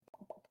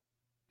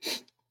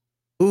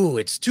Ooh,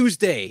 it's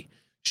Tuesday.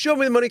 Show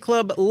Me the Money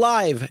Club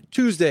live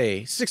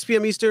Tuesday, 6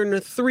 p.m. Eastern,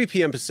 3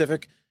 p.m.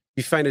 Pacific.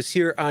 You find us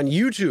here on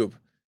YouTube.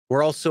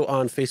 We're also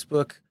on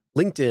Facebook,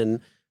 LinkedIn,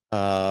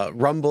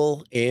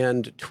 Rumble,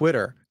 and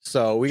Twitter.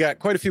 So we got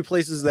quite a few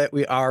places that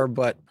we are,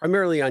 but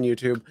primarily on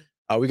YouTube.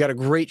 We got a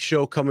great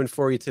show coming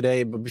for you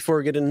today. But before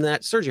we get into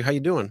that, Sergio, how you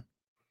doing?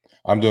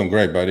 I'm doing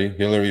great, buddy.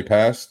 Hillary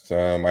passed.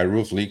 My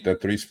roof leaked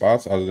at 3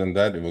 spots. Other than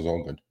that, it was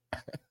all good.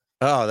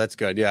 Oh, that's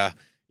good. Yeah.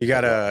 You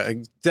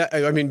gotta,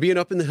 I mean, being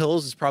up in the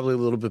hills is probably a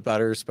little bit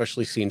better,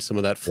 especially seeing some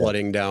of that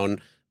flooding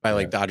down by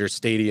like Dodger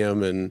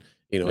Stadium and,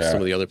 some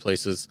of the other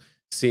places.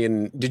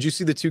 Did you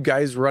see the two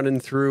guys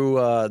running through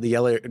the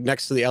LA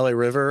next to the LA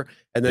River?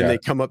 And then they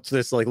come up to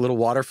this like little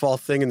waterfall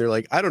thing and they're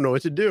like, I don't know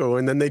what to do.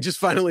 And then they just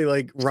finally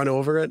like run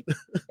over it.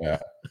 Yeah.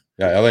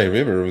 LA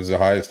River was the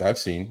highest I've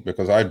seen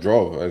because I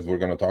drove, as we're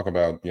going to talk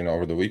about,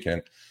 over the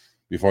weekend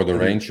before the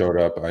rain showed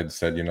up. I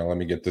said, let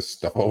me get this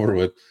stuff over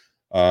with.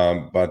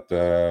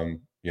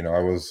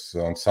 I was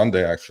on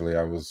Sunday, actually,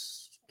 I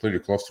was pretty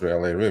close to the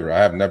LA River. I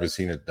have never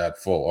seen it that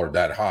full or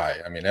that high.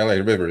 I mean, LA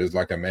River is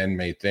like a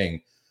man-made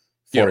thing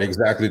for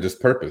exactly this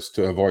purpose,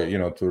 to avoid,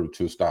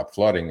 to stop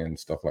flooding and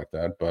stuff like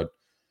that. But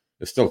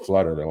it's still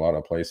flooded in a lot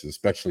of places,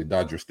 especially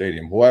Dodger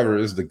Stadium. Whoever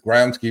is the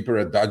groundskeeper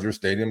at Dodger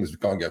Stadium is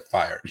going to get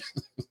fired.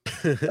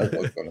 That's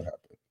what's going to happen.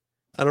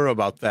 I don't know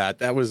about that.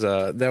 That was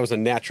a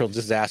natural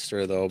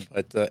disaster, though.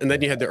 But and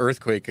then you had the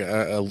earthquake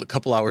a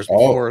couple hours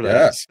before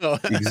that. So.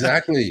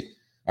 Exactly.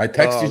 I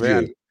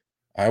texted you.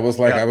 I was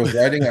like, I was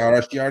writing an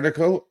RSG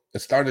article. It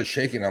started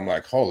shaking. I'm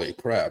like, holy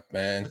crap,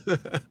 man.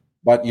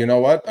 But you know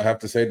what? I have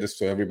to say this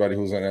to everybody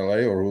who's in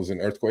LA or who's in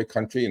earthquake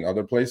country and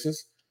other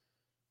places.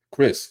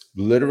 Chris,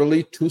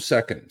 literally 2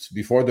 seconds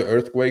before the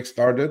earthquake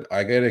started,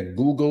 I get a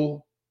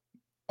Google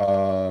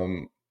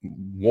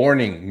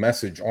warning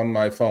message on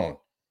my phone.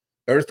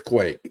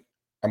 Earthquake.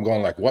 I'm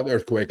going like, what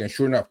earthquake? And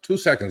sure enough, 2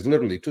 seconds,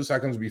 literally 2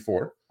 seconds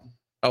before.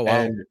 Oh,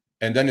 wow.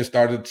 And then it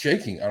started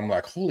shaking. I'm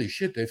like, holy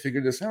shit, they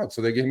figured this out.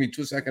 So they gave me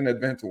 2 second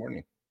advance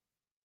warning.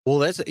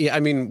 Well, I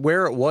mean,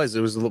 where it was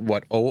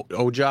what,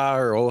 Oja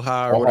or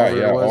Oha or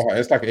whatever it was. Oha.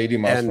 It's like 80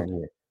 miles from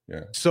here.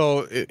 Yeah.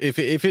 So if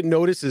it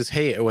notices,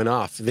 hey, it went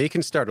off, they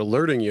can start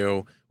alerting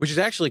you, which is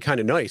actually kind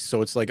of nice.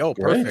 So it's like, oh,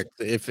 perfect.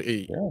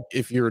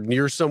 If you're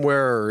near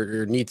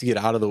somewhere or need to get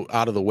out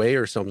of the way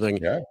or something,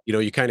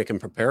 you kind of can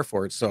prepare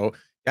for it. So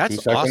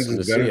that's awesome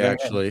to see,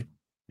 actually.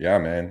 Yeah,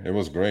 man, it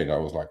was great. I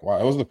was like, wow,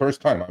 it was the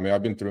first time. I mean,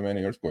 I've been through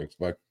many earthquakes,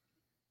 but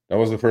that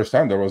was the first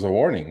time there was a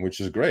warning, which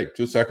is great.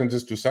 2 seconds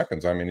is 2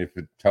 seconds. I mean, if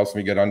it helps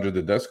me get under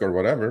the desk or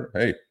whatever,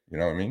 hey, you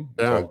know what I mean?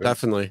 Yeah,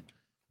 definitely.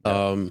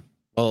 Yeah.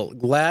 Well,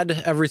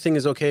 glad everything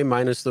is okay,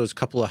 minus those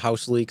couple of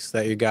house leaks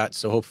that you got.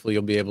 So hopefully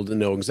you'll be able to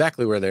know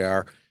exactly where they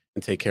are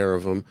and take care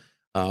of them.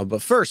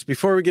 But first,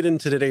 before we get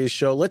into today's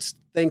show, let's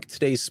thank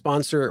today's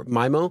sponsor,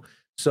 Mimo.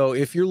 So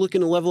if you're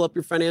looking to level up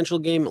your financial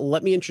game,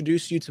 let me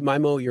introduce you to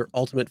Mimo, your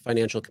ultimate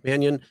financial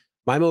companion.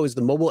 Mimo is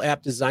the mobile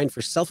app designed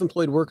for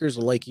self-employed workers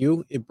like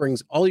you. It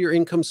brings all your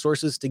income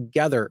sources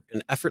together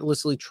and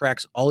effortlessly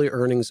tracks all your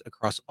earnings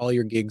across all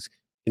your gigs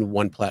in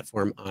one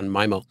platform on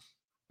Mimo.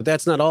 But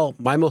that's not all.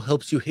 Mimo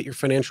helps you hit your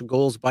financial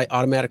goals by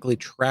automatically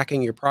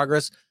tracking your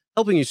progress,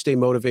 helping you stay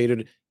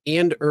motivated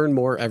and earn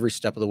more every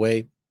step of the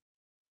way.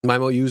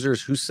 Mimo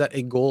users who set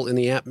a goal in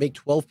the app make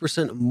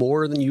 12%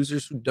 more than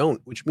users who don't,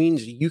 which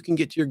means you can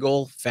get to your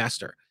goal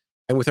faster.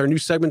 And with our new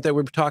segment that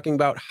we're talking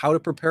about, how to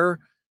prepare,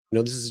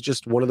 this is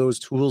just one of those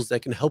tools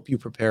that can help you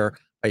prepare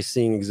by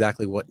seeing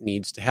exactly what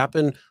needs to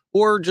happen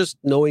or just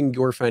knowing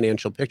your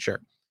financial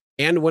picture.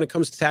 And when it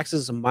comes to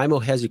taxes,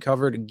 Mimo has you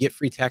covered. Get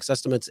free tax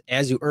estimates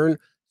as you earn,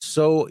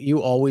 so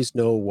you always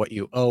know what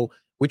you owe,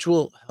 which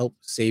will help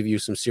save you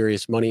some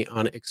serious money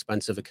on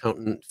expensive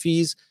accountant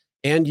fees.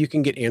 And you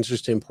can get answers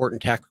to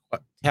important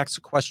tax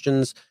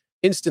questions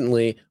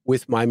instantly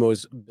with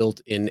Mimo's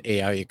built-in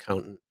AI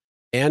accountant.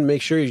 And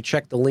make sure you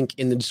check the link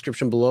in the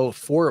description below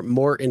for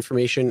more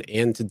information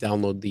and to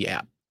download the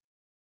app.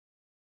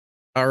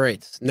 All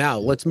right, now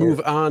let's move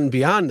on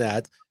beyond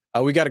that.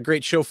 We got a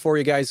great show for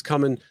you guys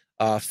coming.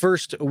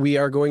 First, we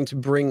are going to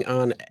bring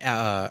on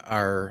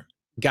our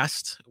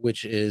guest,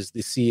 which is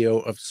the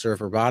CEO of Serve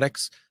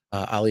Robotics,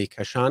 Ali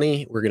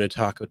Kashani. We're going to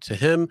talk to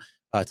him.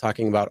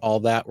 Talking about all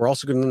that. We're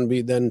also going to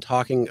be then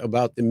talking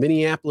about the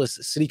Minneapolis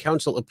City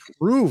Council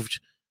approved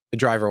the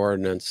driver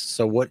ordinance.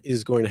 So what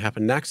is going to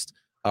happen next?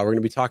 We're going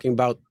to be talking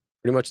about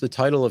pretty much the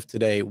title of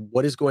today,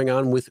 what is going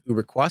on with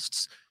Uber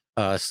Quests.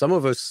 Some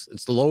of us,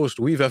 it's the lowest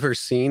we've ever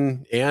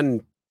seen.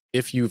 And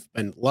if you've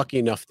been lucky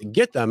enough to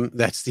get them,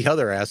 that's the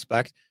other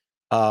aspect.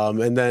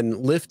 And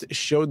then Lyft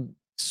showed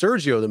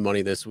Sergio the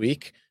money this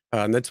week.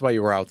 And that's why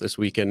you were out this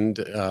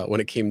weekend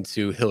when it came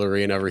to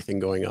Hillary and everything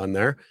going on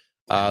there.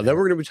 Then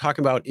we're going to be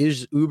talking about,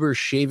 is Uber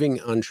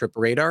shaving on Trip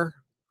Radar?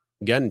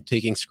 Again,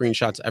 taking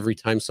screenshots every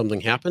time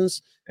something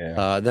happens.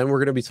 Then we're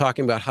going to be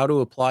talking about how to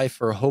apply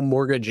for a home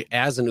mortgage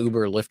as an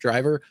Uber or Lyft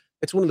driver.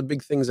 It's one of the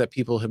big things that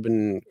people have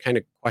been kind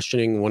of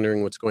questioning,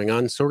 wondering what's going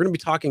on. So we're going to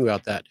be talking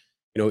about that.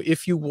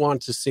 If you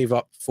want to save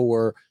up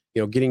for,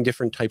 getting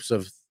different types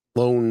of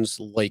loans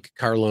like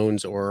car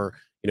loans or,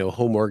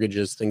 home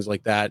mortgages, things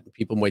like that.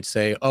 People might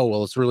say, oh,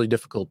 well, it's really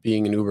difficult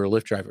being an Uber or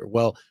Lyft driver.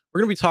 Well,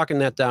 we're going to be talking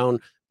that down,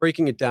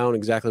 breaking it down,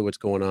 exactly what's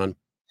going on.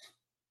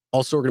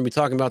 Also, we're going to be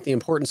talking about the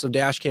importance of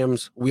dash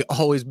cams. We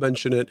always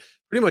mention it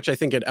pretty much, I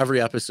think, at every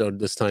episode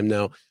this time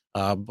now.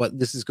 But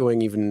this is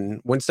going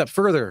even one step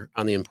further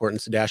on the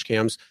importance of dash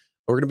cams.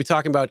 We're going to be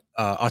talking about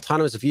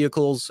autonomous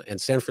vehicles and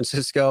San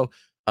Francisco.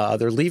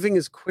 They're leaving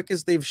as quick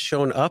as they've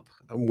shown up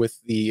with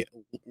the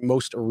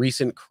most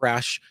recent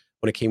crash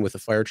when it came with the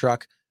fire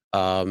truck.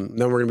 Then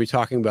we're going to be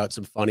talking about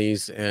some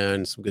funnies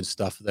and some good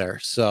stuff there.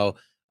 So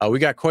we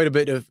got quite a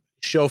bit of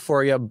show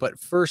for you. But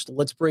first,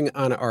 let's bring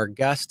on our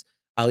guest,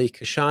 Ali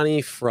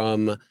Kashani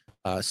from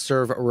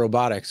Serve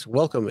Robotics.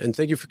 Welcome, and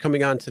thank you for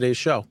coming on today's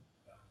show.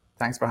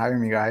 Thanks for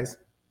having me, guys.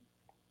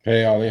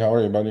 Hey, Ali, how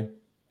are you, buddy?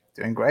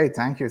 Doing great.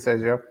 Thank you,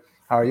 Sergio.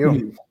 How are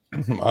you?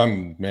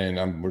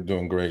 We're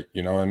doing great.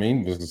 You know what I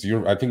mean? Because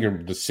I think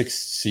you're the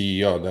sixth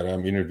CEO that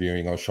I'm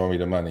interviewing on Show Me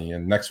the Money.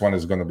 And next one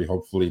is going to be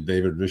hopefully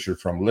David Risher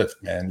from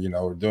Lyft, man.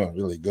 We're doing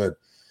really good.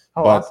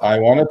 Oh, but awesome. I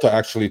wanted to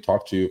actually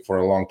talk to you for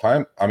a long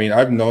time. I mean,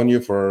 I've known you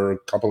for a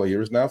couple of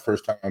years now.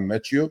 First time I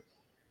met you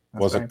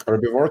was right. at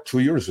Herbivore 2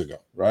 years ago,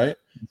 right?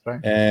 That's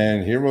right.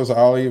 And here was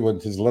Ali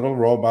with his little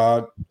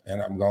robot.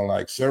 And I'm going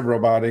like Serve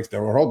Robotics.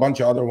 There were a whole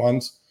bunch of other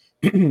ones,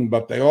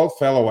 but they all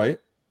fell away.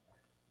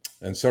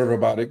 And Serve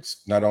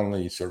Robotics not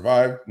only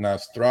survived, now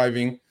it's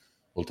thriving.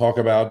 We'll talk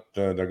about,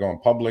 they're going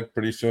public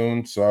pretty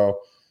soon. So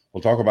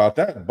we'll talk about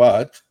that.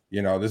 But,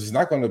 this is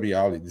not going to be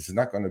Ali. This is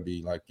not going to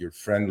be like your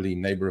friendly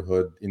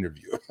neighborhood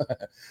interview.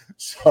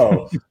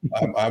 So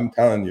I'm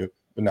telling you.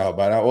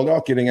 But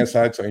without getting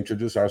aside, so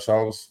introduce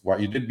ourselves, what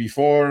you did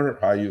before,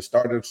 how you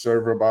started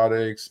Serve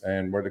Robotics,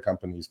 and where the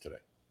company is today.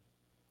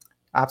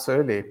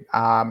 Absolutely.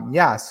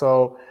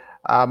 So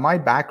my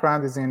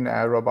background is in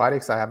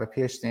robotics. I have a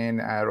PhD in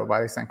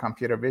robotics and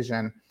computer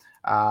vision.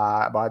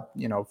 About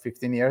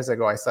 15 years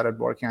ago, I started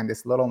working on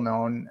this little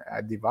known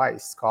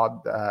device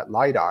called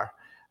LiDAR,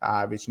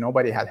 which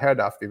nobody had heard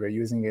of. We were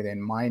using it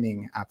in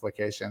mining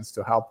applications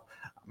to help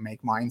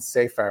make mines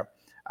safer.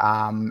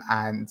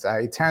 And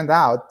it turned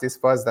out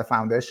this was the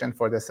foundation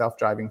for the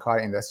self-driving car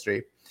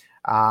industry.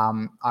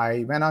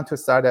 I went on to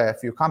start a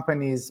few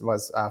companies,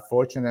 was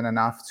fortunate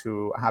enough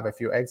to have a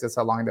few exits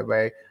along the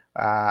way.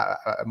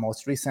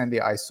 Most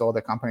recently, I sold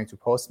the company to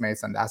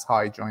Postmates, and that's how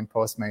I joined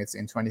Postmates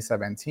in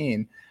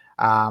 2017.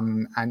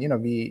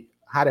 We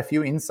had a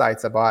few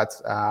insights about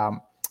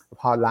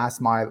how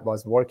Last Mile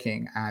was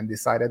working and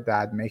decided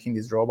that making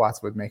these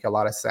robots would make a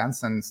lot of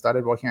sense and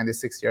started working on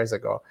this 6 years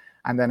ago.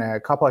 And then a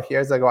couple of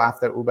years ago,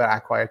 after Uber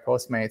acquired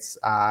Postmates,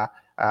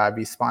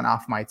 we spun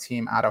off my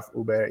team out of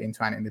Uber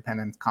into an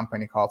independent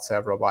company called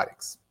Serve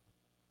Robotics.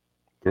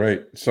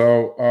 Great.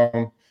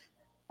 So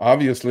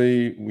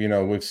obviously,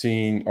 we've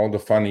seen all the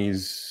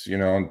funnies,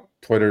 on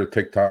Twitter,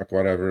 TikTok,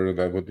 whatever,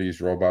 that what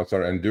these robots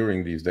are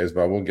enduring these days,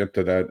 but we'll get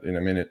to that in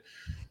a minute.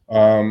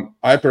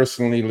 I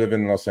personally live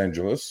in Los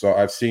Angeles, so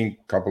I've seen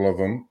a couple of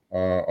them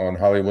on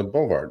Hollywood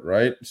Boulevard,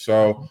 right?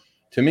 So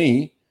to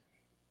me,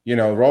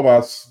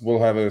 robots will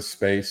have a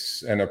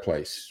space and a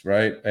place,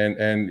 right?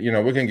 And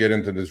we can get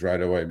into this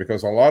right away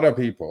because a lot of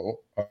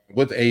people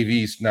with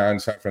AVs now in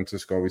San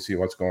Francisco, we see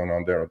what's going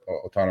on there,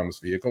 autonomous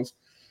vehicles.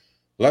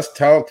 Let's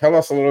tell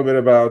us a little bit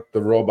about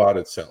the robot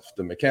itself,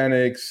 the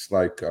mechanics,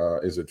 like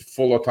is it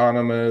full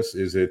autonomous?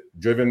 Is it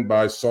driven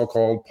by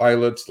so-called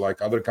pilots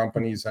like other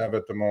companies have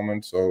at the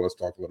moment? So let's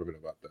talk a little bit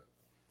about that.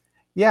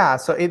 Yeah,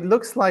 so it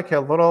looks like a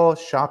little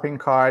shopping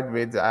cart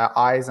with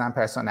eyes and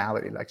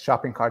personality, like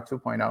shopping cart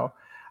 2.0.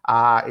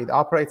 It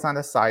operates on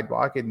the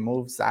sidewalk. It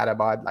moves at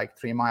about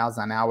 3 miles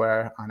an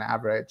hour on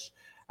average.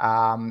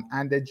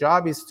 And the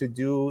job is to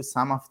do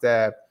some of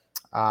the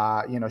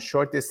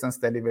short distance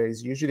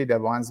deliveries, usually the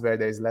ones where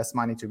there's less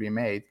money to be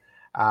made.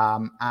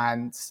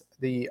 And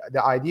the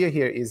idea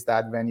here is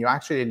that when you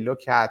actually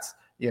look at,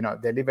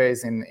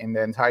 deliveries in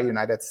the entire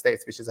United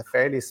States, which is a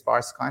fairly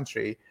sparse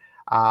country,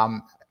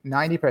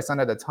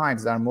 90% of the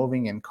times they're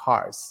moving in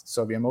cars.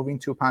 So we're moving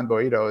 2-pound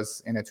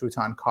burritos in a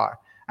 2-ton car.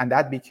 And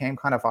that became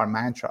kind of our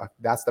mantra.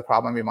 That's the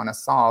problem we want to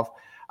solve.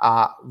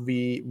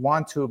 We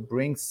want to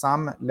bring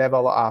some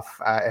level of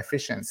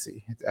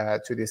efficiency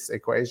to this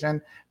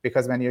equation,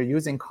 because when you're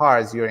using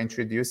cars, you're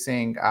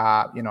introducing,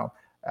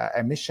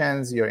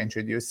 emissions, you're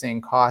introducing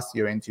costs,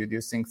 you're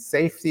introducing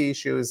safety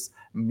issues.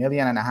 1.5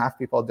 million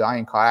people die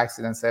in car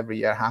accidents every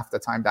year. Half the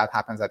time that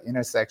happens at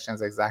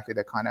intersections, exactly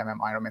the kind of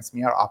environments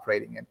we are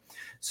operating in.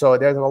 So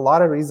there's a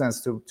lot of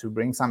reasons to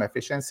bring some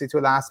efficiency to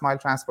last mile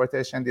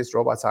transportation. These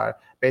robots are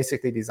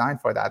basically designed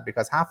for that,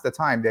 because half the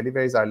time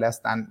deliveries are less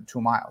than 2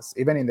 miles.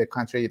 Even in the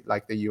country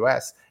like the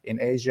US,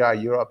 in Asia,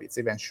 Europe, it's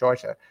even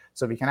shorter.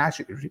 So we can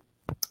actually,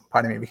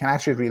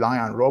 rely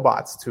on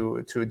robots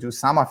to do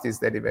some of these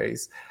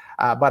deliveries.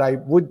 But I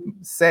would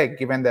say,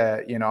 given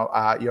the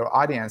your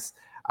audience,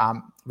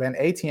 when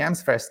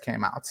ATMs first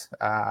came out,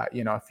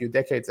 a few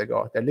decades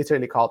ago, they're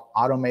literally called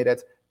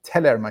automated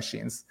teller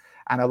machines,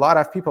 and a lot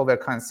of people were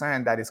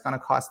concerned that it's going to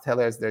cost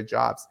tellers their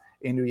jobs.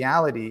 in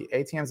reality,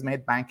 ATMs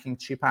made banking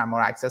cheaper and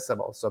more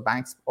accessible. So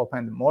banks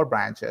opened more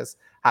branches,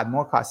 had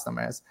more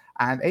customers,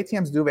 and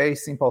ATMs do very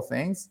simple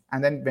things.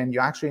 And then when you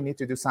actually need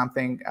to do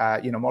something,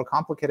 more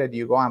complicated,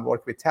 you go and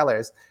work with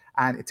tellers.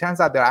 And it turns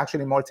out there are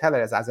actually more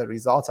tellers as a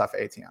result of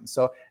ATMs.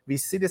 So we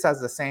see this as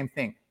the same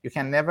thing. You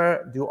can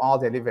never do all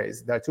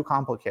deliveries. They're too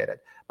complicated.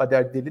 But there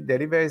are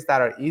deliveries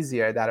that are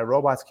easier that a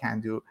robot can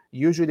do.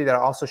 Usually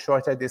they're also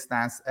shorter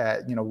distance,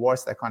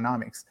 worse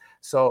economics.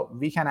 So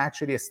we can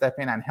actually step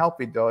in and help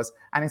with those.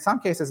 And in some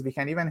cases, we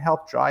can even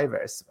help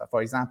drivers.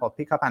 For example,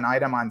 pick up an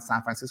item on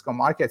San Francisco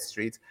Market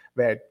Street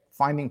where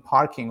finding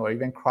parking or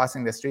even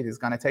crossing the street is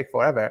going to take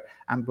forever,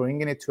 and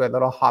bringing it to a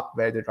little hub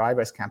where the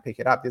drivers can pick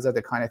it up. These are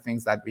the kind of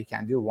things that we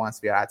can do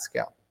once we are at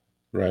scale.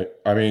 Right.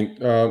 I mean,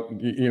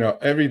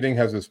 everything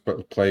has its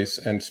place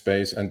and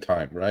space and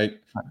time, right?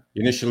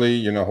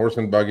 Initially, horse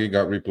and buggy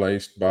got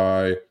replaced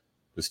by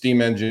the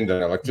steam engine,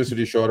 then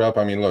electricity showed up.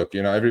 I mean, look,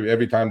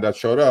 every time that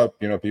showed up,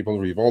 people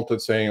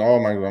revolted saying, oh,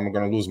 I'm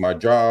going to lose my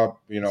job,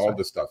 all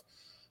this stuff.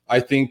 I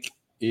think,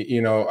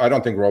 I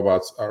don't think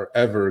robots are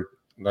ever,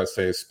 let's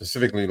say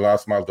specifically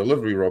last mile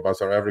delivery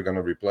robots are ever going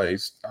to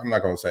replace. I'm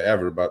not going to say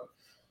ever, but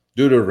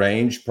due to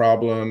range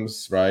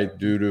problems, right?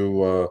 Due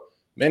to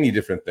many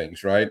different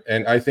things, right?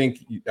 And I think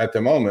at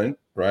the moment,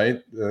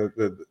 right,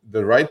 the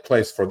right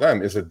place for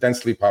them is a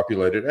densely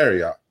populated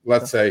area.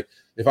 Let's say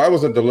if I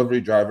was a delivery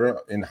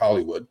driver in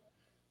Hollywood,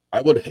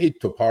 I would hate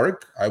to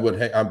park. I would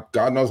hate,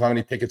 God knows how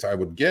many tickets I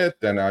would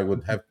get. Then I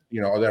would have,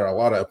 there are a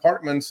lot of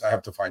apartments. I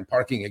have to find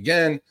parking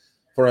again.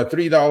 For a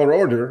 $3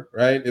 order,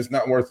 right, it's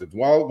not worth it.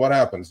 Well, what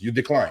happens? You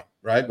decline,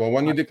 right? Well,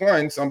 when you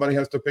decline, somebody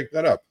has to pick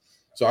that up.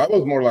 So I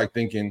was more like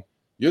thinking,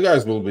 you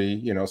guys will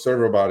be,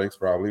 Serve Robotics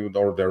probably,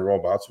 or their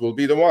robots will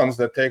be the ones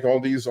that take all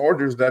these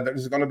orders that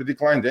is going to be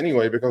declined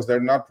anyway because they're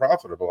not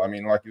profitable. I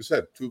mean, like you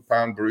said,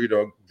 2-pound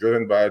burrito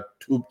driven by a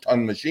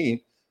 2-ton machine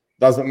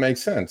doesn't make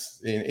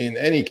sense in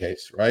any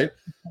case, right?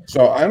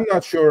 So I'm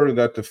not sure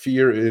that the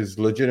fear is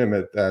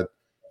legitimate that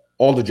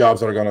all the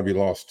jobs are going to be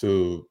lost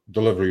to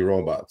delivery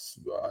robots.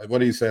 What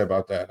do you say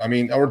about that? I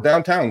mean, or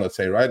downtown, let's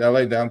say, right?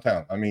 LA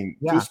downtown. I mean,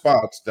 two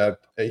spots that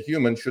a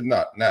human should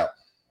not. Now,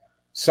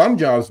 some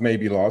jobs may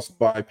be lost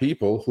by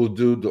people who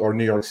do, or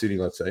New York City,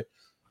 let's say,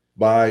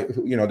 by,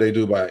 they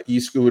do by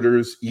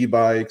e-scooters,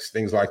 e-bikes,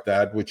 things like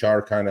that, which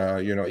are kind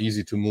of,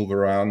 easy to move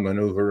around,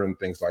 maneuver, and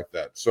things like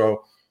that.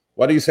 So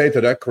what do you say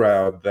to that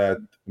crowd that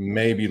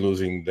may be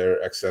losing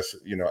their access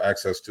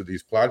to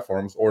these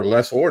platforms or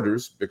less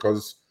orders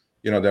because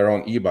their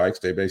own e-bikes,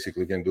 they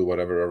basically can do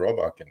whatever a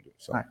robot can do.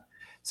 So, right.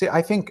 See,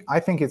 I think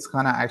it's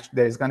gonna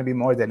there's gonna be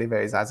more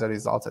deliveries as a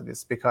result of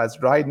this, because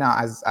right now,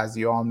 as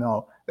you all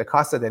know, the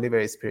cost of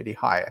delivery is pretty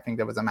high. I think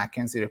there was a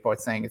McKinsey report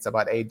saying it's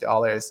about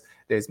 $8.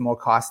 There's more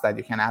costs that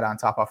you can add on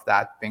top of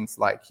that, things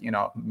like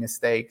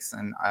mistakes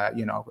and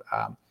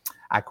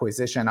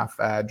acquisition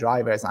of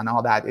drivers and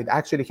all that. It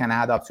actually can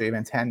add up to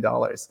even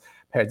 $10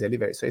 per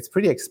delivery. So it's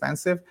pretty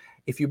expensive.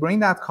 If you bring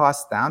that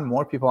cost down,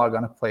 more people are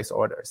going to place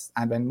orders.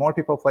 And when more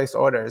people place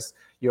orders,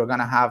 you're going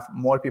to have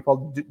more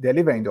people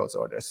delivering those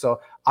orders.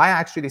 So I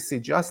actually see,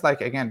 just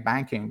like, again,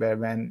 banking, where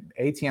when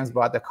ATMs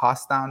brought the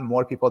cost down,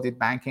 more people did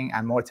banking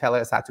and more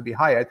tellers had to be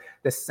hired.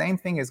 The same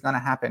thing is going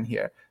to happen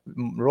here.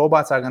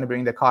 Robots are going to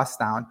bring the cost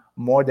down,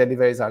 more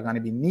deliveries are going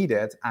to be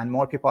needed, and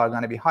more people are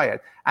going to be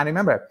hired. And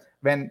remember,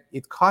 when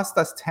it cost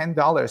us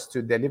 $10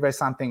 to deliver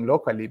something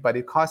locally, but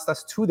it cost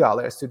us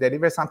 $2 to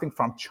deliver something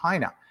from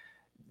China,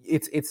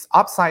 it's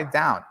upside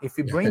down. If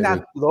you bring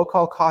that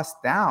local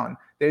cost down,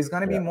 there's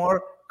going to be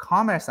more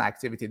commerce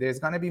activity. There's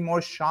going to be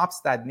more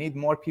shops that need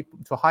more people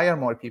to hire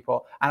more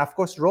people. And of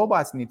course,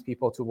 robots need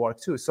people to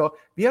work too. So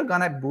we are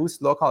going to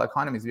boost local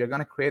economies. We are going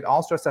to create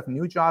all sorts of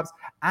new jobs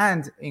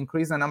and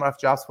increase the number of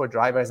jobs for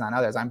drivers and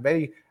others. I'm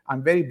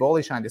very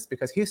bullish on this,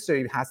 because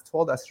history has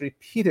told us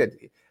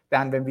repeatedly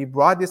that when we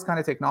brought this kind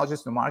of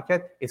technologies to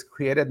market, it's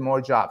created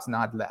more jobs,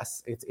 not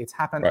less. It's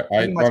happened.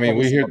 Right. I mean,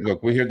 we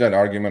hear that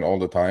argument all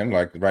the time.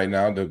 Like right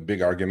now, the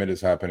big argument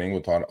is happening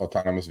with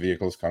autonomous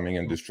vehicles coming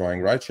and destroying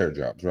rideshare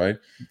jobs, right?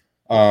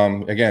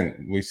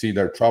 Again, we see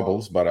their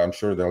troubles, but I'm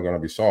sure they're going to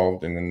be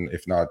solved in,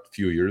 if not a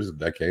few years, a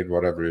decade,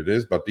 whatever it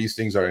is. But these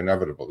things are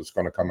inevitable. It's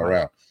going to come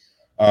around.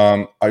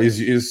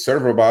 Is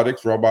Serve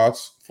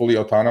robots fully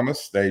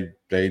autonomous?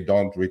 They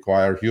don't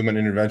require human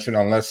intervention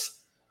unless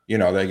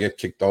they get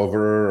kicked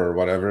over or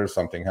whatever,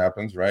 something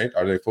happens, right?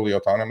 Are they fully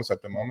autonomous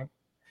at the moment?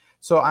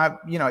 So,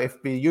 if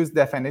we use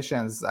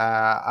definitions,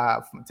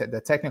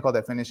 the technical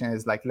definition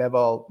is like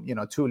level,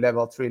 2,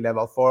 level 3,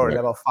 level 4, or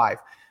level 5.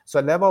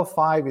 So level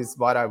 5 is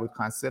what I would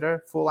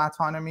consider full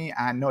autonomy.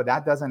 And no,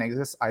 that doesn't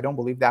exist. I don't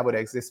believe that would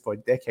exist for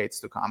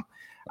decades to come.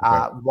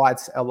 Okay.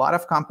 What a lot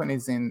of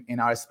companies in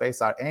our space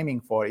are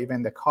aiming for,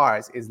 even the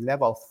cars, is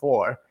level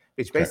 4,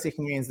 which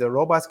basically means the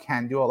robots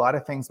can do a lot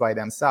of things by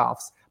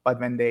themselves. But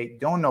when they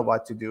don't know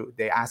what to do,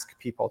 they ask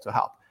people to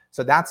help.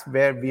 So that's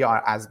where we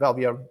are as well.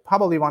 We are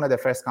probably one of the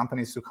first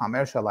companies to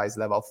commercialize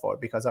level 4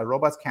 because our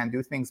robots can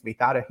do things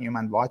without a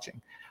human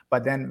watching.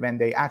 But then when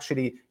they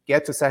actually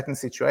get to certain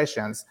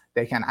situations,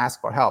 they can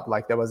ask for help.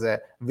 Like there was a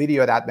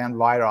video that went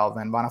viral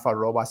when one of our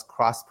robots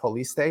crossed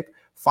police tape.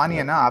 Funny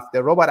enough,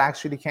 the robot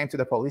actually came to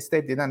the police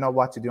tape, didn't know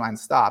what to do, and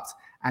stopped.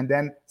 And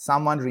then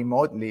someone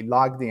remotely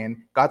logged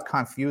in, got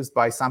confused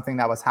by something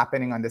that was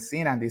happening on the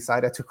scene, and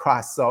decided to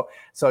cross. So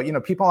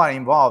people are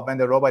involved when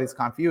the robot is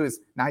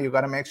confused. Now you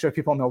got to make sure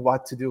people know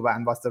what to do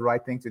and what's the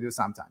right thing to do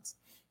sometimes.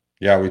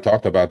 Yeah, we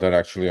talked about that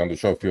actually on the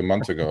show a few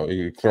months ago.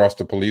 He crossed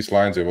the police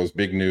lines. It was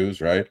big news,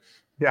 right?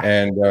 Yeah.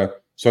 And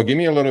so give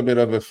me a little bit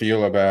of a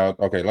feel about,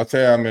 okay, let's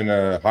say I'm in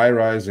a high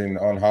rise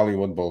on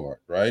Hollywood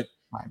Boulevard, right?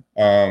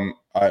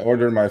 I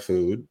order my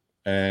food,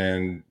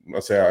 and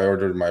let's say I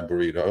ordered my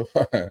burrito.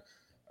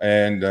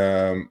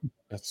 And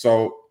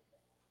so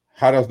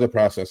how does the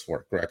process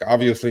work? Correct.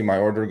 Obviously, my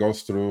order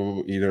goes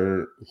through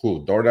either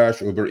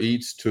DoorDash, Uber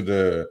Eats to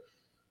the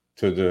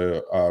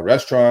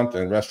restaurant,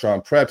 and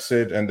restaurant preps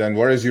it. And then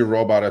where is your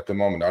robot at the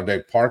moment? Are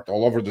they parked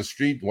all over the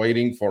street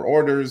waiting for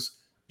orders?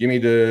 Give me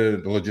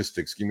the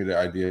logistics. Give me the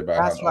idea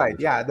about That's right.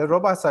 Yeah, the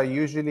robots are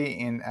usually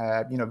in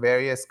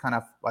various kind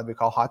of what we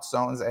call hot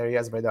zones,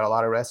 areas where there are a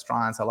lot of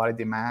restaurants, a lot of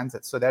demand.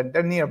 So they're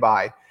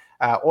nearby,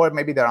 or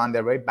maybe they're on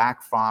their way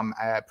back from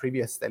a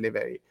previous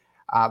delivery.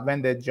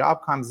 When the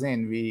job comes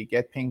in, we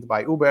get pinged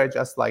by Uber,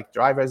 just like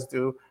drivers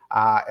do.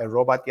 A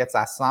robot gets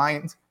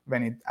assigned.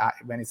 When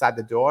it's at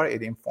the door,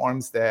 it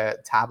informs the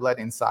tablet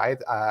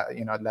inside.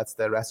 Lets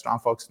the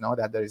restaurant folks know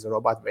that there is a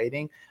robot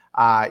waiting.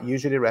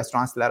 Usually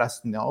restaurants let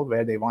us know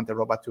where they want the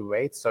robot to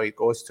wait, so it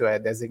goes to a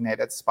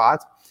designated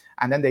spot,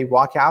 and then they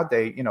walk out.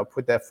 They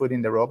put their food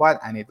in the robot,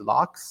 and it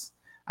locks.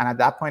 And at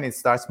that point, it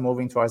starts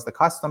moving towards the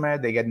customer.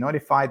 They get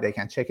notified. They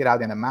can check it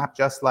out in a map,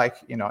 just like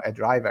a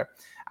driver.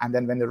 And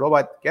then when the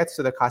robot gets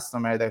to the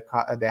customer,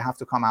 they have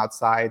to come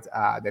outside.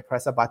 They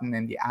press a button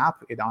in the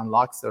app. It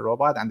unlocks the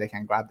robot, and they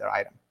can grab their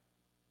item.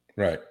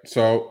 Right.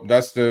 So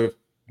that's the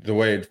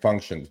way it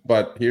functions.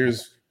 But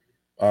here's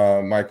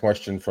my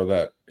question for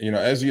that.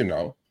 As you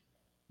know,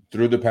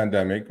 through the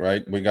pandemic,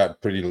 right, we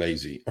got pretty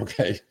lazy.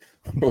 Okay.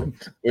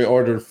 We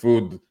ordered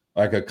food,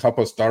 like a cup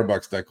of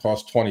Starbucks that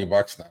costs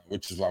 $20 now,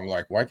 which is, I'm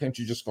like, why can't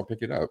you just go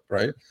pick it up?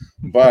 Right.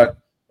 But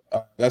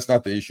that's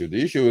not the issue.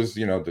 The issue is,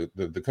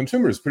 the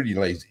consumer is pretty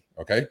lazy.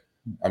 Okay.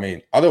 I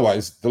mean,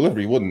 otherwise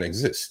delivery wouldn't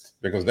exist,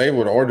 because they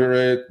would order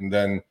it, and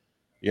then,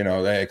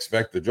 they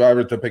expect the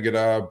driver to pick it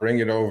up, bring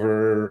it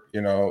over,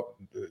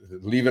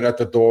 leave it at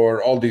the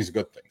door, all these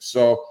good things.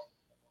 So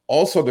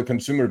also the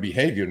consumer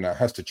behavior now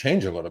has to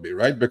change a little bit,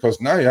 right?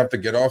 Because now you have to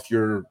get off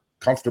your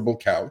comfortable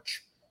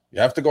couch. You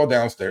have to go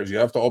downstairs. You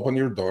have to open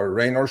your door,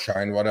 rain or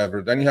shine,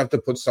 whatever. Then you have to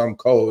put some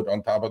code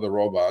on top of the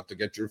robot to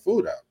get your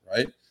food out,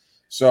 right?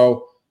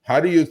 So how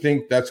do you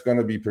think that's going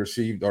to be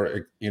perceived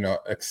or,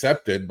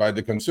 accepted by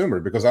the consumer?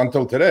 Because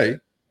until today,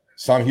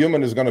 some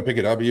human is going to pick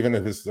it up, even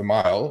if it's a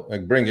mile,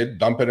 and bring it,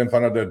 dump it in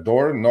front of their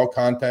door, no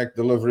contact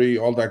delivery,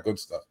 all that good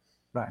stuff.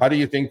 Right. How do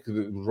you think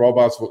the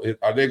robots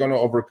are they going to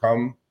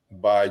overcome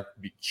by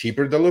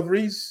cheaper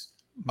deliveries?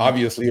 Mm-hmm.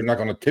 Obviously, you're not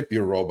going to tip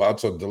your robot,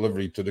 so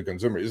delivery to the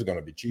consumer is going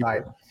to be cheaper.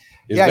 Right.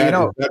 Is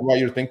that what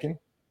you're thinking?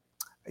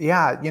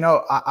 Yeah,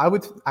 I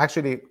would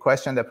actually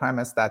question the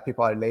premise that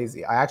people are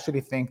lazy. I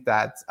actually think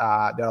that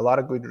there are a lot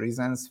of good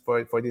reasons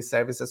for these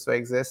services to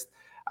exist.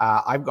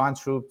 I've gone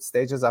through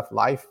stages of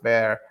life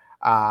where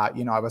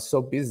I was so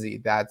busy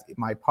that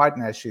my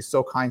partner, she's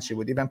so kind, she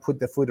would even put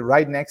the food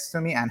right next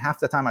to me, and half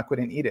the time I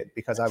couldn't eat it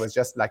because I was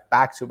just like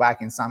back to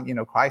back in some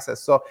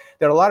crisis. So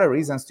there are a lot of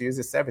reasons to use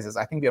these services.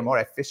 I think we are more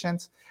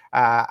efficient,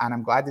 and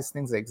I'm glad these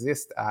things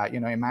exist.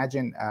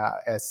 Imagine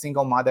a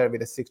single mother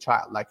with a sick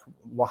child. Like,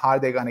 how are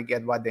they going to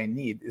get what they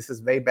need? This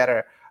is way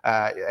better.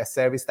 A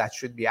service that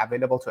should be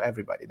available to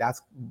everybody.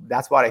 That's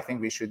what I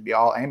think we should be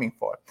all aiming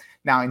for.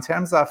 Now, in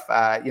terms of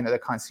the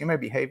consumer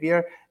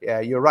behavior,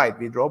 you're right.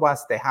 With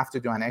robots, they have to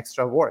do an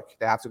extra work.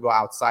 They have to go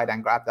outside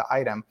and grab the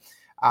item.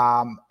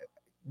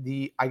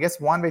 I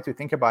guess one way to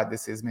think about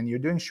this is when you're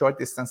doing short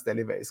distance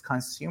deliveries,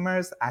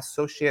 consumers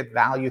associate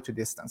value to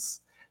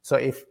distance. So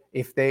if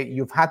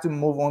you've had to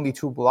move only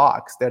 2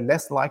 blocks, they're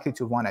less likely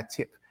to want a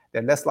tip.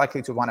 They're less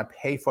likely to want to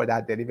pay for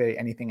that delivery,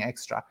 anything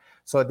extra.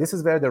 So this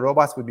is where the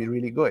robots would be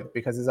really good,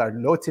 because these are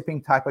low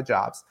tipping type of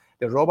jobs.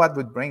 The robot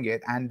would bring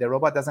it, and the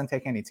robot doesn't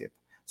take any tip.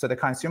 So the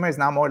consumer is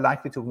now more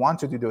likely to want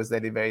to do those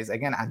deliveries.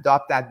 Again,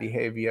 adopt that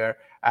behavior.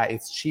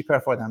 It's cheaper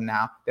for them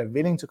now. They're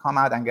willing to come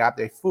out and grab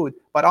their food.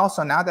 But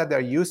also now that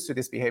they're used to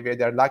this behavior,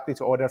 they're likely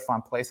to order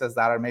from places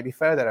that are maybe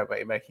further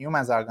away, where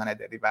humans are going to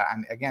deliver.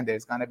 And again,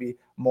 there's going to be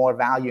more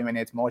value in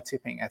it, more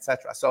tipping,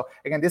 etc. So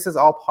again, this is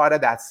all part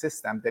of that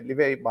system.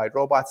 Delivery by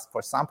robots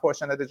for some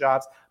portion of the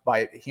jobs,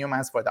 by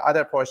humans for the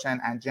other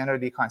portion, and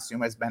generally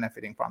consumers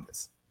benefiting from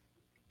this.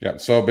 Yeah,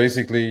 so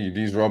basically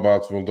these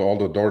robots will do all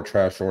the door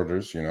trash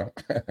orders, and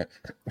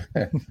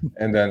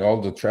then all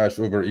the trash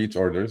Uber Eats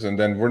orders. And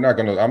then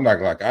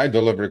I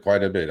deliver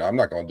quite a bit. I'm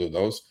not going to do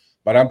those,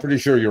 but I'm pretty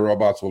sure your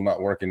robots will not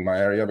work in my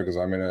area because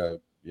I'm in a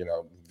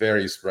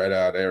very spread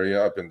out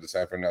area up in the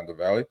San Fernando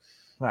Valley.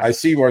 Right. I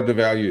see where the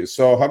value is.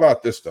 So how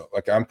about this though?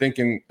 Like I'm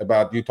thinking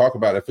about, you talk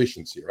about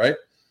efficiency, right?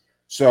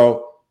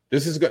 So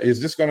is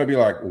this going to be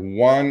like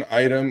one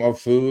item of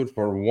food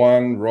for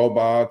one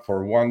robot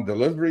for one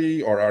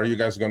delivery, or are you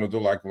guys going to do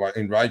like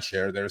in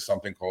rideshare? There's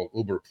something called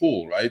Uber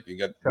Pool, right? You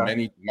get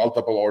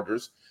multiple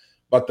orders,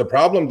 but the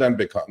problem then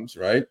becomes,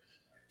 right?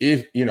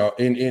 If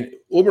in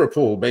Uber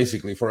Pool,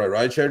 basically for a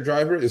rideshare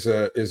driver is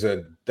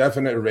a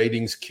definite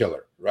ratings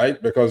killer,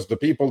 right? Because the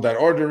people that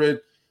order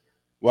it,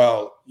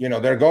 well,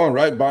 they're going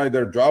right by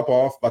their drop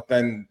off, but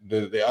then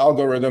the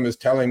algorithm is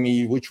telling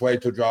me which way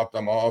to drop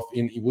them off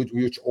in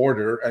which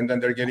order, and then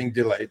they're getting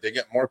delayed. They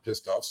get more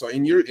pissed off. So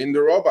in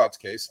the robot's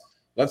case,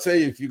 let's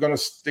say if you're going to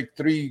stick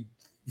 3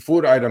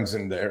 food items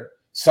in there,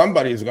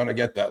 somebody is going to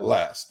get that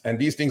last. And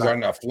these things are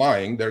not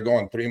flying. They're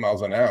going 3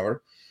 miles an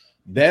hour.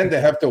 Then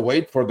they have to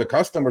wait for the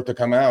customer to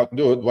come out and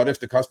do it. What if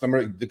the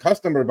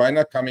customer by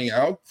not coming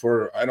out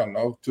for, I don't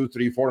know, 2,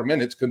 3, 4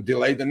 minutes could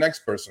delay the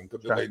next person,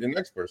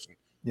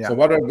 Yeah. So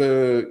what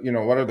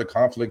are the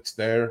conflicts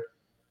there,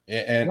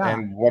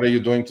 and what are you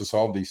doing to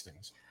solve these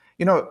things?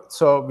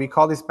 So we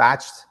call these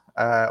batched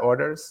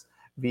orders.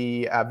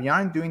 We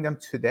aren't doing them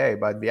today,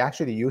 but we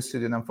actually used to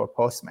do them for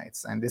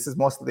Postmates. And this is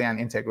mostly an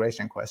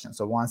integration question.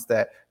 So once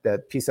the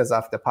pieces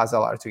of the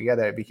puzzle are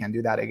together, we can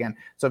do that again.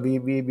 So we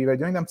were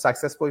doing them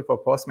successfully for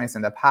Postmates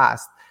in the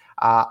past.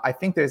 I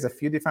think there's a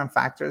few different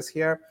factors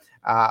here.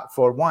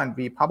 For one,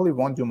 we probably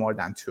won't do more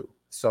than 2.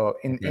 So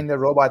in the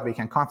robot, we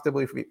can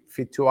comfortably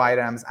fit 2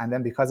 items. And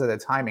then because of the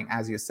timing,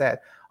 as you said,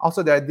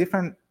 also there are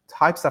different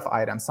types of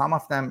items. Some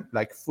of them,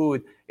 like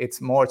food, it's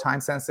more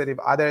time sensitive.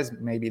 Others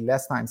may be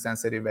less time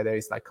sensitive, whether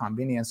it's like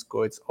convenience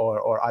goods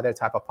or other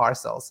type of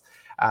parcels.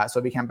 So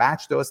we can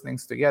batch those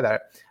things together.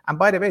 And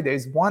by the way, there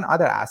is one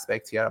other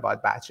aspect here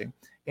about batching.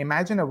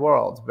 Imagine a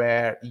world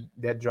where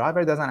the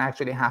driver doesn't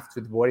actually have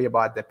to worry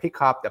about the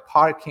pickup, the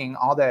parking,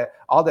 all the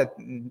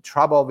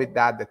trouble with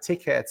that, the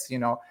tickets,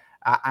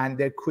 and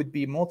there could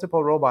be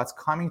multiple robots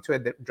coming to a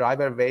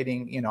driver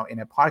waiting, in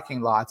a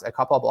parking lot a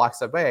couple of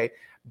blocks away,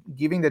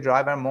 giving the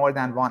driver more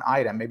than 1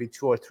 item, maybe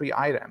 2 or 3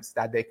 items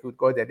that they could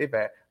go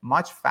deliver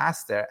much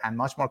faster and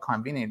much more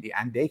conveniently,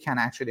 and they can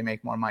actually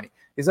make more money.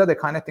 These are the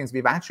kind of things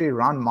we've actually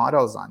run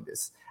models on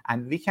this,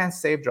 and we can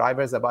save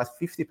drivers about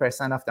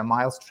 50% of the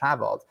miles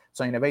traveled.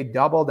 So in a way,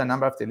 double the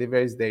number of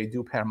deliveries they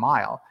do per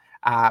mile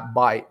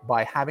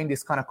by having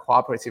this kind of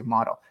cooperative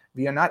model.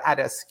 We are not at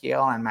a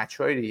scale and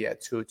maturity yet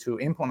to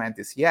implement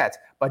this yet,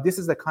 but this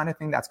is the kind of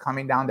thing that's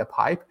coming down the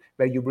pipe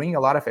where you bring a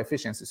lot of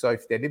efficiency. So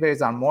if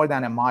deliveries are more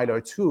than 1 mile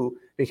or 2,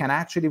 we can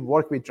actually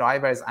work with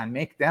drivers and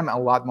make them a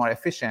lot more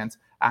efficient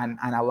and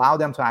allow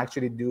them to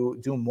actually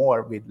do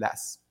more with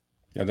less.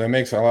 Yeah, that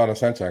makes a lot of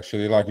sense,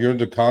 actually. Like you're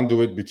the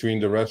conduit between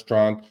the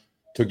restaurant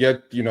to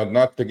get,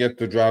 not to get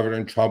the driver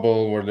in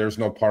trouble where there's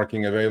no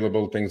parking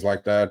available, things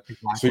like that.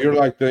 Exactly. So you're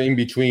like the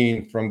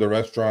in-between from the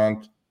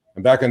restaurant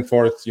and back and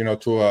forth, to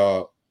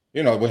we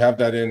have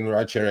that in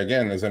rideshare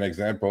again as an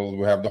example.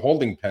 We have the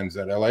holding pens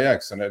at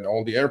LAX and at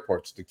all the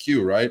airports, the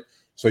queue, right?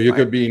 So you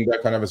could be in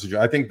that kind of a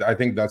situation. I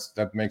think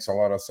that makes a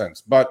lot of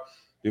sense. But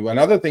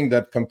another thing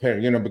that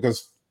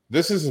because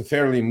this is a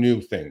fairly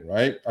new thing,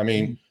 right? I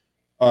mean,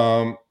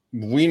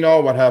 we know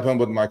what happened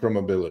with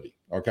micromobility.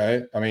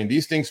 Okay, I mean,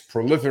 these things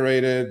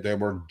proliferated. They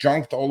were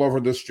junked all over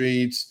the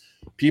streets.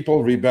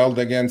 People rebelled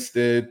against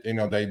it.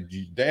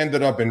 They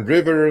ended up in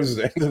rivers.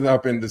 They ended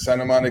up in the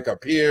Santa Monica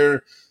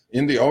Pier,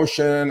 in the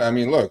ocean. I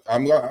mean, look,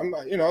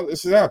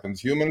 this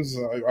happens. Humans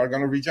are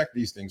going to reject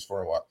these things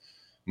for a while.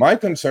 My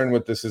concern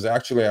with this is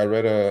actually, I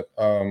read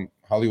a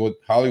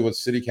Hollywood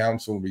City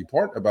Council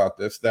report about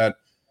this, that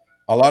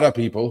a lot of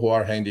people who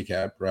are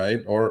handicapped, right,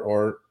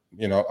 or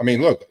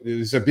look,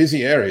 it's a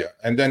busy area.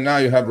 And then now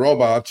you have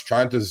robots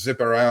trying to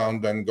zip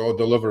around and go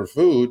deliver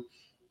food.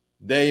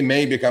 They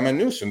may become a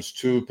nuisance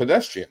to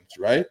pedestrians,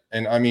 right?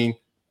 And I mean,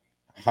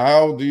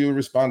 how do you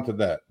respond to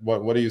that?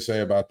 What do you say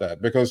about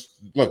that? Because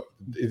look,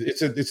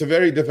 it's a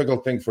very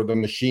difficult thing for the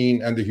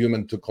machine and the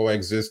human to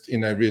coexist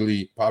in a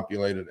really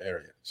populated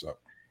area. So.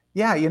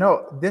 Yeah,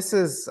 this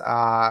is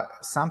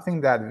something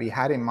that we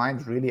had in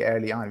mind really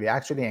early on. We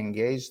actually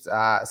engaged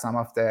some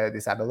of the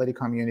disability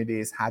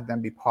communities, had them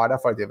be part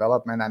of our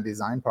development and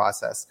design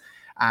process.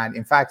 And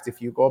in fact,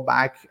 if you go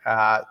back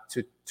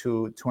to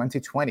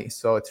 2020,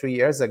 so 3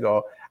 years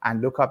ago,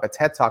 and look up a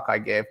TED Talk I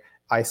gave,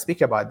 I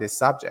speak about this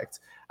subject.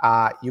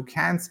 You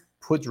can't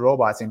put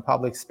robots in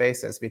public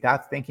spaces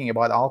without thinking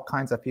about all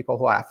kinds of people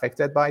who are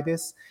affected by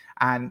this.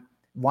 And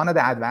one of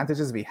the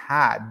advantages we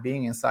had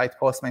being inside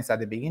Postmates at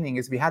the beginning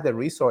is we had the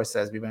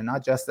resources. We were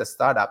not just a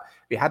startup.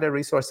 We had the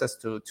resources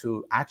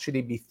to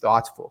actually be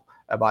thoughtful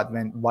about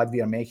what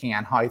we are making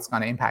and how it's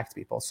going to impact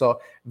people.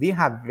 So we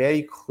have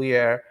very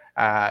clear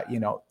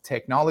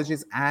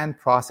technologies and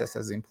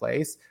processes in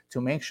place to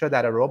make sure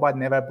that a robot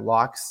never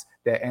blocks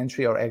the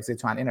entry or exit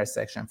to an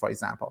intersection, for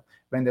example.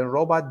 When the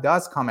robot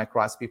does come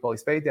across people,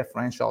 it's very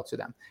differential to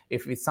them.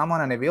 If it's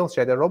someone on a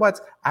wheelchair, the robot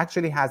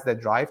actually has the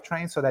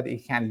drivetrain so that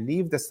it can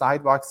leave the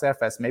sidewalk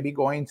surface, maybe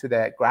go into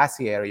the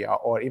grassy area,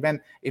 or even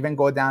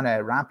go down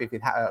a ramp if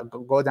it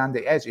go down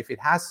the edge if it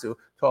has to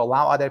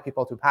allow other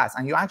people to pass.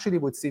 And you actually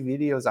would see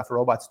videos of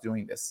robots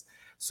doing this.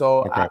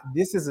 So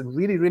this is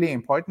really, really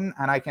important.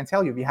 And I can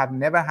tell you, we have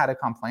never had a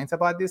complaint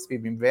about this.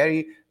 We've been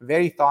very,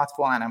 very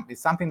thoughtful. And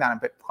it's something that I'm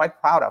quite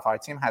proud of. Our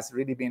team has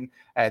really been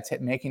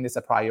making this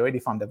a priority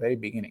from the very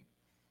beginning.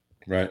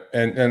 Right.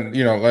 And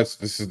you know,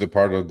 this is the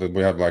part of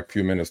we have like a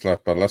few minutes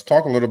left, but let's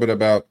talk a little bit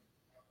about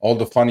all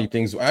the funny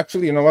things.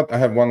 Actually, you know what? I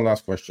have one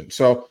last question.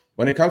 So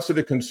when it comes to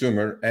the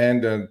consumer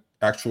and an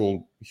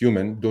actual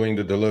human doing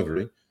the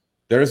delivery,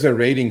 there is a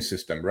rating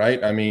system,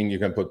 right? I mean, you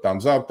can put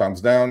thumbs up, thumbs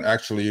down.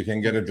 Actually, you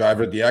can get a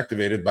driver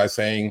deactivated by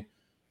saying,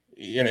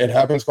 you know, it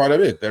happens quite a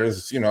bit.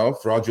 There's, you know,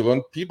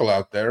 fraudulent people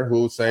out there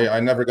who say, I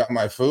never got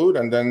my food,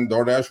 and then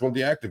DoorDash will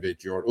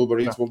deactivate you or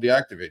Uber Eats will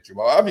deactivate you.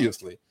 Well,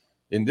 obviously,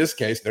 in this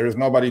case, there is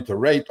nobody to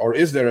rate, or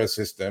is there a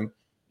system?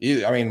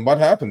 I mean, what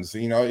happens?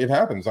 You know, it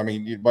happens. I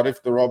mean, what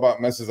if the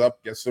robot messes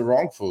up, gets the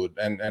wrong food?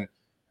 And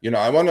you know,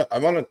 I want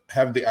to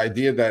have the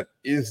idea that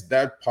is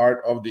that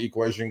part of the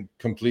equation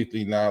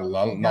completely now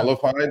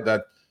nullified,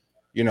 that,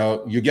 you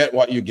know, you get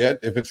what you get.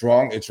 If it's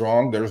wrong, it's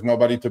wrong. There's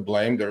nobody to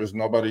blame. There is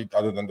nobody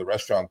other than the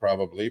restaurant,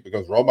 probably,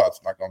 because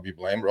robots not going to be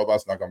blamed.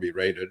 Robots not going to be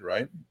rated,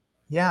 right?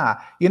 Yeah,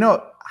 you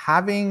know,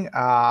 having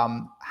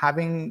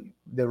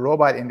the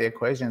robot in the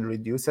equation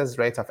reduces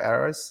rate of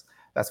errors.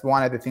 That's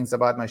one of the things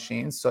about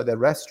machines. So the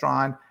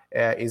restaurant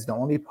is the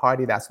only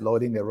party that's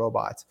loading the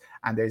robot,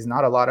 and there's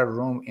not a lot of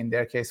room in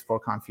their case for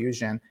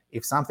confusion.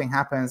 If something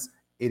happens,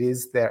 it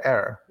is their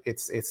error.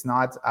 It's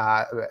not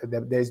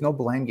there's no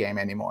blame game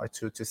anymore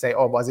to say,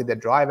 oh, was it the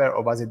driver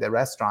or was it the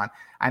restaurant?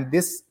 And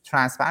this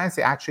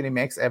transparency actually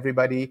makes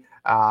everybody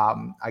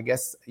I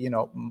guess, you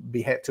know,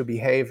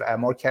 behave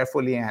more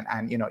carefully,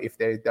 and you know, if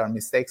there are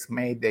mistakes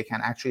made, they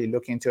can actually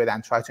look into it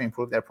and try to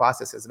improve their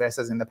processes.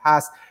 Versus in the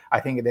past, I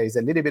think there is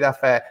a little bit of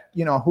a,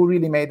 you know, who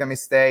really made the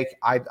mistake?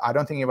 I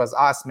don't think it was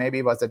us. Maybe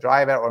it was the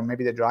driver, or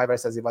maybe the driver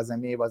says it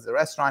wasn't me, it was the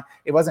restaurant.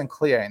 It wasn't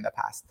clear in the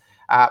past.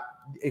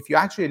 If you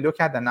actually look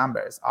at the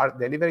numbers, our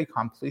delivery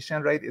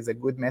completion rate is a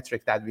good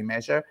metric that we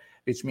measure,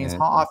 which means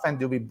how often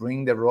do we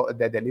bring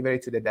the delivery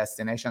to the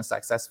destination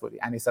successfully,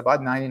 and it's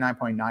about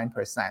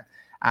 99.9%.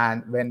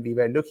 And when we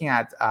were looking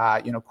at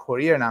you know,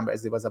 courier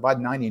numbers, it was about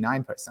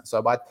 99%. So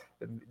about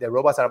the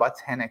robots are about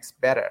 10x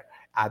better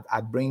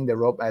at bringing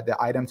the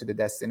item to the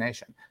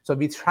destination. So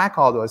we track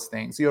all those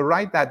things. You're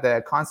right that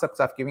the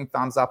concept of giving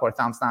thumbs up or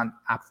thumbs down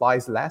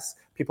applies less.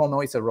 People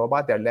know it's a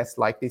robot, they're less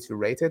likely to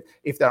rate it.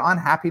 If they're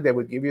unhappy, they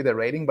would give you the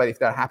rating, but if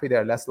they're happy,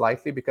 they're less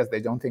likely because they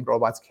don't think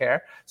robots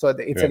care. So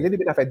it's a little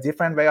bit of a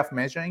different way of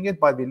measuring it,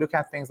 but we look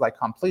at things like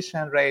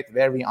completion rate,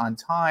 very on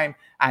time,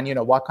 and you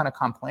know, what kind of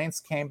complaints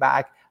came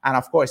back. And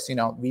of course, you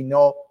know, we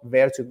know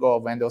where to go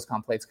when those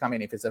complaints come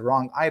in. If it's a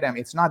wrong item,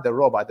 it's not the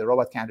robot. The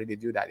robot can't really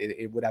do that.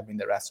 It would have been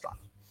the restaurant.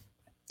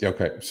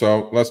 Okay,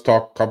 so let's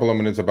talk a couple of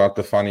minutes about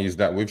the funnies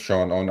that we've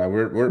shown. Oh, now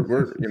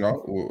we're you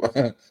know,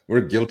 we're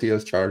guilty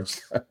as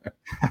charged.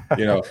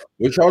 You know,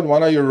 we showed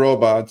one of your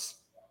robots,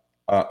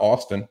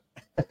 Austin,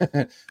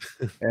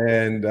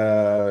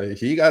 and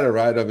he got a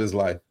ride of his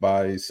life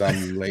by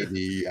some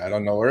lady. I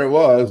don't know where it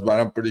was, but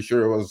I'm pretty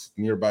sure it was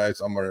nearby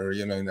somewhere,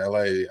 you know, in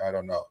LA. I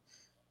don't know.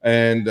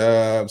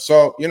 And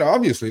so, you know,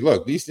 obviously,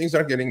 look, these things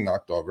are getting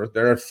knocked over.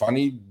 There are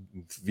funny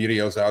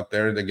videos out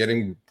there. They're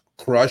getting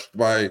crushed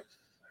by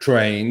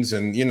trains,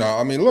 and you know,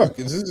 I mean, look,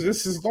 this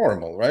is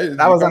normal, right?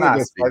 That wasn't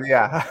us, but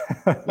yeah.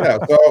 Yeah.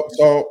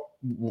 So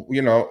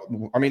you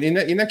know, I mean,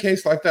 in a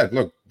case like that,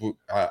 look,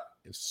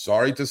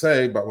 sorry to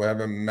say, but we have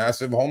a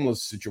massive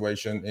homeless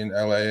situation in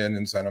LA and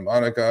in Santa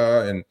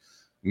Monica and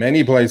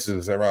many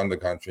places around the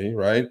country,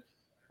 right?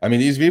 I mean,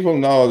 these people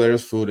know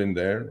there's food in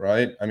there,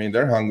 right? I mean,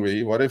 they're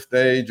hungry. What if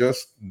they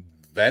just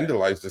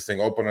vandalize this thing,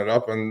 open it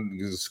up, and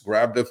just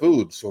grab the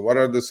food? So what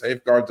are the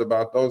safeguards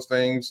about those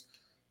things?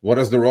 What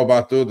does the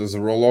robot do? Does it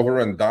roll over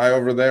and die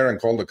over there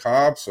and call the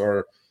cops?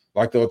 Or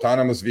like the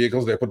autonomous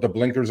vehicles, they put the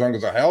blinkers on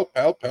because help.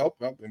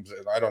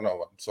 I don't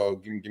know. So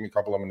give me a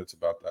couple of minutes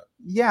about that.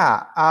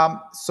 Yeah.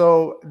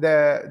 So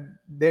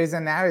there's a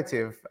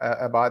narrative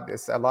about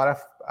this. A lot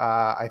of,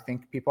 I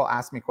think people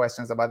ask me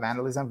questions about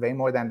vandalism way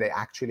more than they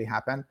actually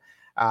happen.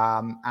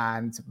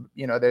 And,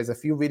 you know, there's a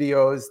few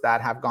videos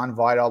that have gone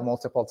viral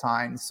multiple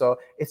times. So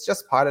it's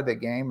just part of the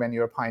game when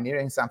you're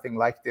pioneering something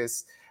like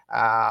this.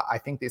 I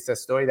think it's a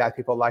story that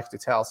people like to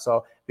tell.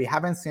 So we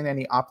haven't seen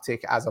any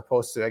uptick as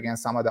opposed to, again,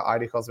 some of the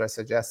articles were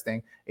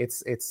suggesting.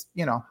 It's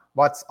you know,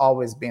 what's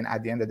always been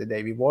at the end of the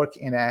day. We work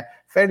in a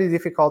fairly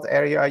difficult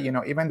area. You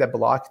know, even the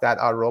block that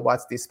our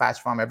robots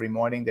dispatch from every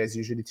morning, there's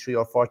usually 3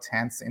 or 4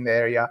 tents in the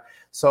area.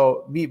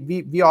 So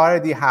we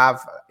already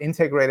have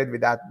integrated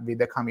with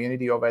the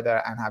community over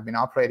there and have been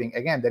operating.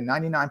 Again, the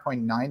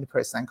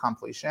 99.9%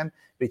 completion,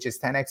 which is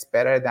 10x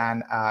better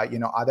than you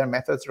know, other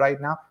methods right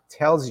now,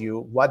 tells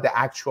you what the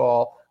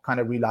actual kind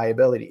of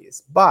reliability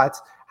is. But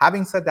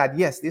Having said that,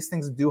 yes, these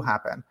things do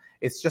happen.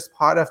 It's just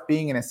part of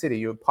being in a city.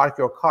 You park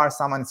your car,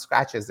 someone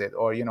scratches it,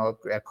 or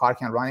a car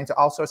can run into,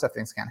 all sorts of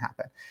things can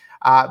happen.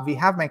 We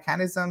have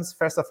mechanisms.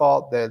 First of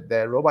all,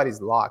 the robot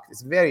is locked.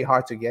 It's very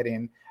hard to get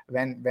in.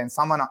 When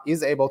someone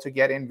is able to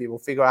get in, we will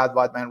figure out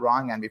what went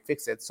wrong and we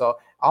fix it. So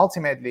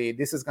ultimately,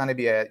 this is going to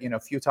be a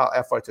futile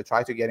effort to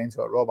try to get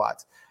into a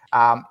robot.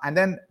 And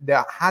then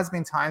there has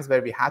been times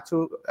where we had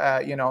to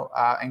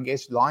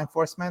engage law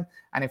enforcement.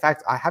 And in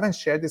fact, I haven't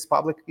shared this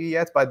publicly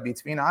yet, but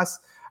between us,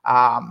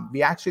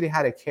 we actually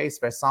had a case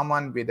where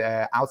someone with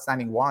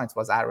outstanding warrants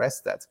was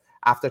arrested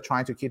after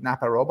trying to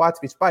kidnap a robot,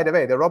 which, by the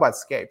way, the robot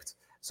escaped.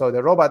 So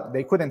the robot,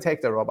 they couldn't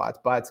take the robot,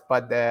 but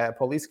the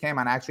police came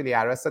and actually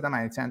arrested them,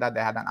 and it turned out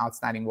they had an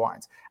outstanding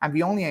warrant. And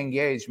we only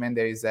engage when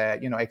there is a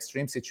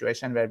extreme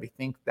situation where we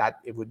think that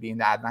it would be in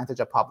the advantage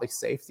of public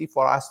safety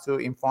for us to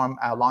inform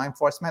law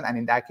enforcement, and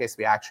in that case,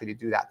 we actually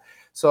do that.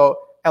 So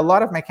a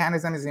lot of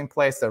mechanism is in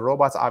place. The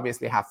robots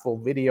obviously have full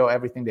video,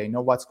 everything. They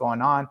know what's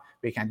going on.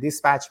 We can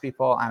dispatch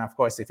people, and of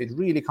course, if it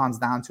really comes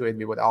down to it,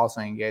 we would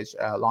also engage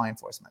law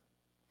enforcement.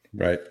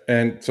 Right.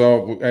 And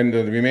so, and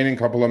the remaining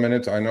couple of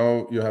minutes, I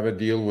know you have a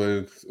deal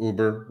with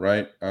Uber,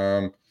 right?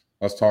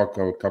 Let's talk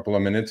a couple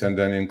of minutes, and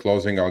then in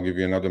closing, I'll give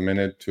you another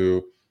minute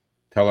to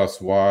tell us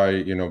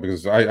why,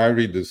 because I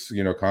read this,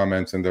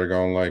 comments, and they're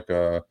going like,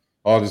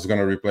 oh, this is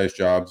going to replace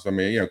jobs. I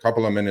mean, a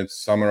couple of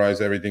minutes,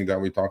 summarize everything that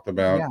we talked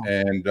about,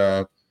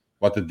 and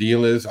what the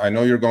deal is. I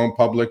know you're going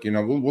public.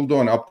 We'll do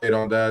an update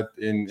on that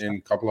in a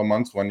couple of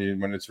months when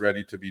it's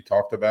ready to be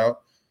talked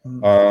about.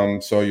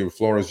 So your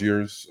floor is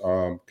yours.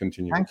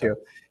 Continue. Thank you.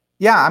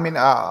 Yeah, I mean,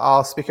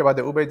 I'll speak about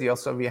the Uber deal.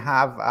 So we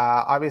have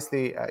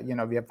obviously,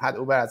 we have had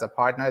Uber as a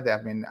partner. They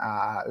have been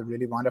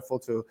really wonderful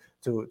to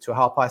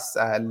help us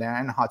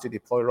learn how to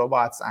deploy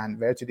robots and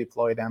where to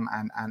deploy them,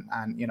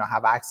 and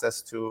have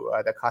access to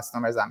the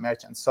customers and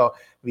merchants. So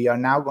we are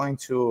now going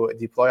to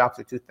deploy up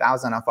to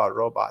 2,000 of our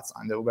robots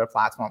on the Uber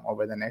platform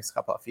over the next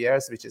couple of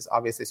years, which is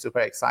obviously super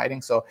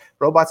exciting. So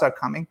robots are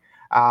coming.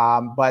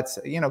 But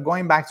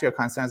going back to your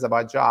concerns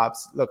about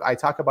jobs, look, I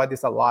talk about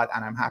this a lot,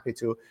 and I'm happy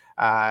to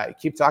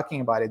keep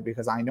talking about it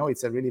because I know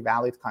it's a really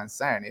valid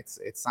concern. It's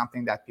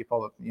something that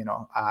people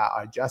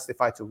are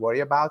justified to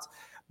worry about.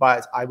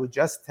 But I would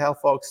just tell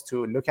folks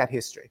to look at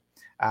history.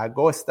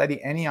 Go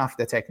study any of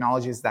the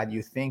technologies that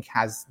you think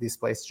has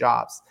displaced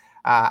jobs.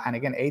 And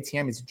again,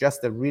 ATM is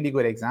just a really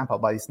good example,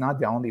 but it's not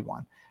the only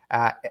one.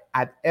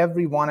 At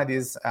every one of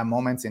these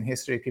moments in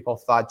history, people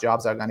thought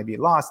jobs are going to be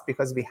lost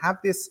because we have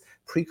this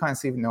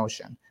preconceived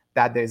notion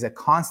that there's a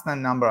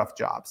constant number of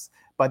jobs.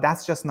 But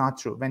that's just not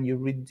true. When you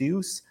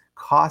reduce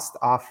cost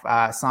of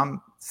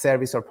some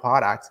service or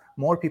product,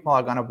 more people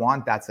are going to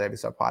want that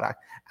service or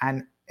product.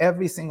 And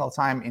every single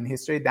time in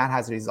history, that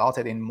has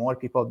resulted in more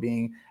people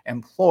being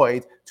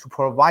employed to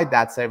provide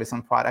that service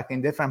and product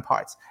in different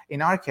parts.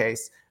 In our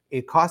case,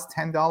 it costs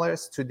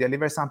 $10 to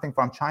deliver something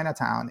from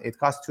Chinatown. It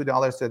costs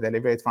 $2 to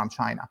deliver it from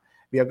China.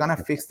 We are going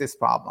to fix this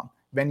problem.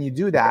 When you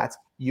do that,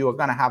 you're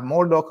going to have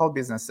more local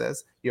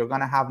businesses. You're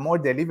going to have more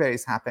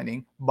deliveries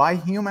happening by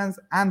humans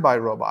and by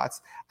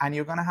robots. And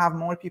you're going to have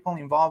more people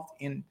involved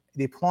in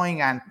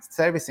deploying and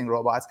servicing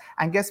robots.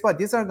 And guess what?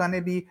 These are going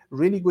to be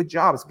really good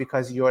jobs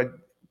because you're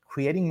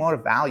creating more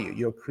value.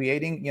 You're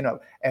creating,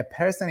 a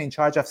person in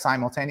charge of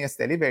simultaneous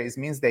deliveries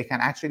means they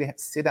can actually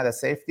sit at the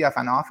safety of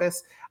an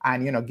office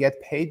and,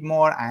 get paid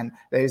more. And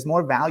there is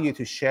more value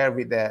to share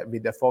with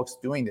the folks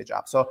doing the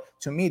job. So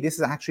to me, this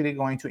is actually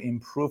going to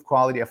improve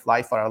quality of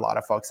life for a lot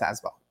of folks as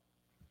well.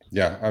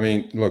 Yeah. I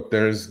mean, look,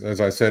 as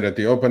I said at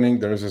the opening,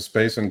 there's a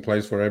space and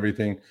place for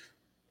everything.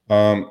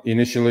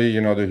 Initially,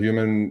 the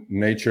human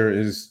nature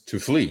is to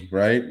flee,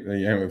 right?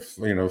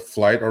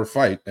 Flight or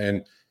fight.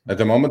 And at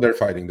the moment, they're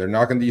fighting. They're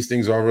knocking these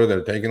things over.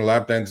 They're taking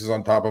lap dances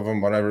on top of them,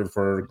 whatever,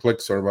 for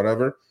clicks or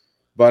whatever.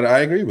 But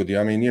I agree with you.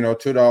 I mean,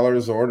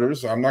 $2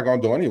 orders, I'm not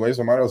going to do anyway,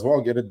 so I might as well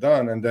get it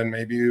done. And then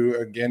maybe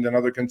you gained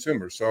another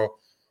consumer. So,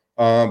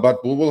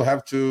 but we will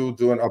have to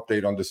do an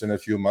update on this in a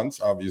few months,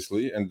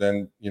 obviously. And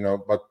then,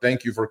 but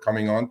thank you for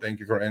coming on. Thank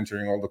you for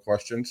answering all the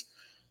questions.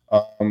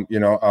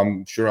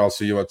 I'm sure I'll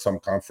see you at some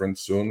conference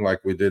soon,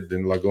 like we did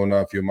in Laguna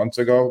a few months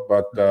ago.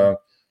 But,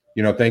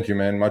 thank you,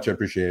 man. Much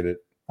appreciated.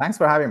 Thanks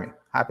for having me.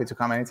 Happy to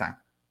come anytime.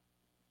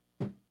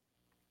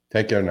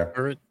 Take care now.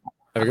 All right.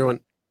 Have a good one.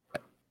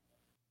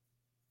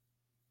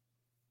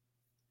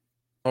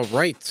 All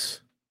right.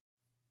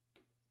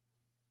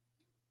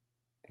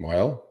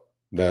 Well,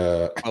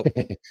 the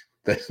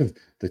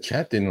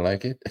chat didn't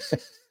like it.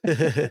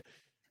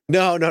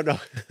 No. The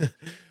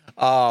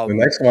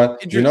next one,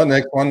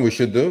 next one we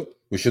should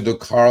do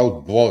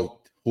Carl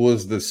Voigt, who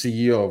is the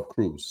CEO of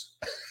Cruise.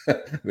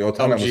 The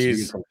autonomous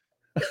vehicle.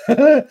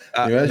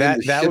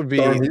 That would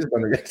be. He's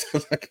gonna get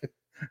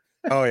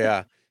Oh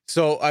yeah.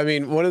 So I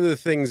mean, one of the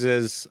things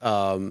is,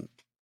 don't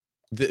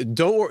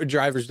worry,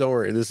 drivers, don't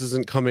worry. This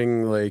isn't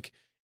coming like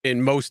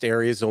in most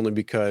areas, only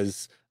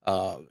because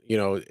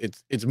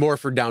it's more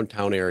for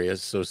downtown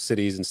areas, so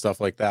cities and stuff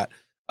like that.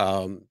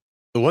 The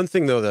one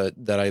thing though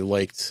that I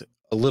liked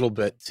a little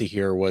bit to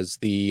hear was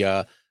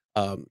the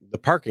the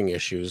parking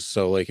issues.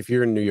 So like if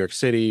you're in New York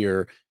City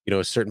or,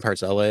 certain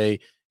parts of LA,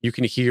 you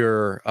can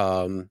hear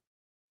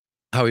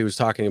how he was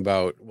talking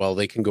about, well,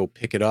 they can go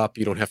pick it up.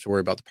 You don't have to worry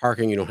about the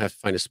parking. You don't have to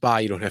find a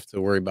spot. You don't have to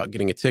worry about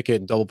getting a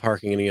ticket, double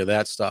parking, any of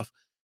that stuff.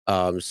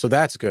 So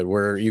that's good,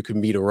 where you can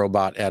meet a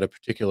robot at a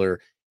particular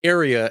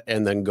area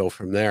and then go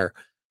from there.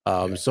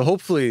 So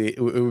hopefully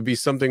it would be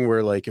something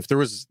where, like, if there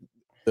was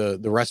the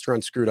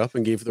restaurant screwed up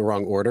and gave the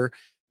wrong order,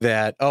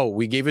 that,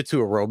 we gave it to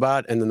a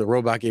robot and then the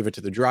robot gave it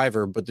to the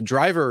driver, but the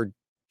driver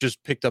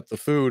just picked up the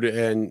food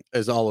and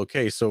is all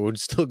okay. So it would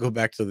still go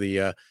back to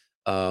the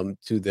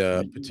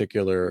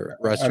particular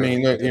restaurant. I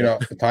mean, look,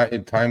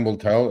 time will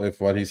tell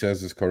if what he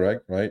says is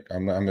correct, right?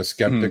 I'm a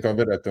skeptic of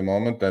it at the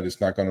moment, that it's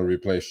not going to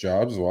replace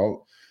jobs.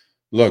 Well,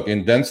 look,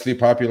 in densely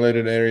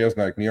populated areas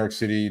like New York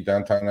City,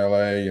 downtown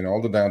LA,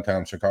 all the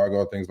downtown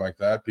Chicago, things like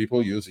that,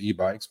 people use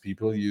e-bikes,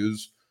 people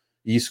use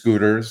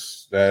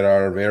e-scooters that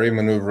are very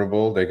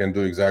maneuverable. They can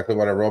do exactly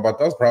what a robot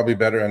does, probably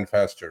better and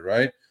faster,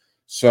 right?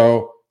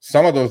 So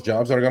some of those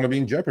jobs are going to be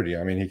in jeopardy.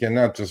 I mean, he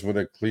cannot just with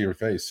a clear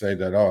face say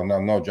that,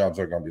 no jobs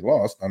are going to be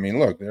lost. I mean,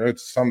 look,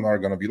 some are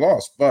going to be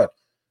lost, but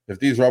if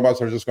these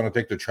robots are just going to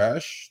take the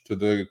trash to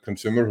the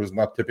consumer who's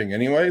not tipping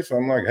anyway, so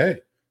I'm like,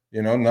 hey,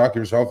 knock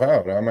yourself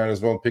out. I might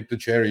as well pick the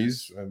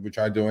cherries, which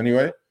I do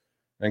anyway,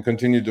 and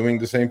continue doing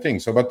the same thing.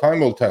 So, but time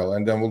will tell,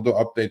 and then we'll do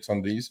updates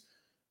on these.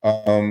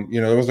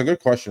 There was a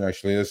good question,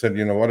 actually. They said,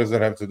 what does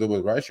that have to do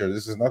with rideshare?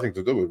 This has nothing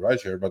to do with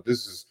rideshare, but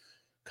this is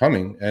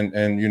coming,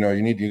 and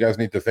you guys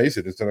need to face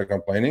it instead of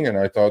complaining. And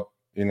I thought,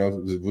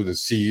 with the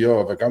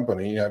CEO of a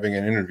company having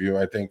an interview,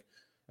 I think,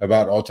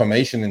 about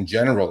automation in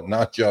general,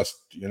 not just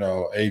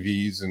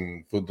AVs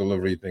and food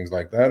delivery, things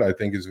like that, I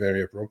think is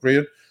very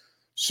appropriate.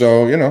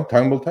 So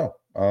time will tell.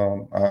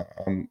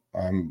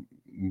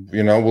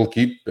 We'll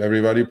keep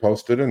everybody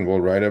posted, and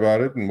we'll write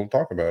about it, and we'll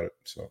talk about it.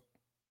 So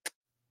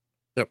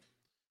yep.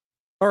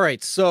 All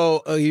right,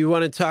 so you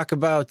want to talk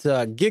about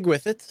Gig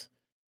With It?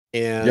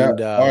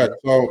 And all right,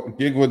 so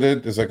Gig With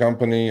It is a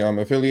company I'm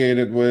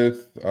affiliated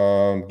with,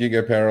 Gig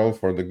Apparel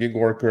for the gig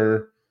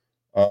worker.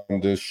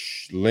 The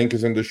link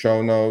is in the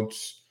show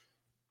notes.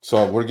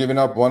 So we're giving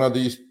up one of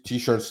these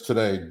t-shirts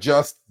today.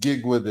 Just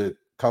Gig With It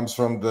comes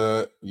from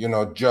the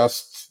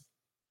just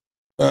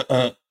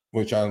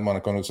which I'm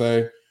not going to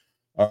say.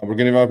 We're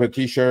giving up a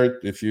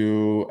t-shirt. If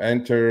you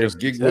enter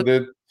Gig With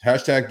It,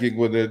 hashtag Gig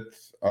With It,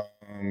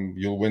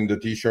 you'll win the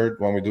t-shirt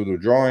when we do the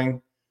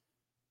drawing.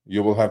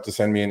 You will have to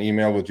send me an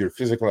email with your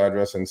physical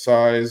address and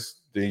size.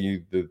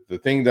 The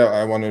thing that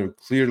I want to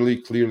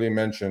clearly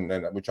mention,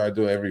 and which I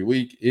do every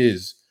week,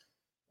 is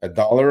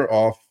 $1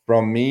 off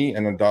from me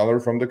and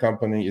 $1 from the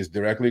company is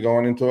directly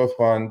going into a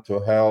fund to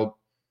help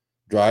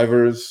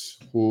drivers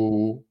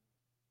who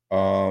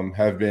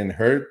have been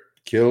hurt,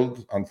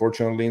 killed,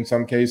 unfortunately in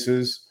some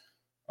cases,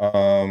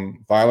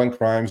 violent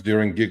crimes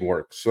during gig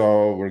work.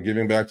 So we're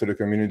giving back to the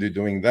community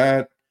doing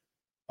that.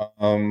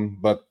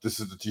 But this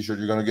is the t-shirt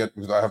you're gonna get,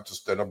 because I have to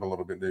stand up a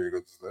little bit. There you go.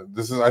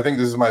 I think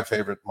this is my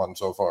favorite one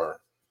so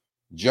far.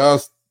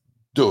 Just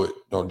do it.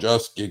 No,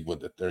 just Gig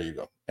With It. There you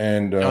go.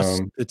 And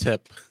just the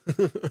tip.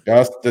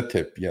 Just the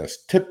tip.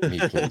 Yes, tip me,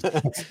 please.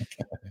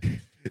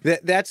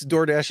 That's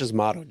DoorDash's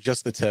motto.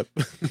 Just the tip.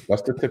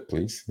 Just the tip,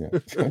 please. Yeah.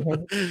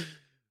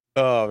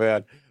 Oh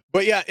man,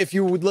 but yeah, if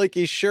you would like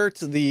a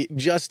shirt,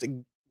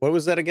 what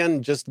was that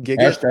again? Just Gig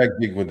Hashtag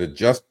Gig With It.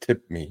 Just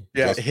tip me.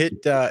 Yeah, just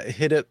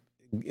hit it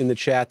in the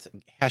chat,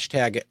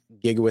 hashtag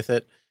Gig With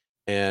It,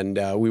 and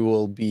we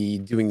will be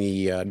doing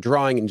the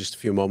drawing in just a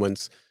few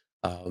moments.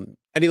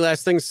 Any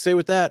last things to say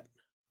with that?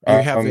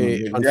 Last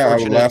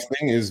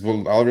thing is,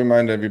 I'll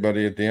remind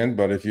everybody at the end,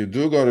 but if you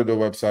do go to the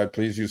website,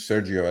 please use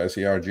Sergio,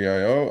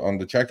 SERGIO, on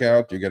the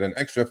checkout. You get an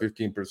extra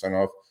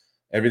 15% off.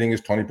 Everything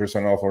is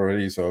 20% off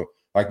already. So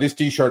like this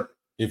t-shirt,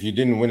 if you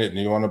didn't win it and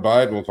you want to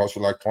buy it, it will cost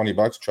you like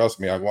 $20. Trust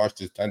me, I've watched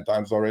this 10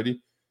 times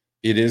already.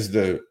 It is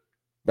the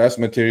best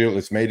material.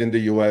 It's made in the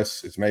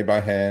US. It's made by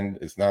hand.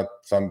 It's not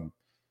some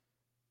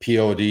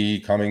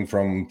POD coming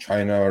from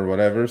China or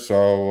whatever.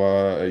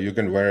 So you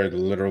can wear it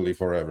literally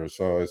forever.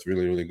 So it's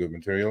really good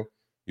material.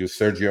 Use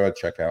Sergio at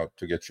checkout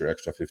to get your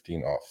extra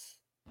 15 off.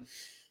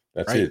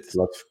 That's it.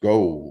 Let's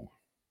go.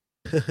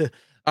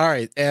 All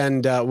right.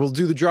 And we'll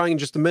do the drawing in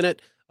just a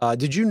minute.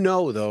 Did you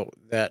know, though,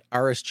 that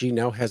RSG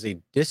now has a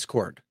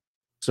Discord?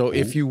 So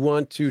if you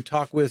want to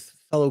talk with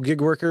fellow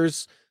gig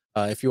workers,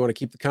 if you want to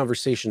keep the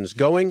conversations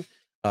going,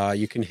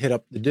 you can hit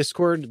up the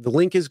Discord. The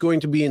link is going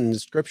to be in the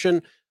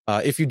description.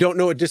 If you don't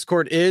know what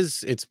Discord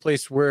is, it's a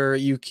place where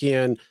you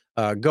can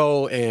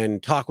go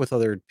and talk with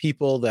other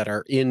people that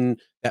are in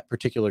that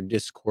particular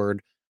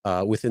Discord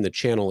within the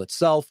channel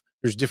itself.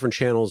 There's different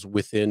channels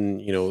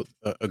within,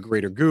 a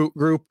greater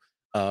group.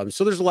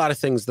 So there's a lot of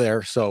things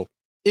there. So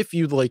if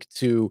you'd like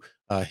to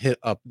hit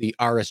up the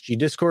RSG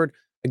Discord,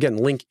 again,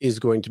 link is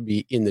going to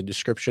be in the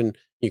description.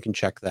 You can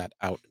check that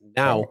out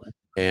now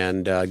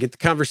and get the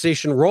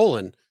conversation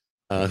rolling.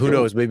 Who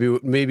knows? Maybe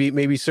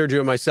Sergio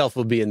and myself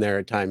will be in there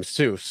at times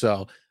too.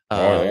 So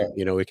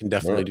We can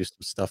definitely do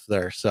some stuff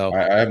there. So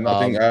I have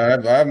nothing. I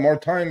have more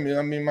time.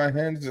 In my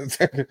hands.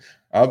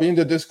 I'll be in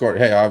the Discord.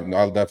 Hey,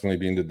 I'll definitely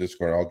be in the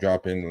Discord. I'll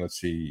drop in. Let's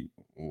see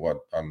what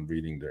I'm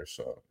reading there.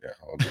 So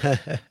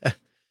yeah.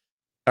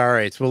 All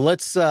right. Well,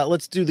 let's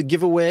do the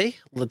giveaway.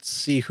 Let's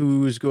see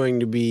who's going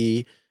to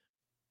be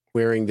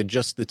wearing the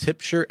Just the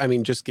Tip shirt. I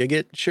mean, Just Gig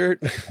It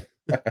shirt.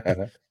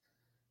 There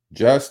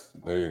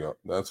you go.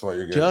 That's what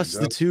you're getting. Just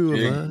the two of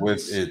us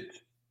with it.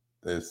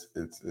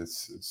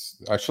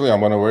 It's actually, I'm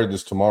gonna wear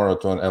this tomorrow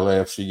to an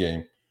LAFC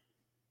game.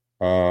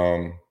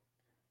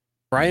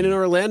 Brian in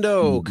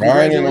Orlando.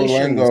 Brian in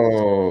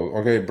Orlando.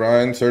 Okay,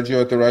 Brian,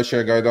 Sergio at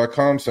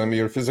therideshareguy.com. Send me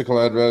your physical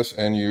address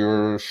and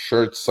your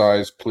shirt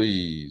size,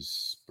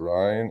 please.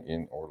 Brian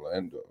in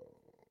Orlando.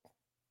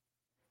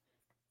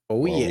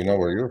 Oh, yeah. We know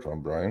where you're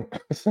from, Brian.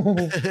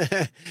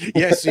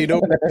 Yes, you know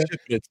where you're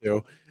shipping it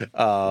to.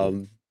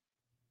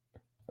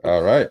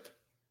 All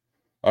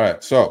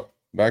right. So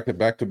back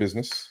to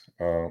business.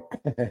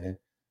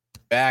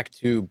 Back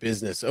to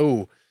business.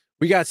 Oh,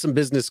 we got some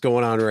business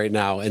going on right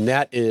now, and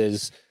that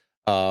is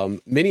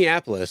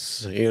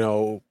Minneapolis.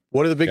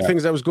 One of the big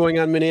things that was going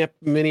on in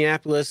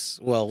Minneapolis,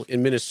 well,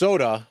 in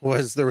Minnesota,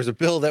 was there was a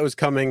bill that was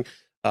coming.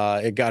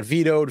 It got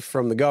vetoed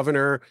from the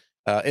governor.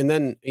 And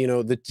then,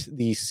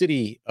 the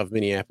city of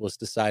Minneapolis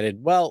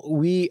decided, well,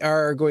 we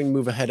are going to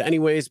move ahead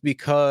anyways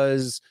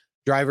because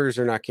drivers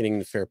are not getting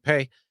the fair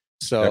pay.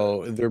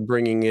 So they're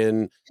bringing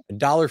in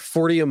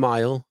 $1.40 a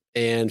mile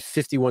and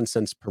 51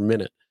 cents per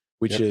minute,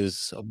 which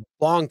is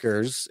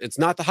bonkers. It's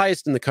not the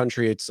highest in the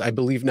country. It's, I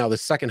believe, now the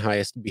second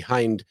highest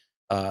behind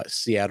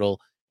Seattle.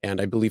 And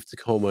I believe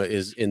Tacoma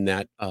is in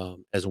that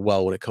as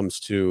well when it comes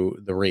to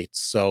the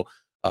rates. So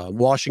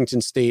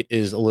Washington State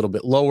is a little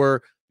bit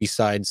lower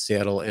besides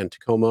Seattle and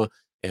Tacoma.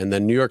 And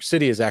then New York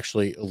City is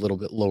actually a little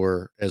bit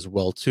lower as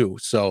well, too.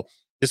 So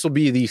this will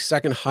be the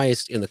second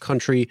highest in the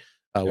country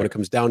when it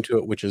comes down to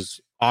it, which is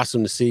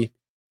awesome to see.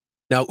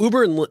 Now,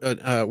 Uber and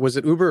was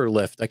it Uber or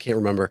Lyft? I can't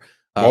remember.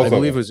 I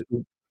believe it was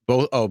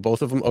both. Oh,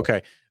 both of them.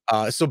 Okay.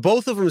 So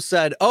both of them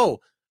said,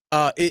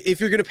 if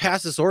you're going to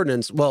pass this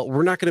ordinance, well,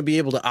 we're not going to be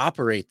able to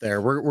operate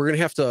there. We're going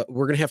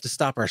to have to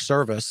stop our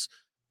service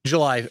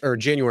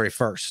January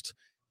 1st.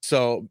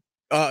 So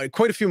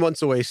quite a few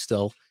months away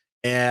still.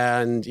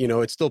 And,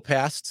 it's still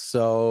passed.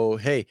 So,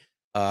 hey,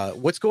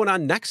 what's going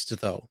on next,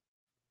 though?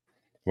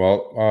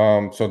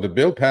 Well, so the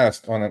bill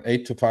passed on an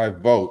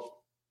 8-5 vote.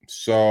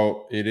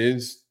 So it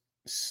is,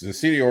 the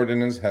city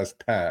ordinance has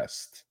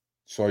passed.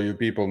 So you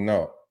people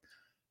know.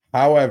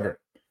 However,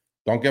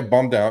 don't get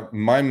bummed out.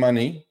 My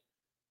money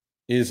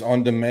is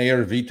on the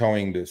mayor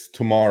vetoing this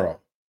tomorrow,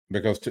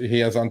 because he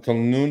has until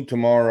noon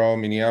tomorrow,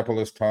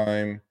 Minneapolis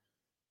time,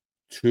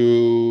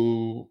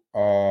 to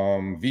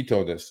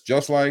veto this,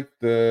 just like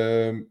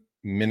the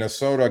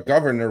Minnesota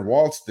governor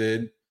Walz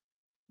did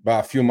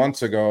about a few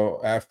months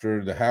ago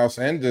after the House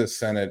and the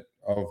Senate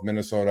of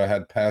Minnesota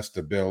had passed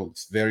a bill.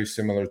 It's very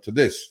similar to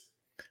this.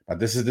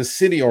 This is the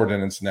city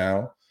ordinance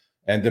now,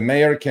 and the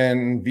mayor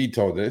can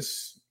veto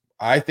this.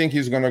 I think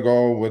he's going to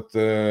go with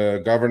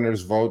the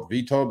governor's vote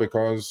veto,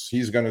 because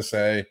he's going to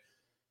say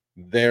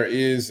there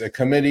is a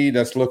committee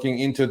that's looking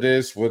into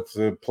this with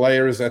the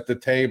players at the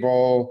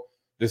table.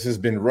 This has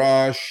been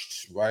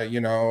rushed,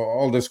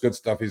 all this good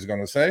stuff he's going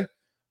to say.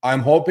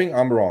 I'm hoping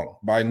I'm wrong.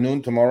 By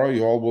noon tomorrow,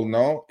 you all will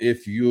know.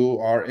 If you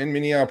are in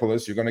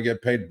Minneapolis, you're going to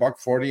get paid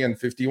 $1.40 and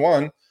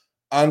 51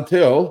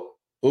 until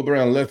Uber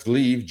and Lyft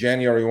leave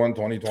January 1,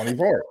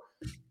 2024.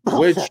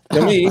 Which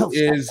to me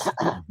is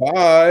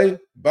bye.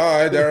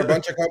 There are a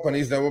bunch of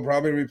companies that will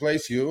probably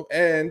replace you.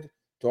 And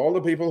to all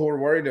the people who are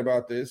worried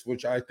about this,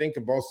 which I think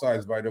of both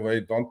sides, by the way,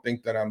 don't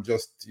think that I'm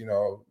just,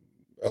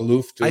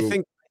 aloof to. I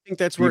think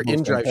that's where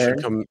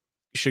InDrive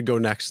should go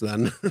next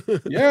then.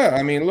 Yeah,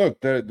 I mean, look,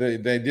 they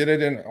did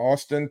it in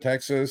Austin,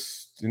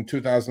 Texas in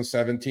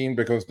 2017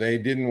 because they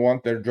didn't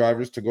want their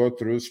drivers to go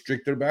through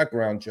stricter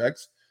background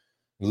checks.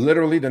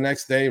 Literally the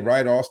next day,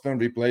 Ride Austin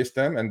replaced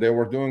them, and they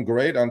were doing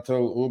great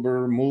until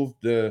Uber moved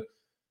the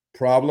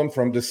problem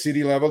from the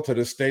city level to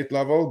the state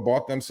level,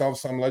 bought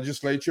themselves some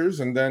legislatures,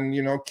 and then,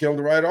 killed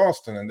Ride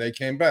Austin, and they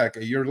came back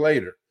a year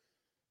later.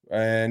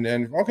 And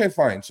okay,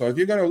 fine. So if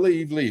you're going to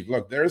leave.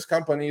 Look, there's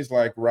companies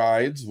like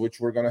Rides,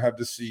 which we're going to have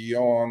the CEO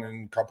on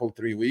in a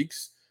 3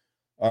 weeks.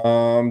 We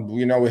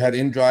had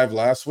InDrive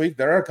last week.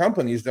 There are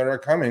companies that are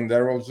coming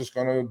that are just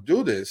going to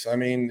do this. I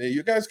mean,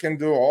 you guys can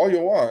do all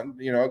you want,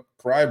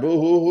 cry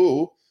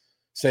boo-hoo-hoo,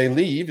 say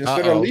leave.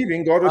 Instead of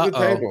leaving, go to the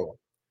table.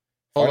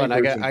 Hold on,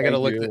 I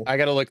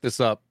gotta look this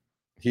up.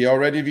 He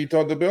already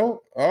vetoed the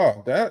bill?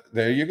 Oh,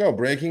 there you go.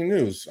 Breaking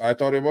news. I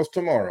thought it was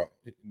tomorrow.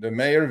 The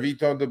mayor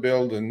vetoed the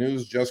bill. The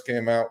news just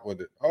came out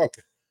with it.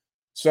 Okay.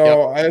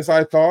 So as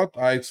I thought,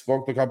 I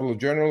spoke to a couple of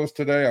journalists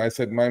today. I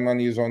said, my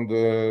money is on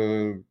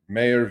the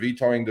mayor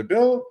vetoing the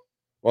bill.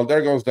 Well,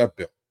 there goes that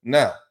bill.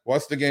 Now,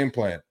 what's the game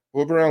plan?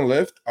 Uber and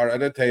Lyft are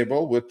at a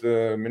table with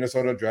the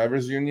Minnesota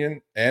Drivers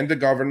Union and the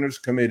governor's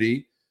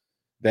committee.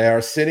 They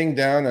are sitting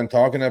down and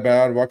talking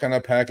about what kind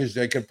of package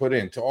they could put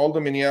in. To all the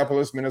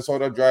Minneapolis,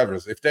 Minnesota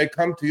drivers, if they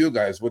come to you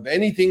guys with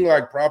anything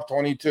like Prop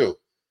 22,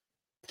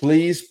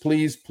 Please,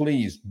 please,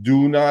 please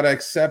do not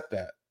accept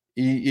that.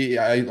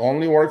 It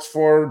only works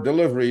for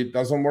delivery. It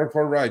doesn't work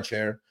for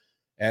rideshare.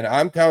 And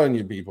I'm telling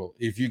you, people,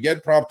 if you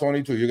get Prop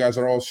 22, you guys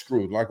are all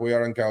screwed like we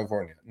are in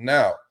California.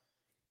 Now,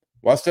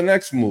 what's the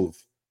next move?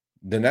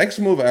 The next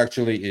move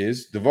actually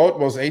is the vote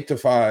was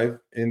 8-5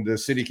 in the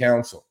city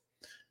council.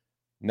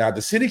 Now,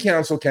 the city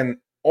council can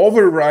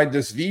override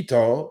this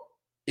veto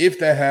if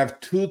they have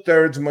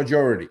 2/3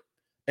 majority.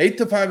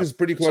 8-5 is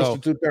pretty close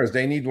to 2/3.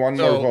 They need one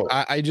more vote.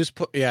 I just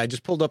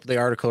pulled up the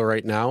article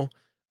right now,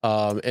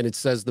 and it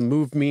says the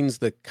move means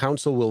the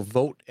council will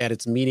vote at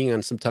its meeting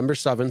on September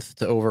 7th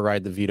to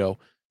override the veto.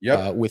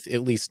 With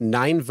at least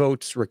 9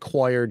 votes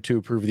required to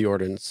approve the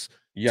ordinance.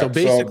 So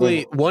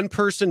basically, one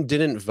person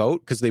didn't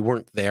vote because they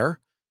weren't there.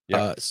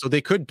 So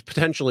they could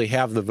potentially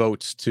have the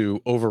votes to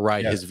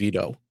override his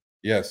veto.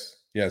 Yes.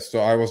 So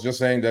I was just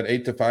saying that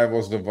 8-5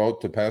 was the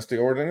vote to pass the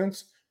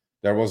ordinance.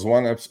 There was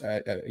one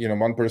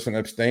person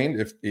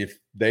abstained. If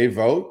they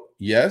vote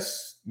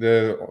yes,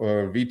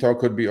 the veto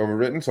could be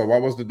overwritten. So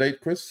what was the date,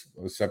 Chris?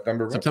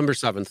 September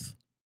 7th.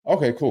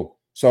 Okay, cool.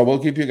 So we'll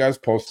keep you guys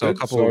posted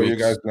so you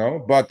guys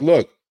know. But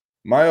look,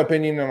 my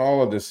opinion on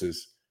all of this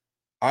is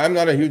I'm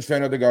not a huge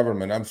fan of the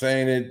government. I'm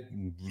saying it.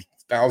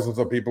 Thousands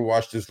of people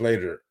watch this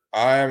later.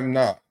 I am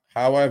not.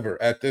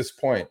 However, at this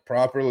point,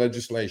 proper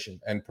legislation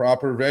and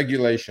proper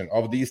regulation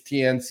of these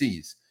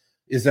TNCs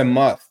is a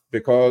must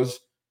because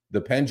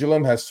the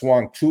pendulum has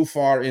swung too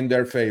far in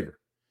their favor.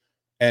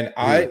 And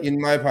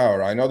in my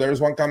power, I know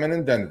there's one coming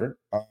in Denver.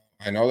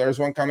 I know there's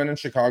one coming in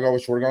Chicago,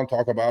 which we're going to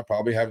talk about.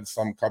 Probably have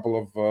some couple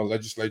of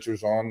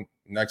legislatures on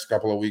next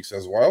couple of weeks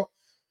as well.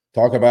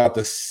 Talk about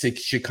the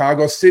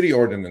Chicago City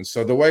Ordinance.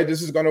 So the way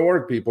this is going to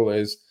work, people,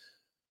 is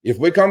if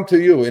we come to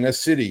you in a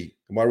city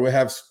where we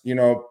have,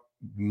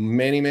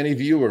 many, many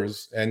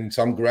viewers and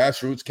some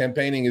grassroots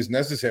campaigning is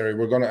necessary,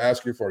 we're going to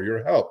ask you for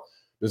your help.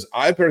 Because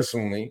I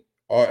personally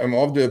am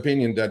of the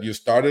opinion that you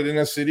started in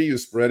a city, you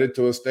spread it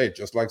to a state,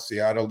 just like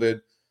Seattle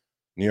did.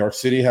 New York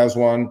City has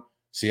one.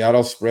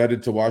 Seattle spread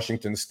it to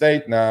Washington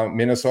State. Now,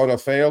 Minnesota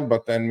failed,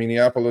 but then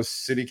Minneapolis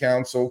City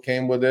Council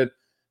came with it.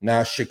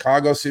 Now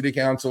Chicago City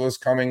Council is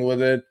coming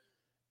with it,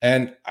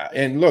 and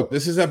look,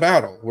 this is a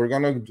battle. We're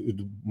gonna.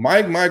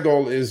 My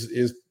goal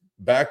is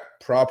back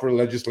proper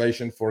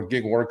legislation for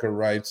gig worker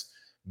rights,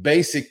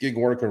 basic gig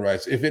worker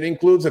rights. If it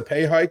includes a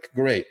pay hike,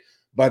 great.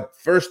 But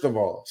first of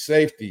all,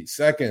 safety.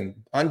 Second,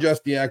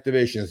 unjust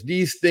deactivations.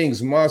 These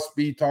things must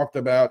be talked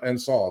about and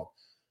solved.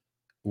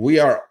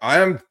 I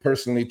am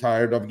personally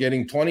tired of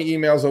getting 20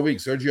 emails a week.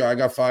 Sergio, I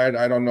got fired.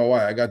 I don't know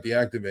why. I got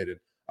deactivated.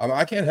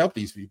 I can't help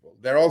these people.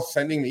 They're all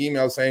sending me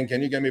emails saying,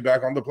 can you get me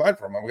back on the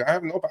platform? I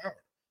have no power.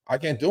 I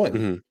can't do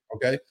anything.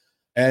 Okay.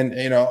 And,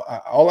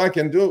 all I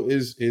can do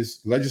is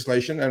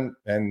legislation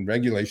and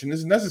regulation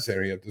is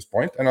necessary at this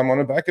point, and I'm going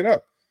to back it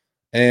up.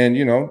 And,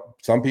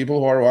 some people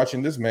who are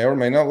watching this may or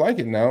may not like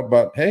it now,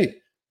 but hey,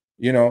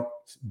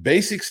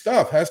 basic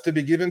stuff has to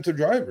be given to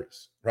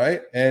drivers,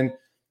 right? And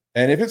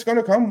if it's going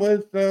to come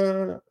with,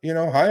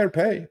 higher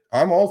pay,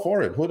 I'm all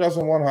for it. Who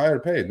doesn't want higher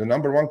pay? The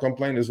number one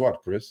complaint is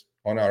what, Chris,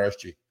 on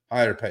RSG?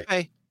 Higher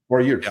pay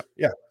for years. Yep.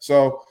 Yeah.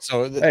 So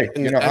hey,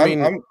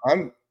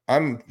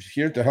 I'm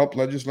here to help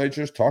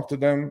legislatures, talk to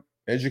them,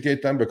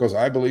 educate them, because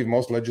I believe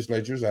most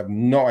legislatures have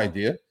no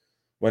idea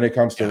when it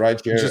comes to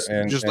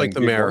rideshare. Just like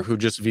the mayor who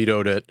just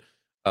vetoed it.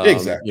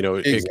 Exactly.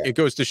 It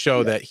goes to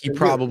show that he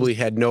probably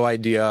had no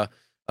idea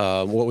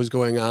what was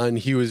going on.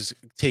 He was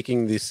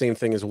taking the same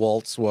thing as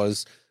Waltz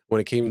was when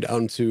it came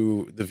down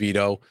to the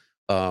veto.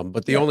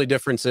 But the only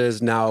difference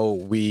is now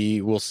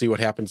we will see what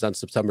happens on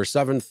September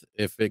 7th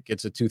if it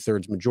gets a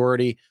 2/3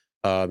 majority.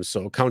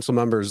 So council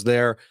members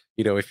there,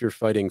 if you're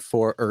fighting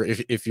for, or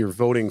if you're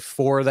voting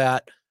for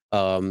that,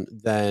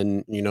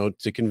 then,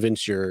 to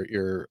convince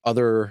your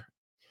other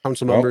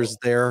council members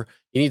there,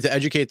 you need to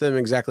educate them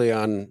exactly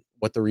on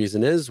what the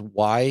reason is,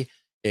 why,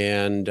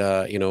 and,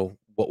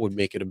 what would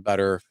make it a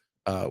better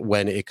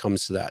when it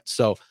comes to that.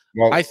 So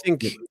I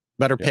think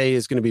better pay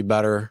is going to be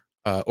better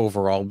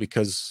overall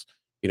because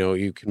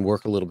you can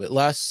work a little bit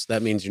less.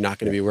 That means you're not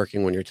going to be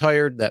working when you're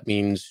tired. That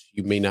means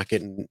you may not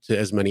get into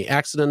as many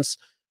accidents.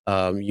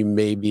 You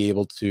may be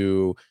able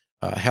to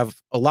have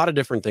a lot of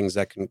different things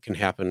that can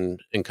happen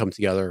and come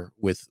together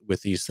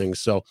with these things.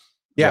 So,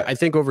 I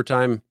think over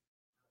time,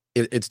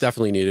 it's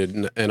definitely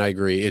needed, and I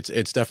agree.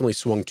 It's definitely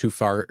swung too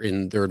far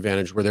in their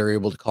advantage, where they're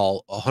able to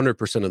call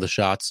 100% of the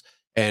shots,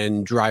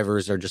 and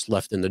drivers are just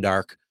left in the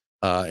dark.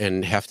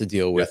 And have to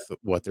deal with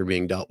what they're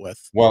being dealt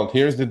with. Well,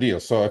 here's the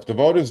deal. So if the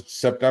vote is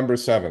September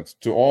 7th,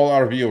 to all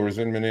our viewers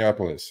in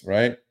Minneapolis,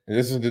 right?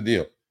 This is the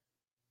deal.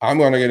 I'm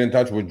going to get in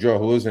touch with Joe,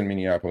 who is in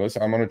Minneapolis.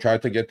 I'm going to try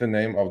to get the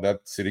name of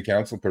that city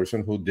council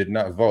person who did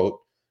not vote.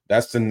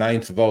 That's the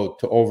 9th vote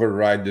to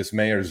override this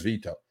mayor's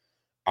veto.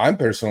 I'm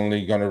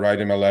personally going to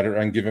write him a letter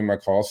and give him a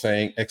call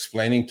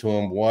explaining to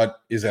him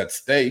what is at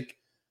stake.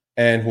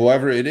 And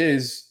whoever it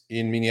is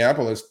in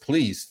Minneapolis,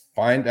 please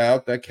find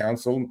out that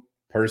council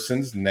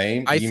person's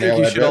name. I think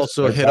you should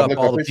also hit up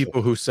all the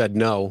people who said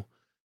no.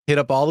 Hit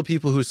up all the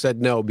people who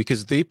said no,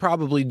 because they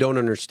probably don't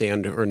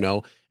understand or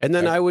know. And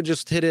then I would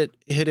just hit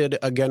it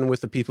again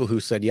with the people who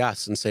said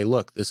yes and say,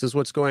 look, this is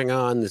what's going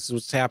on. This is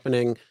what's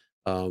happening.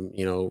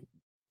 You know,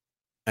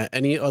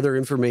 any other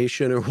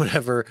information or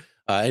whatever,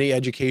 any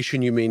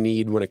education you may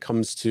need when it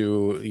comes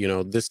to, you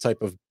know, this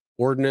type of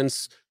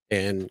ordinance,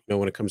 and, you know,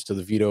 when it comes to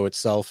the veto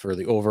itself or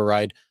the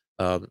override,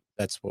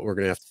 that's what we're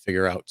going to have to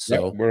figure out.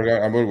 So I'm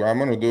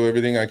going to do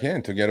everything I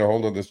can to get a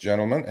hold of this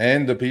gentleman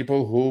and the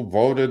people who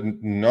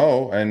voted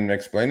no and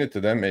explain it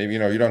to them. Maybe, you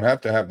know, you don't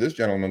have to have this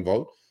gentleman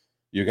vote.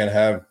 You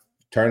can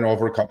turn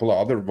over a couple of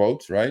other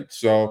votes, right?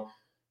 So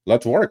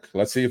let's work.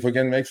 Let's see if we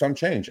can make some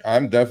change.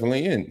 I'm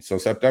definitely in. So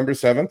September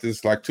 7th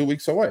is like 2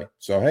 weeks away.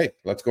 So, hey,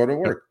 let's go to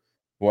work.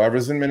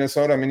 Whoever's in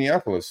Minnesota,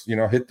 Minneapolis, you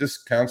know, hit this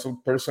council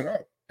person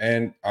up,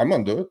 and I'm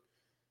going to do it.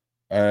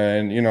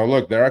 And, you know,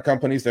 look, there are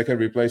companies that can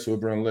replace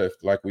Uber and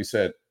Lyft. Like we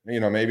said,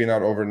 you know, maybe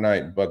not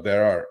overnight, but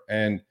there are.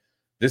 And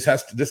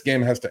this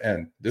game has to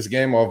end. This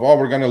game of,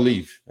 we're going to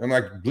leave. I'm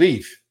like,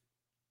 leave.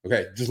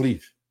 Okay, just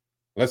leave.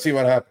 Let's see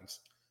what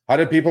happens. How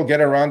did people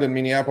get around in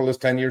Minneapolis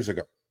 10 years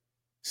ago?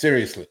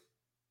 Seriously.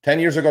 10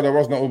 years ago, there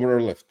was no Uber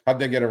or Lyft. How'd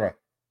they get around?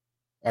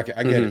 Okay,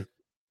 I get it.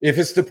 If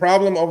it's the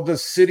problem of the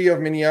city of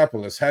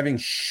Minneapolis having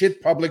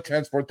shit public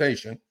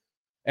transportation,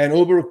 and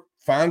Uber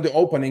found the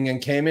opening and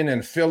came in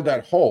and filled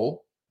that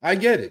hole, I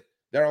get it.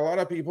 There are a lot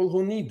of people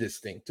who need this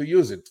thing to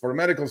use it for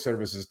medical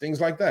services, things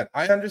like that.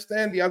 I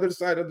understand the other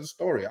side of the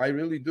story. I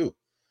really do.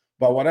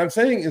 But what I'm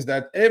saying is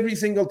that every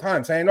single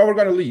time saying, no, we're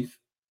going to leave.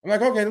 I'm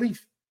like, okay,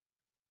 leave.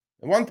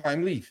 And one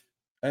time, leave.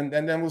 And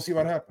then we'll see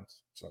what happens.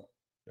 So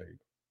there you go.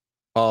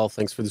 Paul,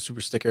 thanks for the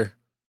super sticker.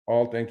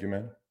 Paul, thank you,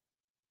 man.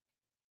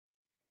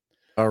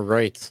 All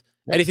right.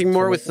 Yep. Anything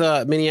more with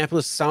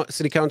Minneapolis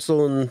City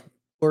Council and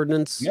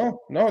ordinance?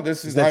 No,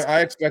 this is,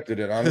 I expected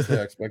it. Honestly,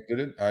 I expected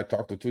it. I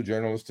talked to 2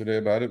 journalists today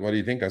about it. What do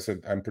you think? I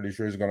said, I'm pretty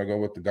sure he's going to go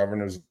with the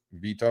governor's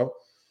veto.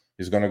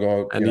 He's going to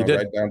go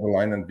right down the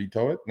line and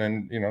veto it.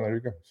 And, you know, there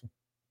you go. So,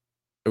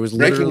 it was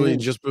literally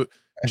just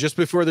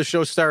before the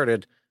show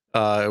started.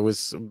 It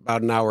was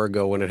about an hour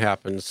ago when it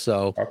happened.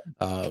 So,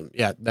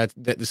 yeah,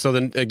 so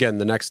then again,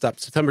 the next step,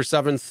 September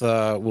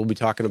 7th, we'll be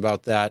talking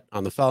about that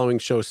on the following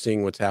show,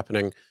 seeing what's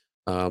happening.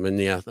 And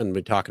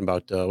we're talking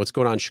about what's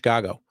going on in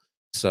Chicago.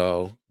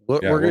 So we're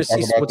going to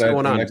see what's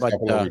going on. But,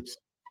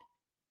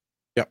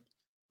 yep.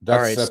 That's all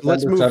right,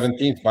 September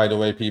 17th, by the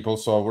way, people.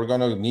 So we're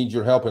going to need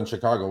your help in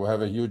Chicago. We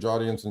have a huge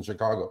audience in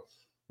Chicago.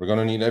 We're going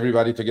to need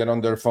everybody to get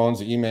on their phones,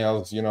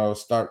 emails, you know,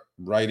 start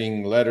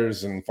writing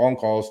letters and phone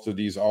calls to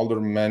these older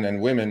men and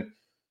women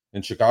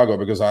in Chicago,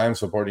 because I am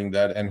supporting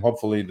that. And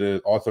hopefully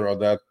the author of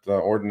that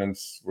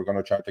ordinance, we're going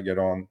to try to get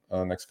on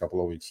next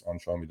couple of weeks on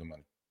Show Me the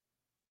Money.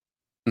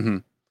 Mm-hmm.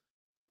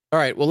 All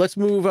right, well, let's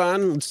move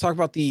on. Let's talk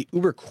about the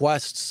Uber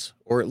quests,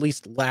 or at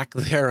least lack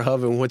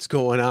thereof, and what's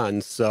going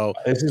on. So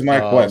this is my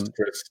quest,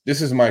 Chris.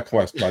 This is my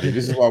quest, buddy.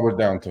 This is what we're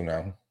down to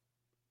now.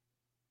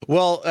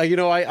 Well, you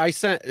know, I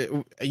sent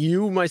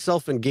you,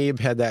 myself, and Gabe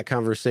had that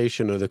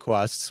conversation of the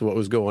quests, what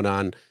was going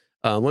on.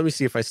 Let me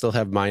see if I still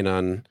have mine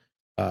on.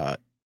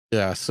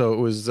 Yeah, so it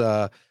was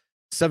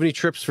 70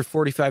 trips for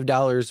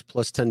 $45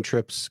 plus 10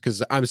 trips,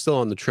 because I'm still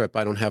on the trip.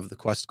 I don't have the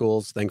quest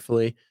goals,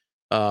 thankfully.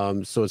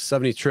 So it's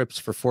 70 trips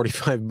for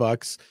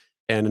 $45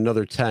 and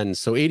another 10.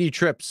 So 80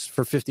 trips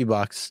for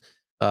 $50.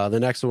 The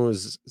next one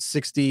was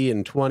 60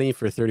 and 20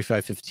 for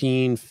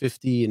 $35.15,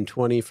 50 and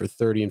 20 for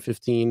 $30 and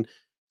 15.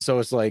 So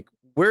it's like,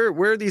 where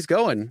are these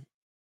going?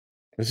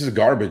 This is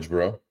garbage,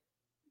 bro.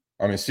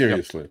 I mean,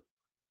 seriously. Yep.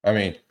 I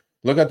mean,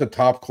 look at the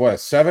top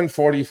quest,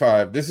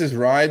 745. This is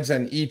rides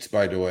and eats,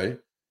 by the way,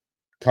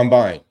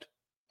 combined.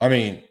 I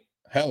mean,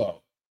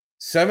 hello.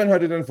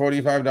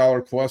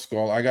 $745 quest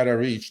goal I gotta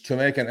reach to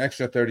make an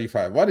extra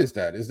 35. What is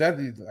that? Is that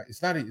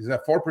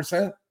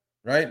 4%?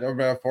 Right?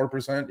 About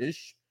 4%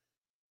 ish.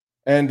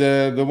 And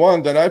the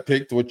one that I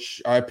picked,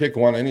 which I pick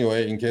one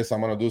anyway in case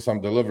I'm gonna do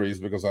some deliveries,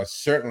 because I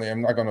certainly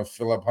am not gonna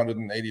fill up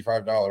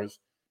 $185,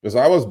 because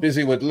I was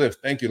busy with Lyft.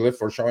 Thank you, Lyft,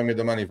 for showing me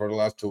the money for the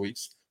last 2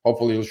 weeks.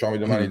 Hopefully you'll show me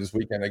the money this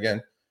weekend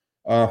again.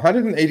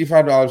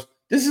 $185.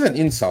 This is an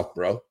insult,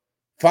 bro.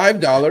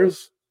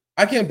 $5.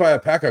 I can't buy a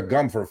pack of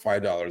gum for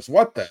 $5.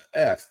 What the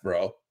F,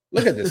 bro?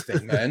 Look at this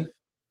thing, man.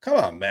 Come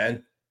on,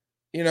 man.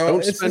 You know,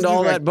 don't spend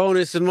all that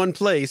bonus in one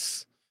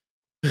place.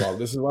 Well,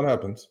 this is what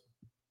happens.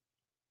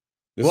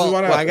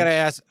 I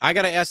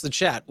gotta ask the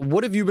chat.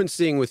 What have you been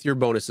seeing with your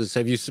bonuses?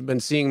 Have you been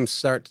seeing them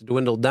start to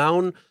dwindle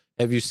down?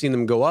 Have you seen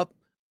them go up?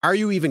 Are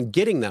you even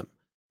getting them?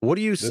 What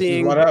are you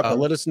seeing?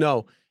 Let us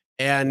know.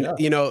 And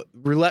you know,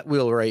 roulette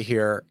wheel right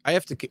here. I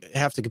have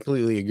to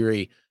completely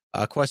agree.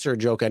 Quests are a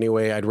joke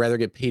anyway. I'd rather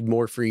get paid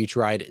more for each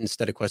ride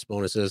instead of quest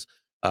bonuses,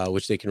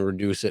 which they can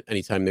reduce it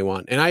anytime they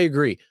want. And I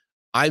agree.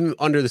 I'm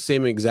under the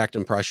same exact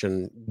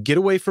impression. Get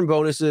away from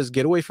bonuses.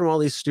 Get away from all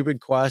these stupid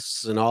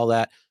quests and all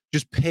that.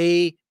 Just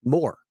pay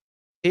more.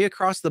 Pay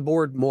across the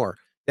board more.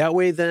 That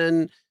way,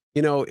 then,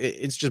 you know,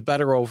 it's just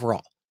better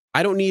overall.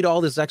 I don't need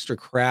all this extra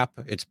crap.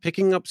 It's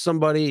picking up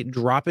somebody,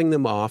 dropping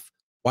them off.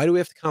 Why do we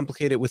have to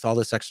complicate it with all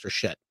this extra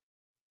shit?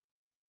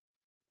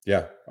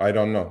 Yeah, I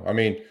don't know. I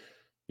mean,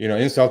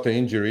 insult to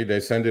injury. They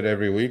send it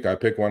every week. I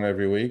pick one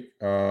every week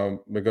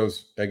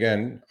because,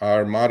 again,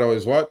 our motto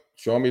is what?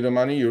 Show me the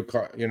money. Your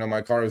car,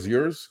 my car is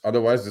yours.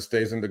 Otherwise, it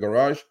stays in the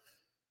garage.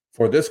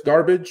 For this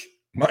garbage,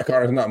 my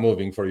car is not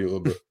moving for you,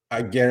 Uber.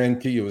 I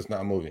guarantee you it's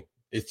not moving.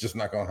 It's just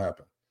not going to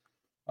happen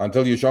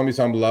until you show me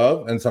some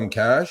love and some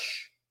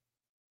cash,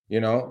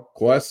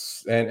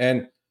 quests.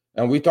 And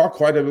we talk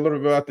quite a little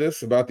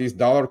bit about these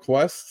dollar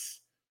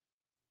quests.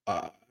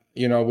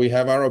 We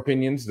have our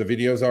opinions. The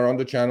videos are on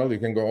the channel. You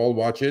can go all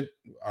watch it.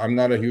 I'm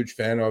not a huge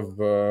fan of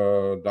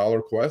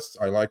dollar quests.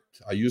 I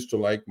used to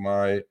like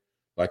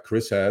like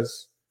Chris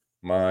has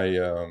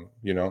my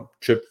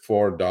trip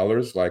for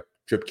dollars, like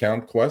trip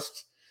count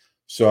quests.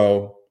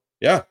 So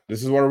yeah,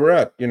 this is where we're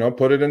at.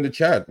 Put it in the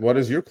chat. What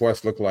does your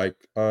quest look like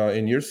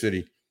in your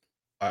city?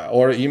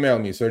 Or email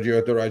me,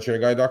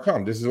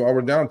 Sergio@therideshareguy.com. This is what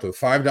we're down to,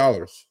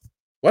 $5.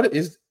 What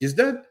is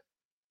that?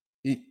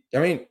 I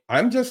mean,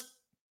 I'm just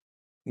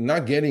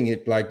not getting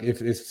it. Like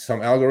if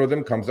some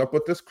algorithm comes up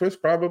with this, Chris,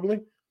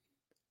 probably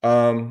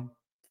 $5.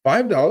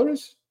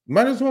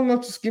 Might as well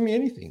not just give me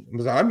anything.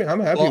 I'm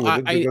happy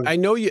with it. I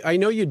know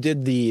you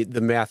did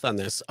the math on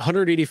this.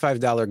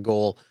 $185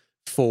 goal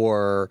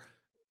for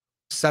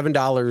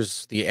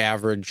 $7, the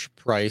average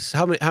price.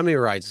 How many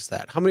rides is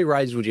that? How many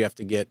rides would you have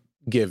to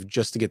give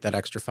just to get that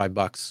extra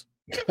 $5?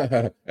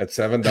 At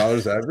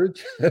 $7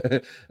 average?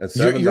 At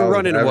 $7 you're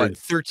running average. What,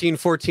 13,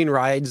 14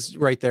 rides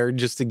right there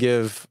just to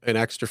give an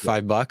extra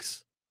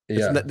 $5?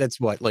 Yeah. That's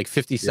what, like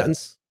 50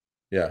 cents?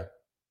 Yeah.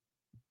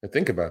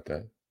 Think about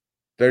that.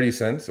 30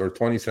 cents or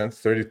 20 cents,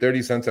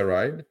 30 cents a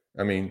ride.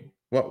 I mean,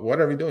 what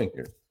are we doing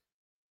here?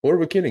 Who are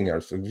we kidding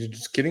ourselves?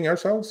 Just kidding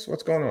ourselves?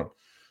 What's going on?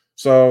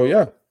 So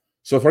yeah.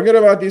 So forget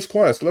about these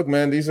quests. Look,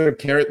 man, these are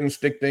carrot and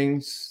stick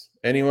things.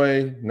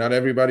 Anyway, not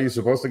everybody's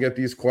supposed to get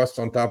these quests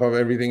on top of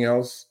everything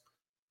else.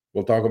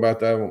 We'll talk about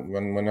that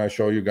when I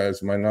show you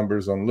guys my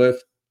numbers on Lyft.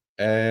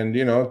 And,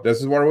 this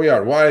is where we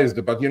are.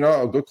 But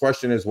a good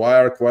question is,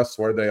 why are quests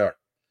where they are?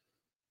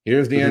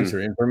 Here's the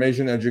answer: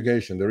 information,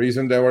 education. The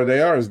reason they're where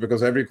they are is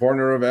because every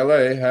corner of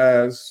LA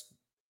has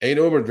 8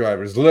 Uber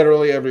drivers,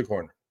 literally every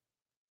corner.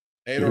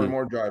 8 or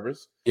more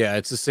drivers. Yeah,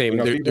 it's the same.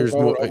 There's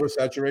more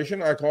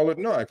oversaturation. I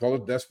call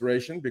it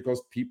desperation,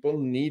 because people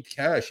need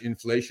cash.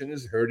 Inflation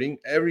is hurting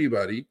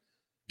everybody.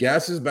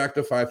 Gas is back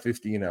to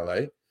 $5.50 in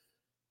LA.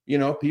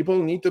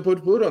 People need to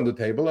put food on the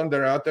table, and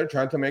they're out there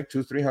trying to make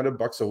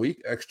 $200-300 a week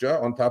extra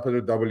on top of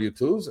the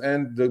W-2s,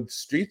 and the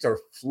streets are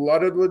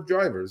flooded with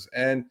drivers.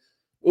 And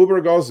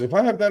Uber goes, if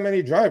I have that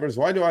many drivers,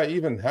 why do I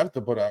even have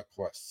to put out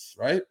quests,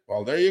 right?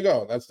 Well, there you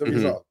go. That's the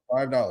result.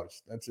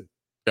 $5. That's it.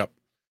 Yep.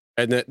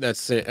 And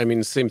that's it. I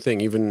mean, same thing,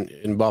 even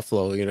in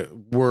Buffalo,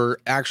 we're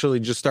actually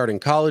just starting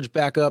college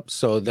back up.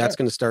 So that's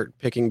going to start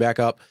picking back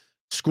up.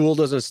 School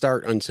doesn't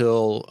start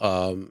until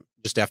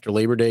just after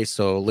Labor Day.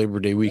 So Labor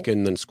Day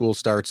weekend, then school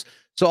starts.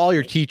 So all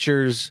your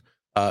teachers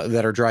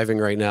that are driving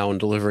right now and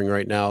delivering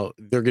right now,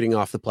 they're getting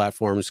off the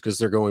platforms because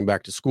they're going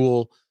back to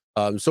school.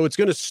 So it's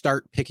going to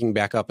start picking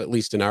back up, at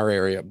least in our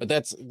area. But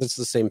that's the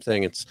same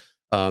thing. It's,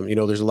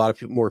 there's a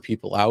lot of more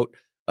people out.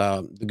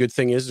 The good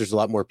thing is there's a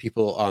lot more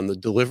people on the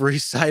delivery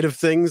side of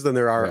things than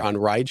there are on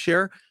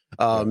rideshare.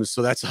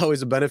 So that's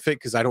always a benefit,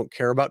 because I don't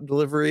care about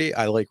delivery.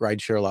 I like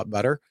rideshare a lot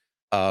better.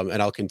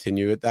 And I'll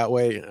continue it that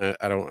way.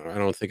 I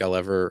don't think I'll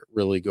ever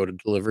really go to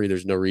delivery.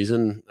 There's no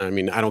reason. I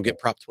mean, I don't get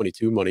Prop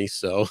 22 money,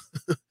 so.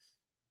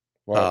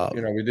 Well,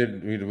 we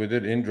did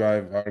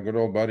InDrive. Our good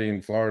old buddy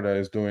in Florida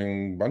is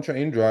doing a bunch of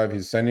InDrive.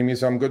 He's sending me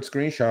some good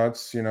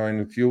screenshots. In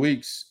a few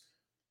weeks,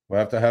 we'll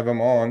have to have him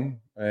on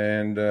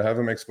and have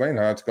him explain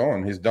how it's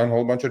going. He's done a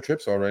whole bunch of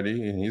trips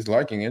already, and he's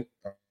liking it.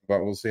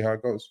 But we'll see how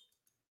it goes.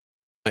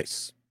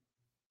 Nice.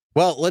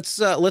 Well,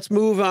 let's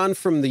move on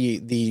from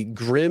the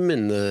grim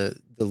and the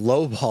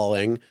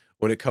lowballing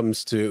when it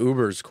comes to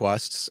Uber's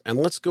quests, and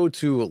let's go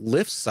to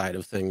Lyft's side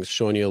of things,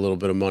 showing you a little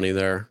bit of money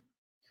there.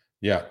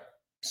 Yeah.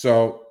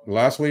 So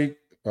last week,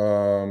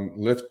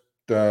 Lyft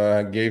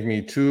gave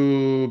me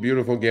 2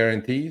 beautiful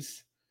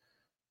guarantees.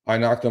 I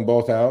knocked them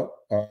both out.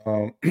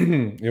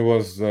 It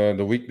was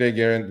the weekday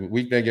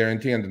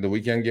guarantee and the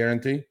weekend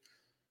guarantee.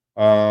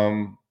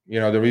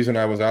 The reason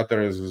I was out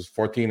there is it was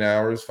 14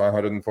 hours,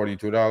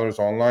 $542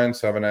 online,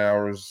 7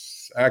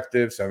 hours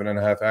active,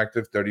 7.5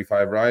 active,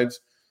 35 rides.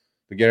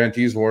 The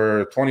guarantees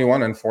were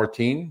 21 and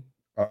 14.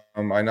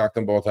 I knocked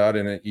them both out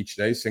in each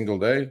day, single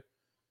day.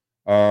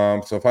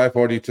 So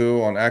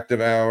 542 on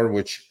active hour,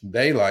 which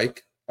they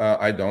like.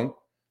 I don't.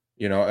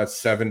 At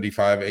 $75,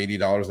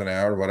 $80 an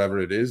hour, whatever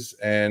it is.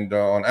 And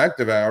on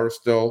active hour,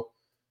 still,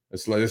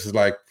 this is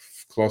like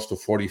close to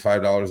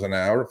 $45 an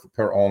hour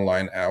per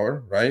online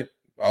hour, right?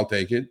 I'll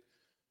take it.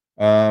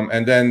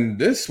 And then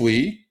this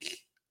week,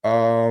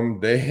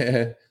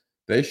 they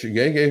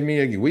gave me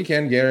a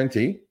weekend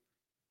guarantee.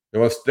 It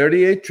was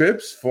 38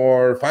 trips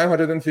for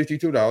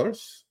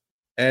 $552.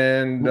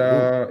 And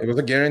it was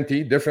a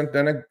guarantee, different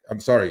than it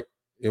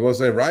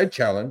was a ride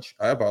challenge.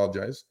 I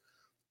apologize.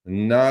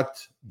 Not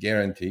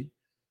guarantee.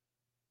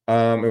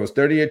 It was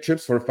 38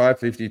 trips for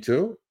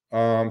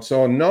 $552.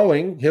 So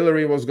knowing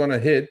Hillary was going to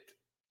hit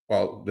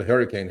Well, the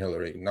Hurricane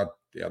Hillary, not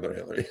the other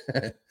Hillary.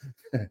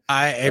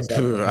 I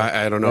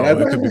don't know.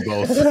 It could be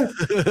both.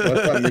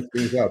 Let's not mix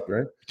things up,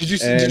 right? Did you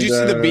see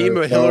the meme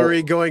of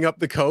Hillary going up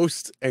the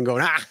coast and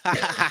going? I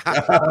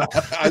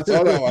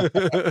saw that one.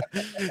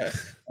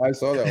 I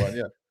saw that one.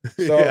 Yeah.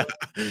 So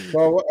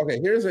okay.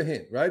 Here's a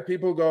hint, right?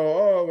 People go,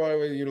 "Oh,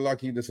 well, you're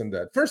lucky, this and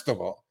that." First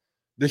of all,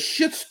 the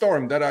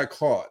shitstorm that I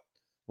caught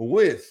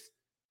with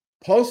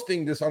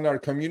posting this on our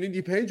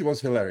community page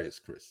was hilarious,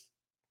 Chris.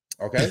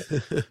 Okay.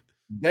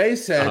 They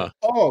said,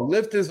 "Oh,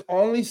 Lyft is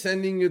only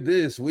sending you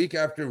this week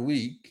after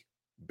week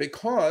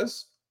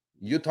because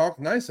you talk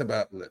nice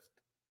about Lyft."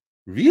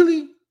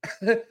 Really?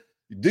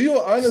 Do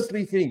you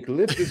honestly think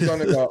Lyft is going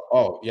to go,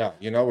 "Oh, yeah,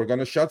 we're going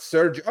to shut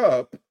Surge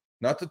up,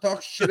 not to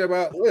talk shit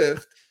about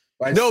Lyft"?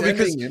 No,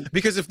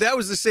 because if that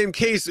was the same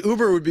case,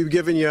 Uber would be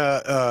giving you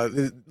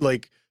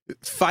like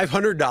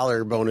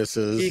 $500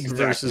 bonuses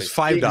versus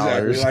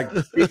 $5. Exactly.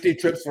 Like 50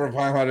 trips for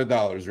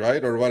 $500,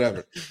 right? Or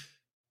whatever.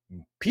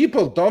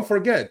 People, don't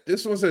forget,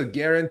 this was a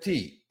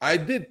guarantee. I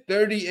did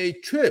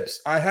 38 trips.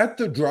 I had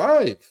to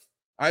drive.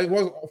 I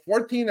was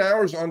 14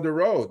 hours on the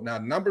road. Now,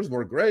 numbers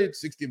were great,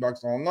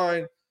 $60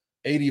 online,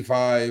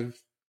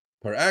 85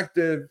 per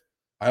active.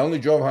 I only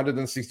drove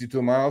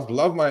 162 miles.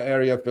 Love my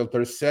area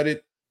filter, set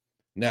it.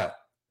 Now,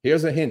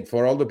 here's a hint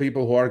for all the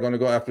people who are going to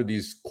go after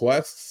these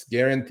quests,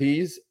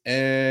 guarantees,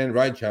 and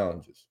ride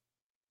challenges.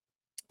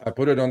 I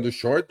put it on the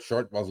short.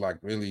 Short was like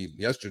really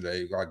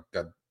yesterday, got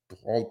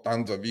all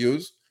tons of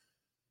views.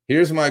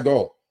 Here's my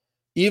goal.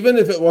 Even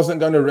if it wasn't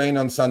going to rain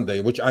on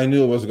Sunday, which I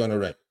knew it was going to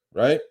rain,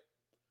 right?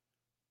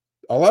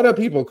 A lot of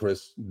people,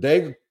 Chris,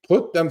 they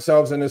put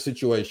themselves in a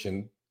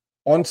situation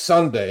on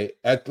Sunday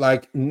at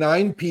like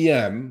 9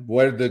 p.m.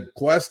 where the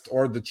quest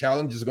or the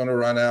challenge is going to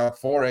run out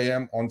 4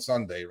 a.m. on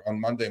Sunday,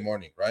 on Monday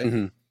morning, right?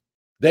 Mm-hmm.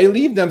 They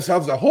leave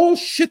themselves a whole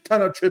shit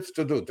ton of trips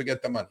to do to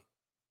get the money.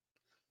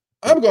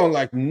 I'm going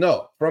like,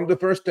 no. From the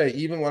first day,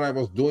 even when I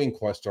was doing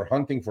quests or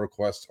hunting for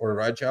quests or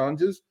ride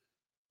challenges,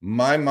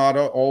 my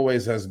motto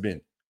always has been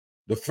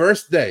the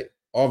first day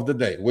of the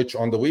day, which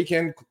on the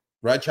weekend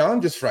ride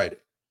challenge is Friday.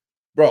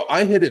 Bro,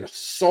 I hit it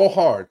so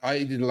hard.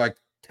 I did like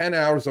 10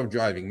 hours of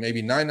driving,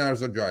 maybe 9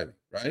 hours of driving,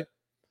 right?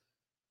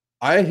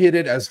 I hit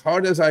it as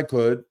hard as I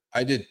could.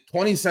 I did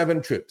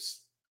 27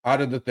 trips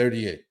out of the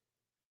 38.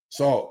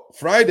 So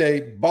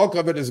Friday, bulk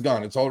of it is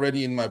gone. It's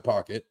already in my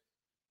pocket.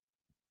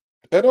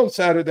 Then on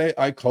Saturday,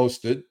 I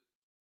coasted.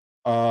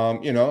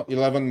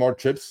 11 more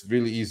trips,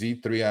 really easy,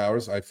 3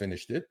 hours. I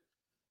finished it.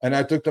 And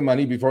I took the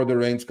money before the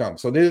rains come.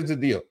 So this is the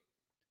deal.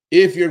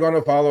 If you're going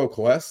to follow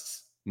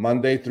quests,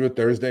 Monday through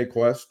Thursday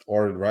quest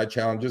or ride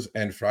challenges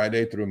and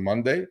Friday through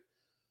Monday,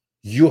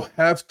 you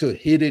have to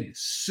hit it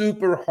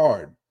super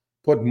hard.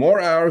 Put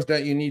more hours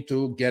that you need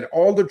to, get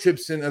all the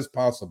trips in as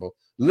possible.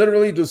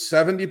 Literally do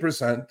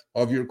 70%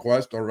 of your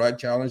quest or ride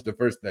challenge the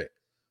first day.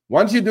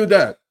 Once you do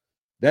that,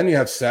 then you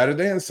have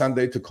Saturday and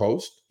Sunday to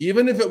coast.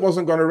 Even if it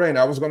wasn't going to rain,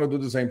 I was going to do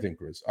the same thing,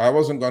 Chris. I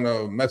wasn't going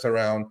to mess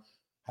around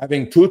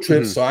having 2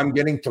 trips, so I'm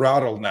getting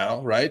throttled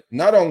now, right?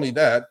 Not only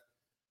that,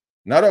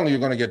 not only you're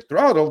going to get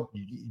throttled,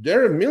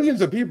 there are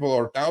millions of people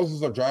or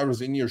thousands of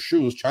drivers in your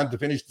shoes trying to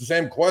finish the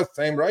same quest,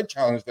 same ride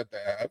challenge that they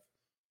have.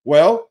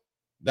 Well,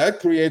 that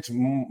creates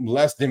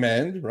less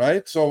demand,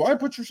 right? So why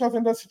put yourself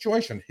in that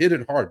situation? Hit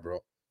it hard, bro.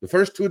 The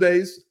first 2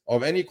 days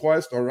of any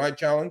quest or ride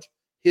challenge,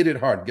 hit it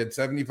hard. Get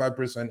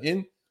 75%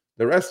 in.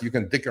 The rest, you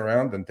can dick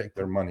around and take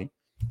their money.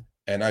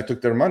 And I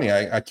took their money.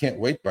 I can't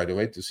wait, by the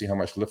way, to see how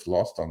much Lyft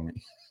lost on me.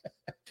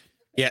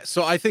 Yeah,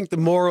 so I think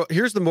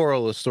here's the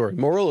moral of the story.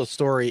 Moral of the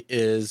story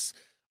is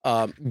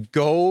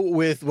go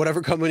with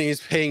whatever company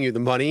is paying you the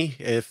money,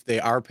 if they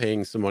are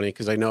paying some money,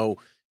 because I know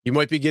you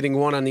might be getting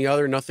one on the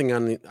other, nothing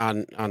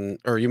on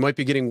or you might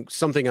be getting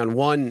something on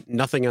one,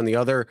 nothing on the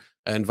other,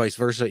 and vice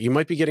versa. You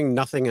might be getting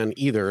nothing on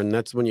either, and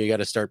that's when you got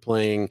to start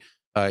playing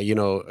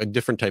a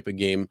different type of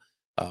game.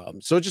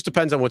 So it just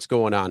depends on what's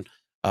going on.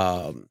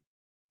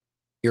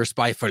 You're a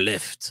spy for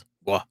Lyft.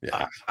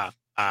 Yeah.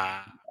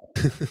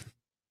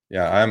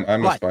 Yeah,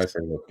 I'm a spy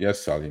for Lyft.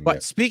 Yes, Salim.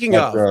 But speaking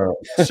of,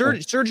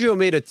 Sergio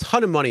made a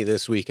ton of money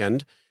this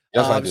weekend.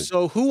 Yes, I did.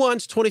 So who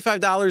wants $25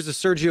 of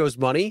Sergio's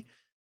money?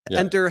 Yeah.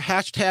 Enter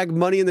hashtag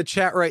money in the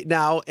chat right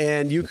now,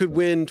 and you could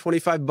win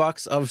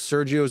 $25 of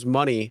Sergio's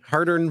money,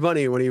 hard-earned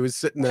money, when he was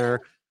sitting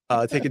there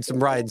taking some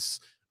rides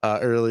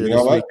earlier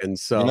this weekend.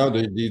 So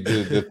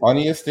the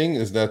funniest thing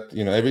is that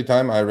every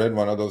time I read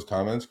one of those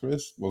comments,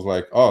 Chris was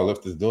like, "Oh,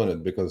 Lyft is doing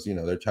it because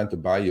they're trying to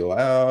buy you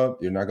out.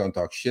 You're not going to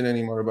talk shit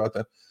anymore about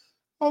that."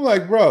 I'm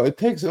like, bro,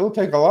 it'll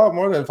take a lot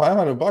more than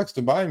 $500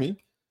 to buy me.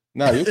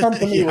 Now you come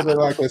to me with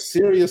a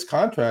serious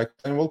contract,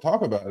 and we'll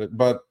talk about it.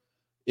 But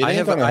I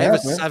have a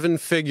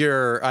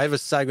seven-figure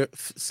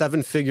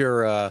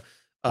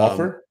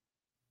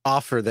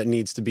offer that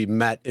needs to be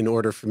met in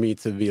order for me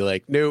to be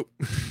like, nope.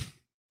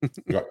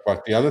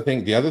 But the other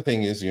thing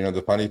is,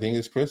 the funny thing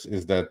is, Chris,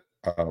 is that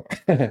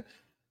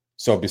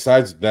so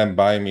besides them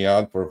buying me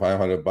out for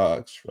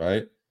 $500,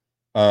 right?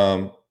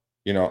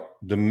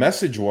 The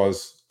message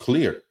was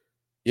clear.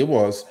 It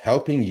was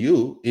helping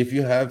you if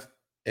you have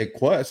a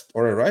quest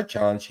or a ride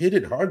challenge, hit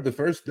it hard the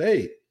first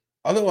day.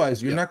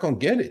 Otherwise, you're not going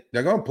to get it.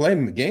 They're going to play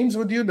games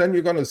with you. Then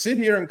you're going to sit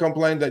here and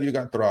complain that you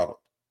got throttled.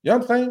 You know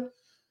what I'm saying?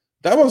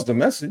 That was the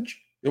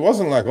message. It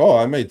wasn't like, oh,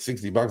 I made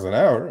 $60 an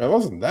hour. It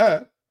wasn't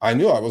that. I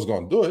knew I was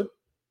going to do it.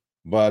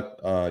 But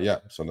yeah,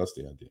 so that's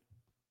the idea.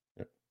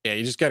 Yeah,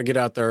 you just got to get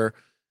out there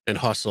and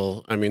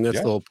hustle. I mean,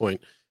 that's the whole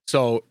point.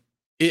 So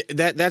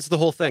that's the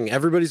whole thing.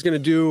 Everybody's going to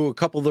do a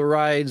couple of the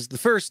rides the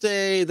first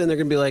day, then they're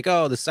going to be like,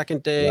 oh, the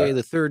second day,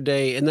 the third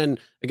day, and then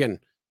again,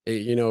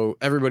 you know,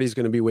 everybody's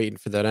going to be waiting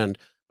for that end.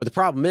 But the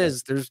problem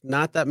is there's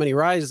not that many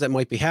rides that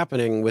might be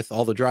happening with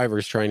all the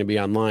drivers trying to be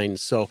online.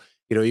 So,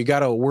 you know, you got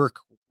to work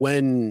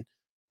when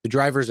the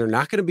drivers are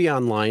not going to be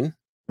online,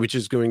 which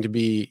is going to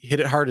be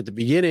hit it hard at the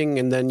beginning.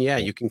 And then,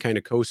 you can kind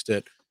of coast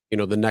it, you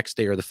know, the next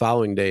day or the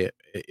following day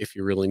if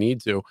you really need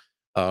to.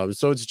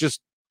 So it's just,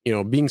 you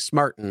know, being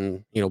smart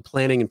and, you know,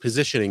 planning and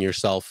positioning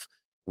yourself,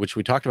 which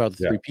we talked about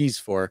the 3 Ps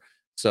for.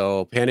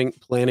 So planning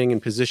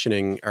and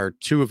positioning are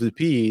 2 of the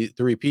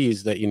 3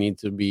 Ps that you need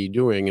to be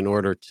doing in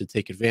order to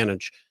take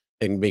advantage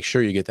and make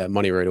sure you get that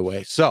money right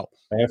away. So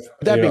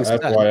that being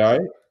said,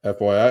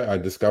 FYI, I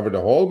discovered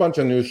a whole bunch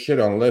of new shit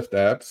on Lyft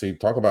app. So you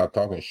talk about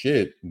talking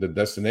shit. The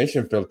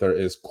destination filter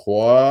is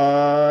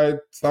quite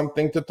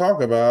something to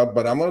talk about,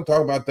 but I'm going to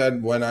talk about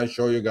that when I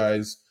show you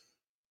guys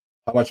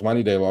how much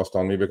money they lost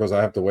on me, because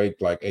I have to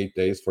wait like 8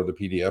 days for the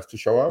PDF to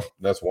show up.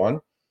 That's one.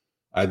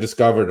 I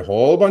discovered a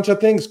whole bunch of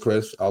things,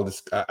 Chris.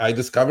 I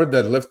discovered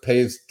that Lyft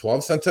pays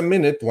 12 cents a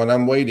minute when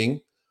I'm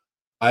waiting.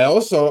 I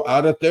also,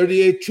 out of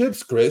 38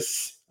 trips,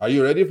 Chris, are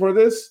you ready for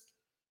this?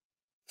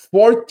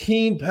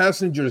 14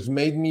 passengers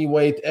made me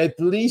wait at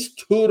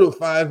least 2 to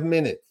 5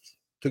 minutes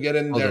to get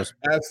in their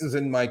asses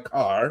in my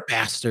car.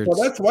 Bastards.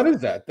 So what is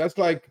that? That's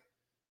like,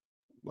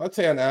 let's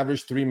say an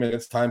average 3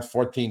 minutes times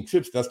 14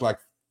 trips. That's like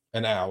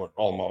an hour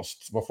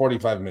almost, for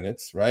 45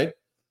 minutes, right?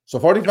 So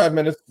 45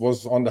 minutes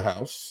was on the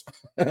house.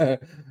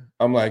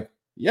 I'm like,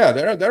 yeah,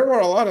 there were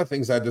a lot of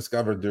things I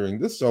discovered during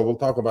this. So we'll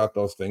talk about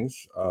those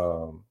things,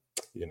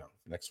 you know,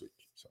 next week.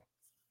 So,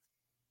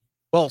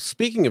 well,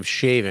 speaking of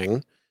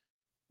shaving,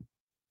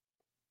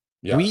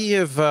 we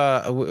have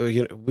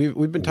you know,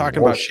 we've been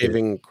talking about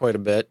shaving quite a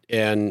bit,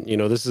 and you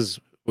know, this is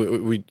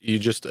you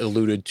just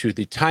alluded to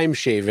the time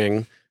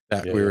shaving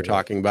that we were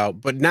talking about,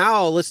 but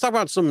now let's talk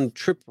about some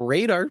Trip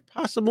Radar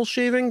possible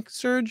shaving.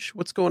 Serge,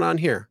 what's going on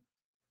here?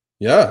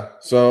 Yeah,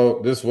 so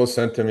this was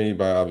sent to me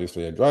by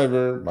obviously a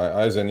driver. My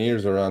eyes and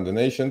ears around the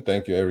nation.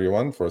 Thank you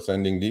everyone for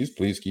sending these.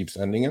 Please keep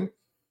sending them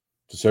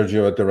to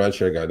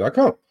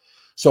Sergio@therideshareguy.com.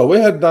 So we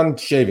had done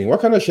shaving.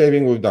 What kind of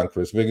shaving we've done,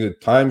 Chris? We did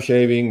time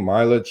shaving,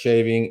 mileage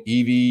shaving,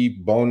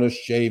 EV bonus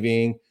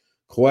shaving,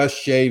 quest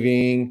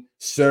shaving,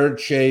 surge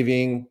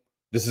shaving.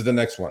 This is the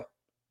next one.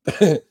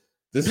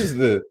 This is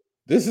the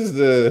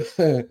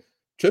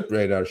Trip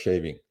Radar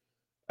shaving.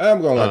 I'm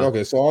going like,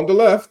 okay, so on the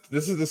left,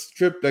 this is the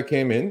strip that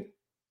came in.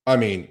 I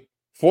mean,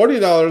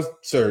 $40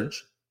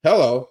 surge.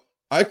 Hello.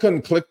 I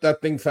couldn't click that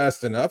thing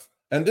fast enough.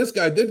 And this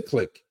guy did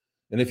click.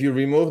 And if you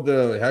remove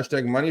the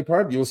hashtag money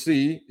part, you'll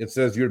see it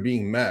says you're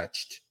being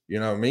matched. You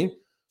know what I mean?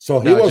 So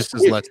he was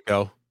just quick. Let's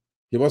go.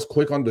 He was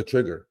quick on the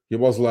trigger. He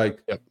was like,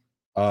 you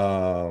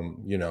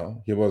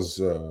know, he was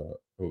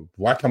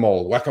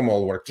whack-a-mole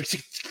work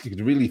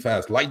really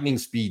fast, lightning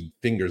speed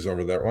fingers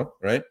over that one,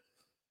 right?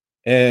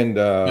 And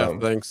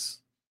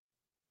thanks.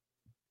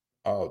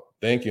 Oh,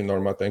 thank you,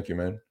 Norma. Thank you,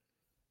 man.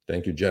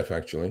 Thank you, Jeff.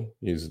 Actually,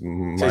 he's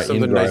my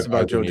something nice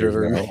about Joe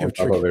Driver on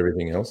top of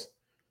everything else.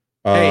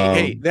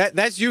 Hey,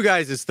 that's you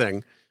guys'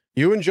 thing.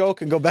 You and Joe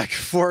can go back and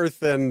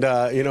forth and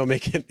you know,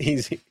 make it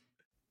easy.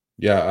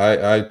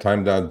 Yeah, I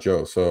timed out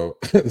Joe, so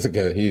it's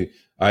okay.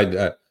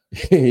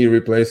 He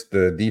replaced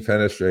the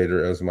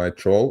defenestrator as my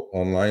troll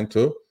online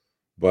too,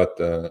 but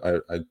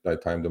I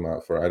timed him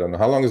out for, I don't know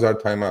how long is our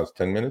timeout?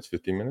 10 minutes,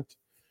 15 minutes?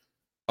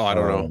 Oh, I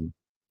don't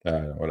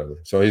know. Whatever.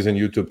 So he's in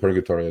YouTube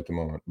purgatory at the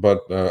moment.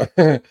 But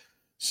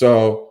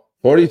so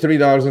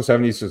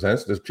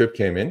 $43.72. This trip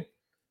came in.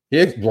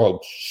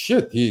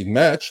 He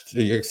matched.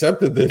 He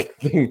accepted the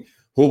thing.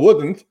 Who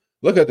wouldn't?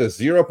 Look at this: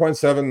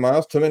 0.7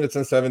 miles, 2 minutes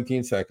and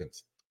 17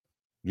 seconds.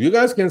 You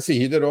guys can see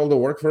he did all the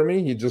work for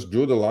me. He just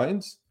drew the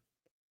lines.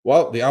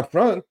 Well, the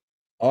upfront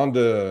on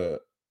the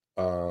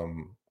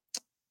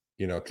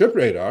you know, Trip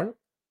Radar,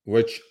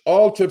 which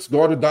all trips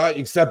go to die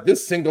except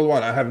this single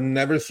one. I have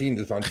never seen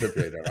this on Trip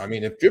Radar. I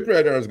mean, if Trip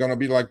Radar is going to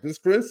be like this,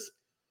 Chris,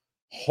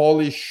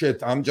 holy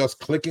shit, I'm just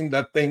clicking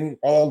that thing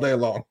all day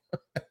long.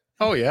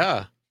 Oh,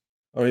 yeah.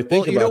 I mean,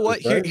 think you know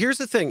what? This, right? Here's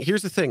the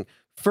thing.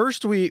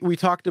 First, we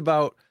talked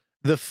about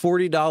the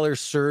 $40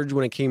 surge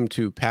when it came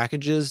to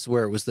packages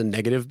where it was the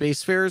negative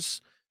base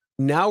fares.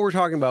 Now we're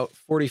talking about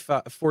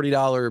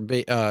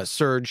 $40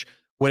 surge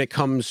when it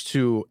comes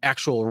to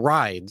actual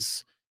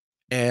rides.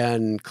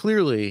 And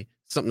clearly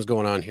something's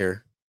going on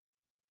here.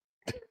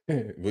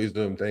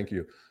 Wisdom, thank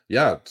you.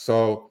 Yeah,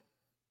 so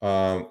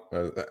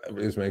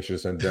please make sure to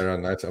send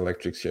Darren Knight's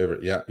electric shaver.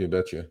 Yeah, you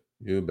betcha,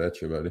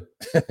 buddy.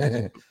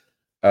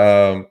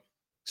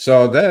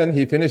 So then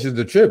he finishes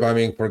the trip. I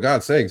mean, for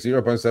God's sake,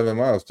 0.7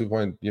 miles,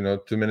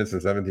 2 minutes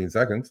and 17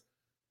 seconds.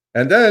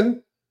 And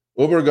then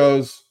Uber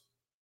goes,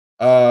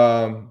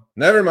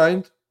 never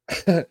mind.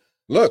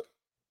 Look,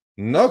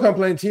 no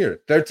complaints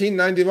here.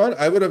 $13.91.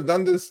 I would have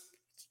done this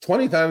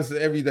 20 times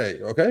every day.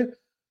 Okay,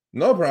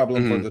 no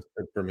problem for this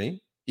trip for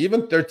me.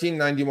 Even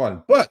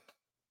 $13.91. But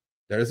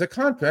there is a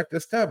contract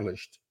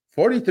established,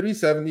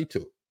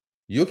 $43.72.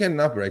 You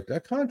cannot break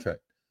that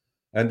contract.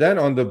 And then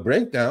on the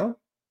breakdown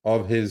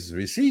of his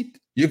receipt,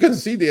 you can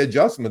see the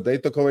adjustment. They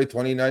took away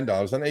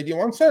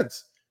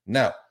 $29.81.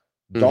 Now,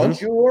 don't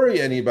you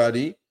worry,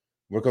 anybody,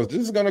 because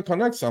this is going to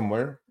connect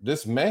somewhere.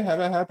 This may have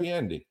a happy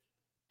ending.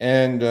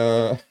 And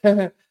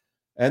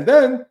and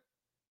then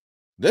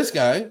this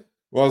guy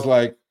was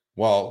like,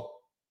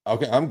 well,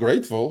 okay, I'm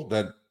grateful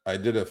that I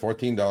did a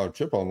 $14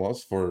 trip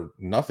almost for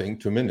nothing,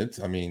 2 minutes.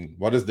 I mean,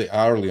 what is the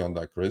hourly on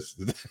that, Chris?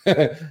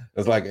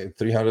 It's like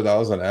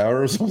 $300 an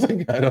hour or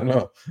something. I don't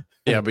know.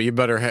 Yeah, but you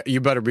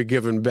better be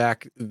giving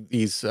back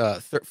these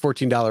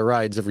 $14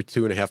 rides every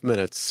 2.5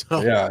 minutes.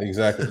 So. Yeah,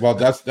 exactly. Well,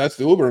 that's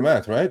the Uber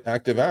math, right?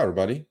 Active hour,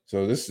 buddy.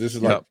 So this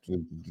is like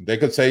they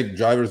could say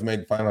drivers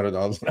made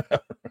 $500 an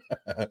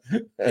hour.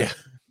 Yeah.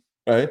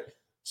 Right.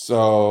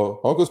 So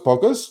hocus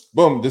pocus,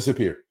 boom,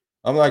 disappear.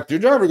 I'm like, your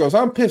driver goes,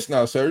 I'm pissed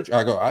now, Serge.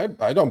 I go,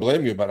 I don't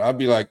blame you, but I'll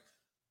be like,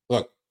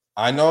 look,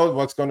 I know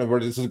where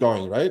this is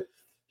going, right?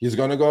 He's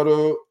going to go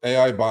to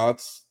AI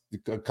bots,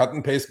 cut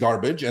and paste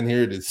garbage, and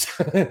here it is.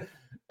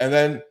 And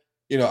then,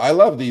 I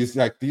love these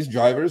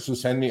drivers who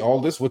send me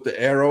all this with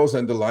the arrows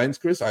and the lines,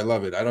 Chris. I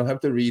love it. I don't have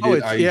to read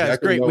it.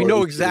 It's great. We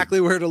know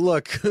exactly where to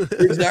look.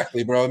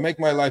 Exactly, bro. Make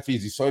my life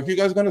easy. So if you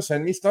guys are going to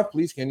send me stuff,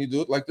 please, can you do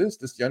it like this?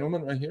 This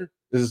gentleman right here.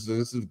 This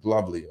is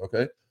lovely.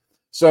 Okay.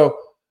 So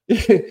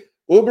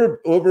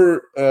Uber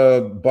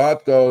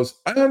bot goes,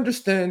 I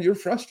understand you're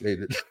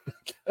frustrated.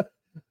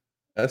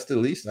 That's the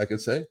least I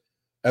could say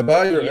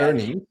about your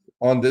earnings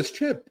on this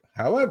trip.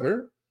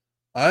 However,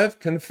 I've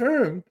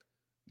confirmed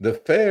the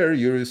fare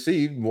you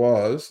received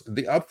was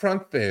the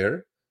upfront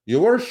fare you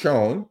were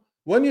shown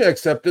when you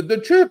accepted the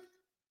trip.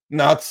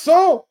 Not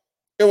so.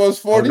 It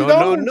was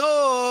 $40.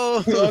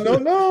 No.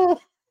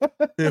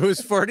 It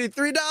was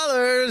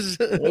 $43.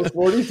 It was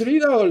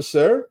 $43,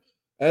 sir.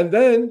 And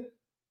then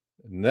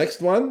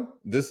next one,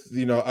 this,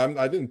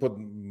 I didn't put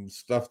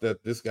stuff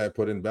that this guy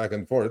put in back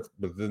and forth,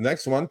 but the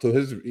next one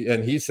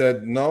and he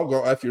said, no,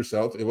 go F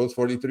yourself. It was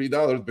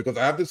 $43 because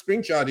I have the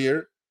screenshot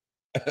here.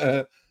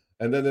 And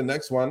then the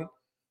next one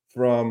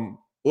from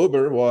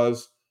Uber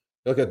was,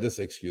 look at this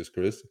excuse,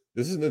 Chris.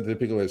 This isn't a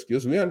typical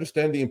excuse. We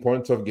understand the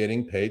importance of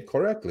getting paid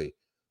correctly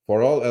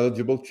for all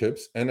eligible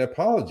trips and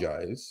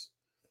apologies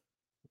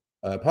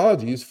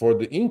for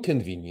the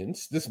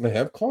inconvenience this may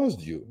have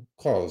caused.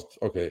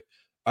 Okay.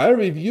 I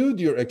reviewed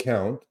your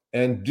account,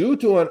 and due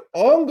to an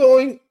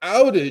ongoing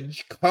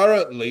outage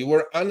currently,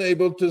 we're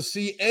unable to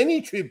see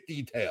any trip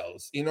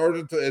details in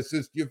order to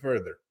assist you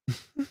further.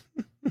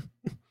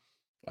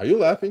 Are you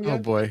laughing yet? Oh,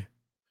 boy.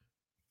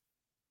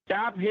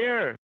 Stop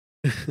here.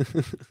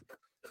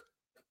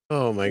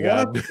 Oh, my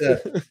God.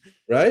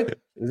 Right?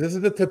 This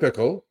is the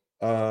typical,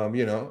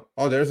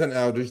 there's an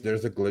outage,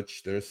 there's a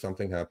glitch, there's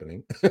something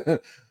happening.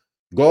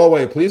 Go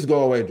away. Please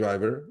go away,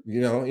 driver.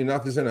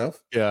 Enough is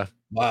enough. Yeah.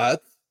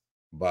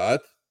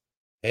 But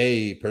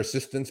hey,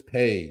 persistence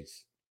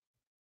pays.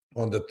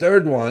 On the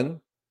third one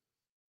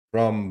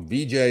from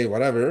VJ,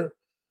 whatever,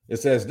 it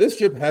says this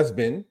trip has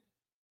been,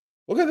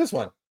 look at this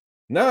one.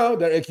 Now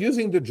they're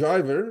accusing the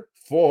driver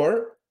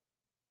for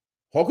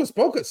hocus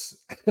pocus,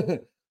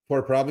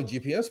 for probably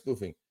GPS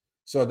spoofing.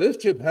 So this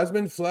trip has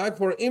been flagged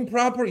for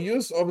improper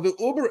use of the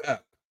Uber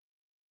app.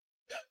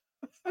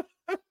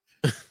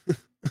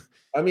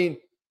 I mean,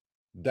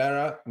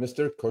 Dara,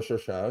 Mr.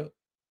 Khosrowshahi,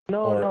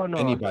 No.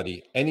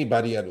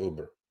 Anybody at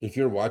Uber, if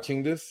you're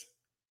watching this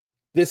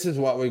is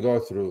what we go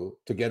through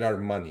to get our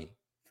money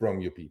from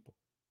you people.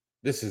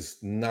 This is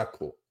not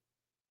cool.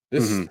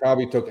 This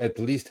probably took at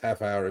least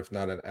half hour, if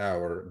not an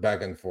hour,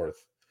 back and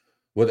forth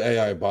with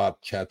AI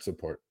bot chat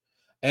support.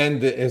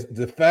 And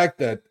the fact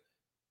that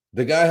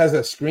the guy has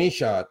a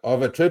screenshot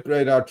of a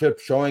TripRadar trip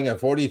showing at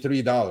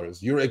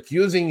 $43. You're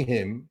accusing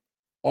him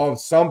of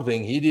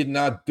something he did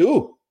not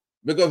do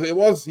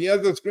because he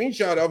has a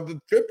screenshot of the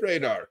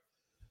TripRadar.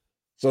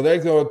 So they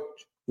go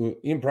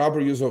improper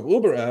use of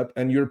Uber app,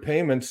 and your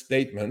payment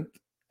statement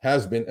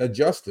has been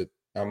adjusted.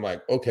 I'm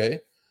like, okay.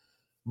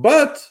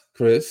 But,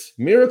 Chris,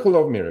 miracle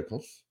of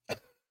miracles,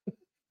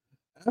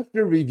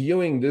 after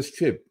reviewing this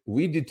trip,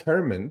 we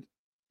determined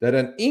that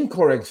an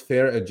incorrect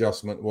fare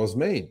adjustment was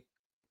made.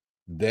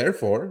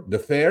 Therefore, the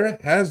fare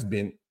has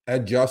been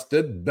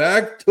adjusted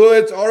back to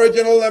its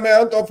original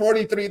amount of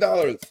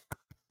 $43.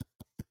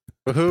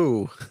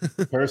 Woohoo.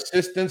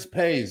 Persistence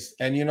pays.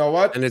 And you know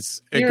what? And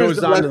it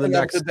goes on to the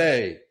next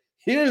day.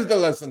 Here's the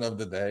lesson of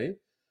the day.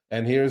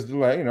 And here's the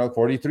way,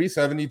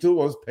 $43.72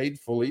 was paid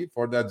fully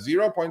for that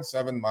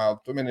 0.7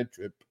 mile, 2-minute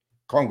trip.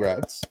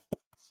 Congrats.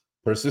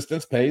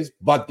 Persistence pays.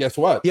 But guess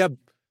what? Yeah.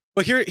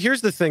 But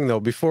here's the thing, though,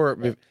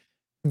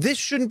 this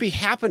shouldn't be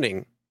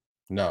happening.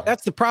 No.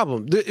 That's the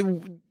problem.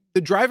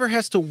 The driver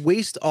has to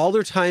waste all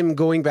their time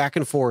going back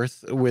and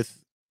forth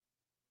with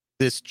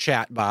this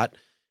chat bot.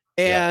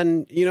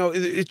 And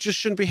it just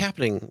shouldn't be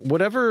happening.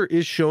 Whatever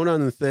is shown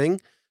on the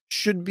thing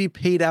should be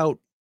paid out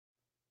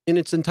in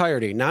its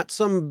entirety, not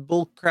some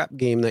bull crap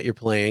game that you're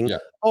playing. Yeah.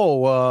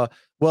 Oh,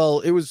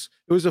 well, it was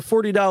a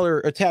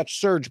 $40 attached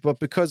surge, but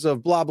because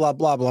of blah blah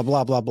blah blah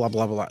blah blah blah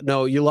blah blah.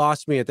 No, you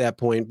lost me at that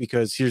point,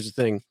 because here's the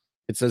thing: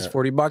 it says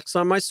 $40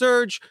 on my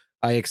surge.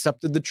 I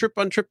accepted the trip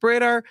on Trip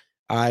Radar.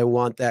 I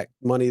want that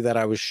money that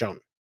I was shown.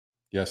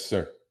 Yes,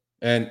 sir.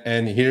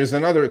 And here's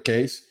another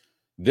case.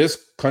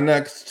 This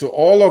connects to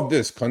all of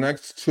this.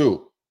 Connects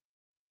to.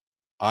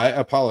 I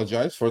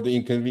apologize for the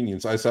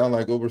inconvenience. I sound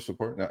like Uber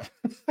support now.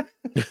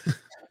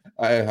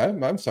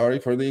 I'm sorry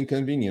for the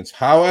inconvenience.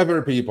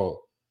 However,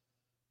 people,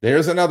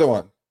 there's another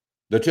one.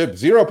 The trip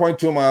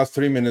 0.2 miles,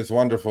 3 minutes,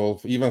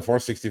 wonderful. Even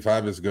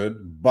 465 is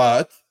good.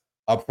 But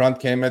upfront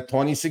came at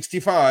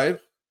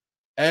 2065,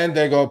 and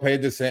they go pay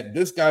the same.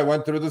 This guy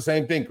went through the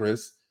same thing,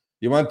 Chris.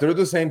 He went through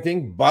the same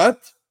thing,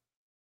 but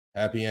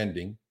happy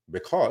ending,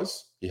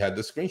 because he had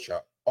the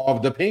screenshot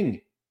of the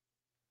ping,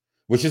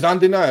 which is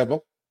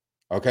undeniable.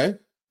 Okay.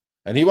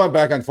 And he went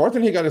back and forth,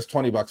 and he got his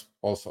 $20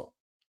 also.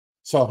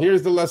 So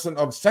here's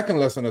the second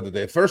lesson of the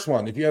day. First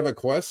one, if you have a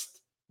quest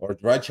or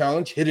ride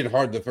challenge, hit it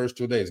hard the first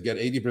 2 days, get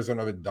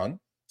 80% of it done.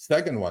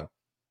 Second one,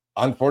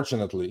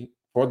 unfortunately,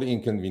 for the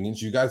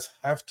inconvenience, you guys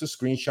have to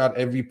screenshot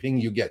every ping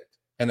you get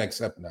and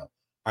accept now.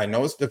 I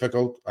know it's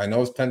difficult. I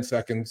know it's 10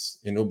 seconds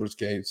in Uber's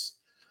case.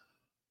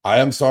 I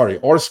am sorry.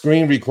 Or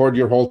screen record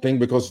your whole thing,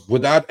 because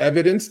without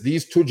evidence,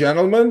 these two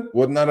gentlemen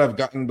would not have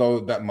gotten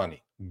that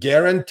money.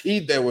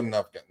 Guaranteed they wouldn't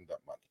have gotten that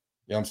money.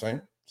 You know what I'm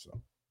saying? So.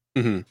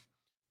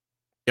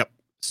 Yep.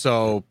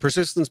 So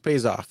persistence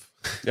pays off.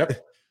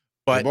 Yep.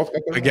 But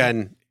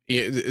again,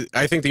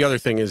 I think the other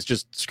thing is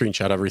just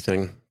screenshot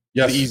everything.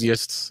 Yes. The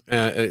easiest.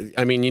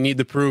 I mean, you need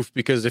the proof,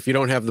 because if you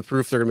don't have the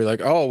proof, they're gonna be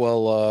like, "Oh,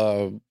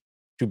 well,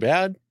 too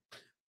bad."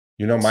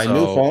 My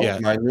new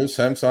phone, my new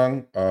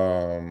Samsung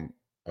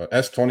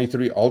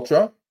S23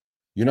 Ultra.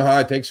 You know how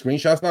I take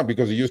screenshots now?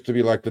 Because it used to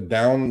be like the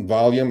down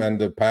volume and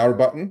the power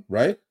button,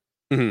 right?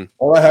 Mm-hmm.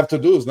 All I have to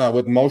do is now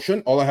with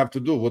motion, all I have to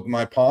do with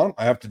my palm,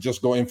 I have to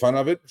just go in front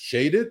of it,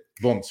 shade it,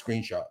 boom,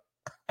 screenshot.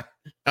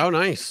 Oh,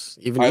 nice.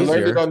 Even I easier.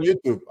 learned it on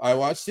YouTube. I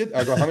watched it.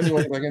 I go, how many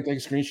ways I can take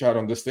a screenshot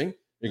on this thing?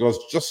 It goes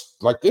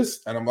just like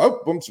this. And I'm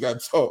up, boom,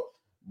 so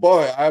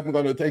boy, I'm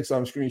going to take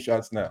some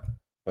screenshots now.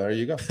 There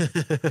you go.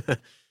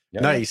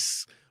 Yeah.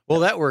 Nice. Well,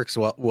 that works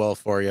well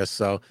for you.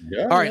 So,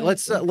 yeah, all right,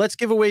 let's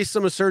give away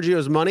some of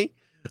Sergio's money,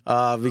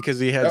 because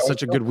he had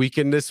such a good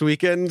weekend this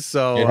weekend.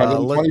 So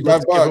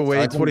let's give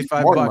away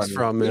 $25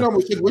 from him.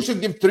 We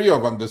should give 3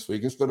 of them this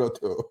week instead of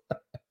 2.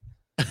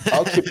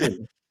 I'll chip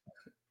in.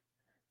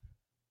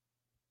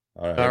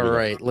 All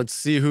right, let's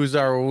see who's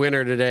our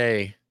winner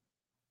today.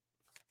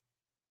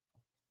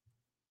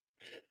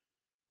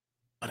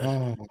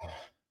 The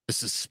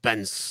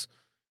suspense.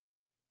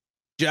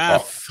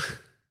 Jeff.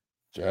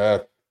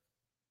 Jeff.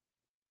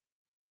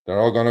 They're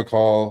all gonna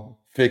call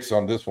fix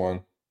on this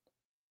one.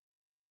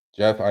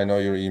 Jeff, I know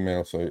your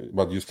email,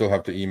 but you still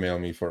have to email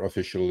me for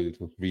official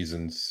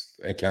reasons,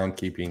 account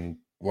keeping,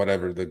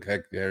 whatever the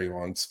heck Gary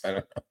wants. I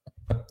don't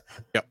know.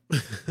 Yep.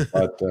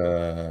 But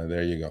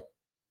there you go.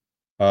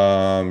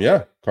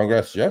 Yeah,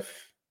 congrats, Jeff.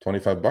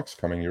 $25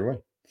 coming your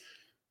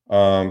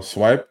way.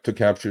 Swipe to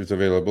capture is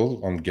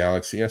available on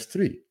Galaxy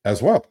S3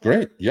 as well.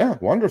 Great. Yeah,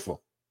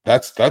 wonderful.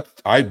 That's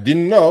I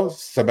didn't know,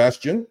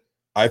 Sebastian.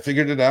 I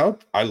figured it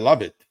out. I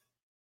love it.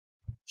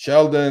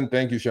 Sheldon,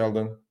 thank you,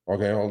 Sheldon.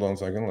 Okay, hold on a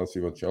second. Let's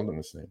see what Sheldon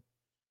is saying.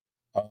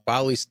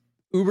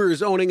 Uber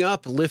is owning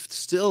up.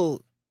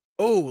 Lyft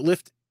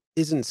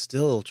isn't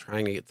still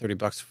trying to get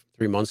 $30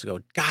 3 months ago.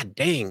 God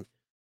dang.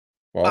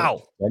 Well,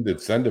 wow.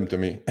 Send them to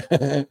me.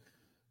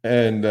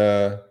 And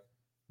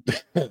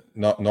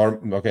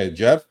okay,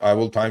 Jeff, I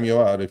will time you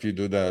out if you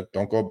do that.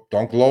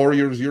 Don't lower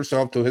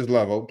yourself to his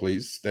level,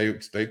 please.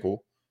 Stay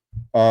cool.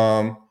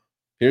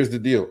 Here's the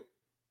deal.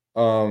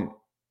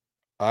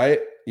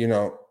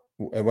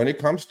 When it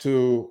comes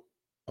to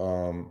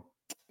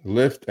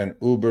Lyft and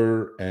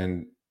Uber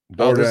and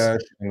DoorDash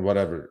and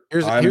whatever.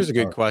 Here's a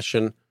good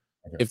question.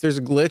 Okay. If there's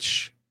a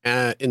glitch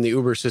in the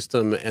Uber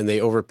system and they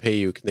overpay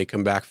you, can they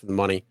come back for the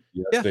money?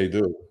 Yes, they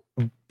do.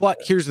 But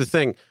here's the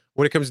thing.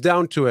 When it comes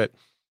down to it,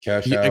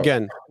 cash out.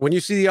 Again, when you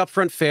see the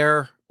upfront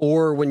fare,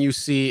 or when you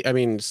see,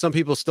 some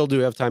people still do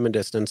have time and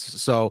distance.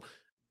 So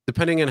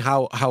depending on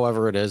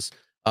however it is,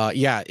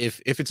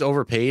 if it's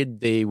overpaid,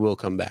 they will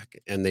come back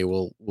and they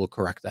will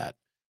correct that.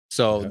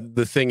 So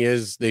the thing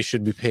is, they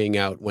should be paying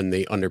out when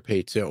they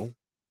underpay too.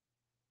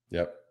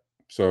 Yep.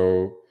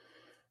 So,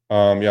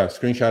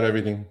 screenshot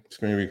everything,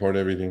 screen record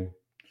everything,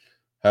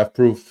 have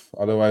proof.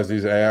 Otherwise,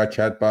 these AI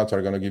chatbots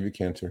are going to give you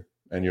cancer,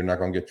 and you're not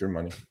going to get your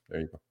money.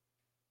 There you go.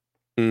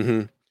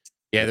 Mm-hmm.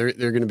 Yeah,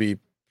 they're going to be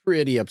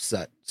pretty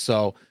upset.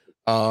 So,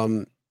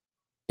 we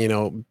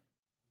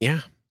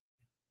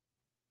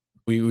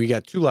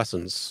got 2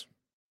 lessons.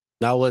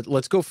 Now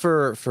let's go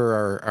for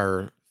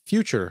our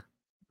future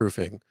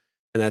proofing,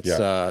 and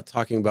that's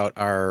talking about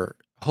our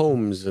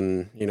homes.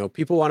 And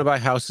people want to buy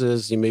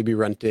houses. You may be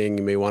renting.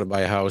 You may want to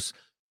buy a house,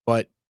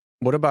 but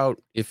what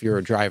about if you're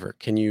a driver?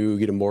 Can you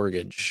get a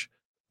mortgage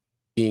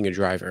being a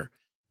driver?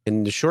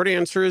 And the short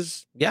answer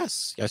is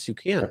yes. Yes, you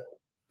can.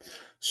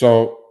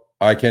 So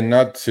I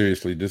cannot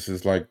seriously. This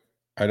is like,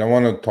 I don't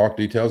want to talk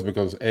details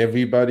because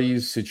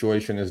everybody's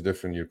situation is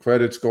different. Your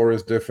credit score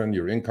is different.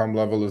 Your income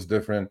level is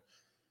different.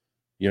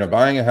 You know,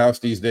 buying a house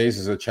these days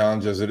is a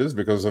challenge as it is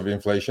because of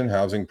inflation.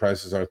 Housing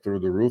prices are through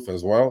the roof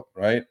as well,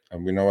 right?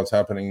 And we know what's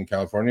happening in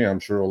California. I'm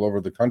sure all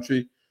over the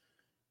country.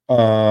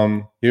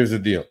 Here's the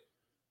deal.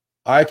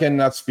 I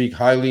cannot speak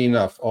highly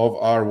enough of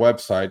our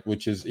website,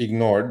 which is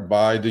ignored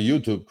by the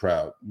YouTube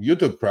crowd.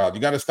 YouTube crowd,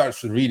 you got to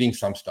start reading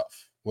some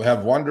stuff. We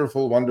have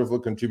wonderful, wonderful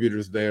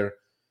contributors there.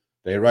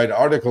 They write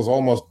articles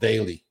almost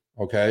daily,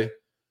 okay?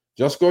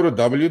 Just go to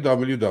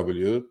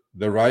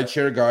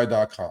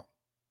www.therideshareguy.com.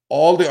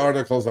 All the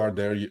articles are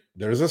there.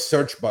 There's a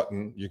search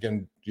button. You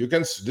can,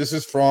 this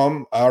is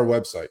from our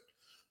website,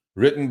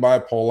 written by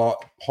Paula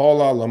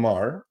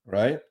Lamar,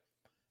 right?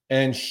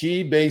 And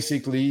she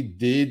basically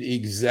did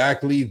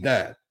exactly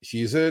that.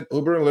 She's an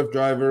Uber and Lyft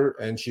driver,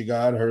 and she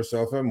got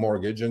herself a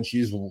mortgage, and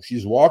she's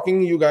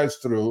walking you guys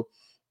through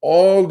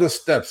all the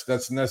steps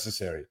that's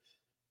necessary.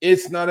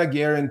 It's not a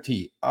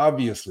guarantee,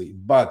 obviously,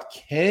 but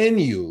can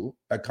you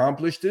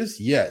accomplish this?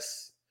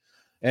 Yes.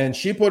 And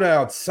she put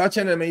out such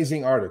an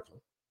amazing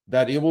article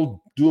that it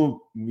will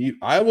do me.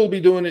 I will be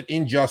doing it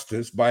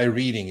injustice by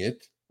reading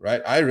it,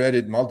 right? I read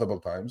it multiple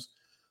times.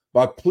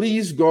 But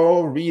please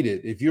go read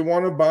it. If you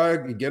want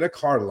to get a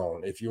car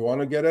loan, if you want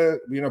to get a,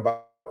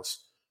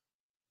 house.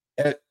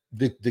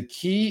 The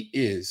key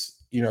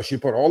is, she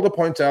put all the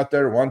points out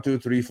there, 1, 2,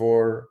 3,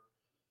 4.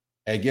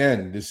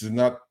 Again, this is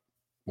not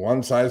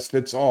one size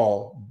fits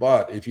all,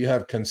 but if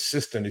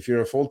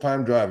you're a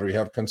full-time driver, you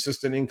have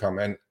consistent income.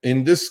 And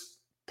in this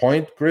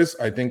point, Chris,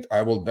 I think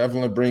I will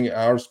definitely bring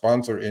our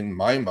sponsor in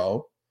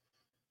MIMO,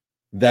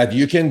 that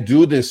you can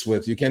do this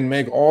with. You can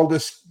make all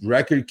this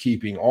record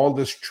keeping, all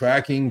this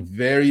tracking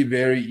very,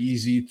 very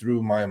easy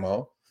through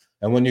MIMO.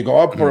 And when you go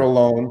up for a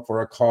loan,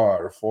 for a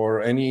car,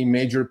 for any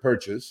major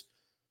purchase,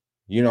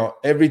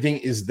 everything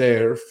is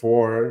there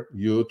for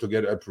you to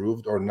get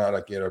approved or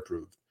not get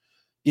approved.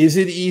 Is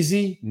it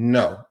easy?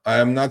 No. I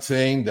am not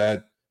saying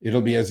that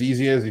it'll be as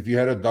easy as if you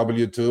had a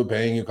W-2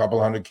 paying you a couple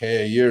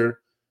 $100K a year,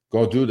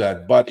 go do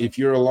that. But if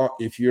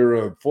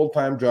you're a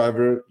full-time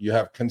driver, you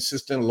have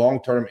consistent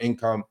long-term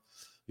income,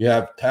 you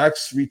have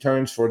tax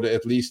returns for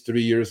at least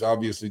 3 years.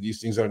 Obviously,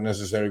 these things are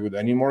necessary with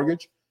any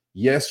mortgage.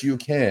 Yes, you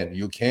can.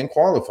 You can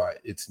qualify.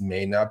 It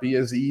may not be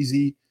as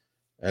easy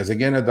as,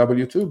 again, a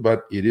W-2,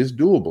 but it is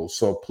doable.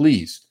 So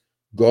please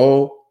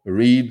go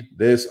read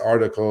this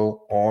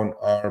article on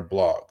our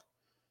blog.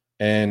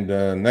 And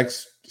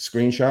next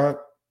screenshot.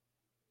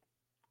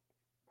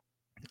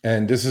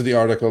 And this is the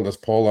article that's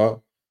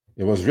Paula.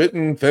 It was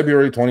written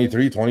February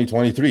 23,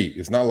 2023.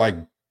 It's not like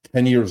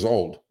 10 years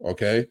old,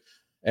 okay?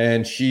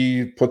 And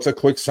she puts a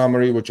quick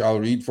summary, which I'll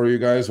read for you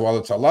guys. While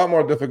it's a lot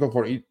more difficult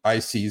for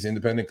ICs,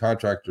 independent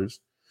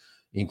contractors,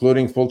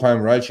 including full-time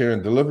rideshare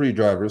and delivery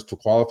drivers, to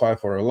qualify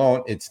for a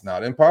loan, it's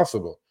not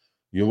impossible.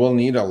 You will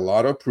need a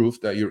lot of proof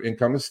that your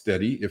income is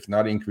steady, if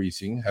not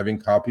increasing.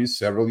 Having copies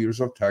several years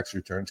of tax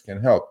returns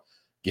can help.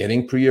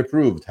 Getting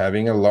pre-approved,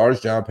 having a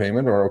large down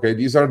payment,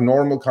 these are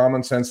normal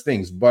common sense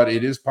things, but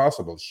it is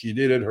possible. She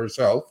did it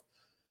herself.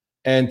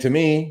 And to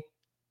me,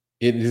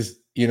 it is,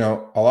 a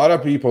lot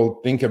of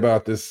people think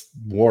about this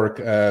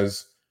work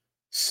as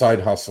side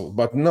hustle,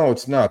 but no,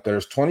 it's not.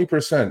 There's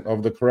 20%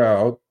 of the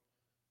crowd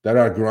that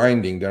are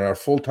grinding, that are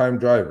full-time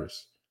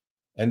drivers,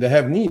 and they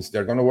have needs.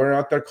 They're going to wear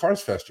out their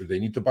cars faster. They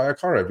need to buy a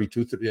car every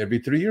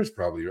 3 years,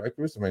 probably, right,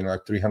 Chris? I mean,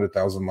 like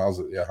 300,000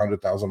 miles,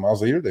 100,000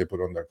 miles a year they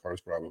put on their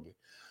cars, probably.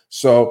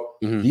 So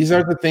these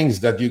are the things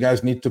that you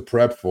guys need to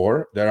prep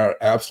for. There are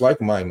apps like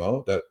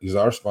MIMO, that is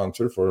our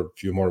sponsor for a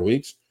few more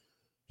weeks.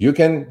 You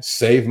can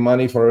save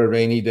money for a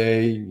rainy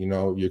day.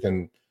 You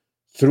can,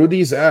 through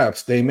these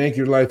apps, they make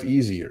your life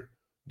easier.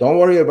 Don't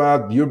worry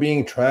about you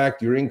being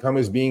tracked. Your income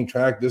is being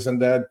tracked, this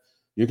and that.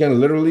 You can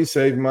literally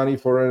save money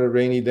for a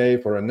rainy day,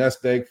 for a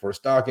nest egg, for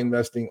stock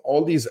investing.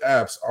 All these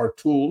apps are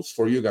tools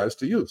for you guys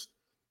to use.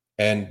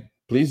 And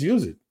please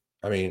use it.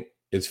 I mean,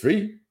 it's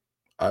free.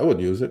 I would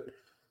use it.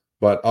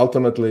 But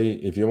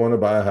ultimately, if you want to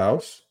buy a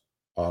house,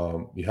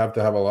 you have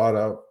to have a lot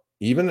of,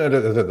 even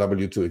as a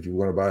W-2, if you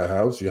want to buy a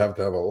house, you have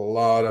to have a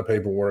lot of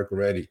paperwork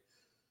ready.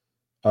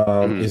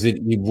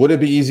 Would it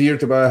be easier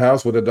to buy a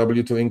house with a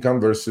W-2 income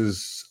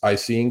versus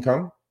IC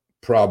income?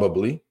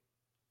 Probably,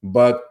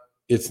 but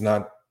it's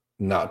not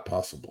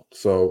possible.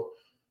 So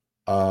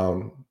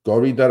go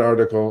read that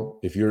article.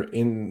 If you're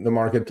in the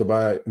market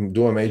to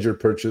do a major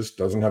purchase,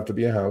 doesn't have to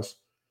be a house,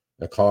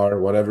 a car,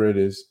 whatever it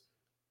is.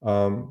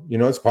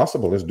 It's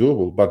possible, it's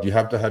doable, but you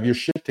have to have your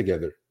shit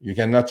together. You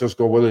cannot just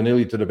go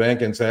willy-nilly to the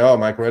bank and say, oh,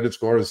 my credit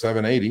score is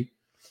 780.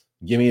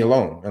 Give me a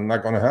loan. It's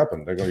not going to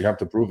happen. You have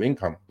to prove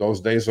income.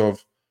 Those days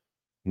of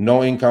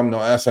no income,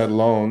 no asset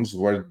loans,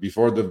 where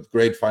before the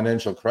great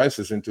financial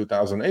crisis in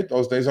 2008,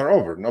 those days are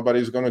over.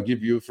 Nobody's going to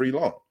give you a free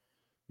loan.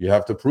 You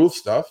have to prove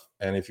stuff.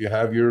 And if you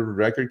have your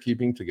record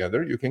keeping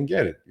together, you can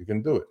get it. You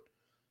can do it.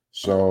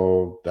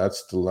 So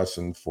that's the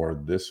lesson for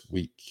this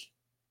week.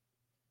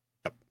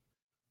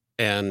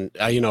 And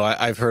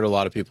I've heard a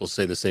lot of people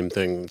say the same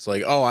thing. It's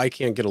like, oh, I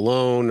can't get a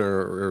loan,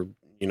 or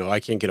I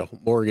can't get a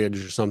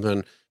mortgage or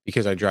something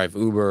because I drive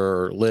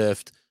Uber or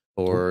Lyft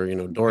or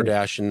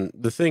DoorDash. And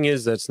the thing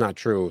is, that's not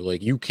true.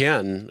 Like, you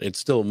can, it's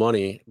still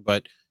money,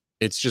 but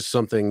it's just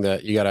something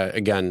that you gotta,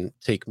 again,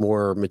 take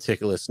more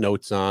meticulous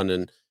notes on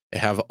and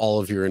have all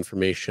of your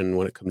information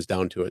when it comes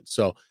down to it.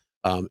 So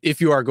if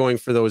you are going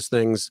for those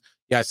things,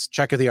 yes,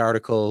 check the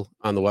article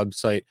on the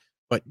website,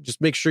 but just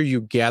make sure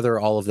you gather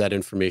all of that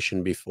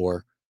information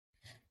before.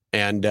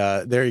 And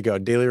there you go.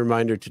 Daily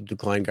reminder to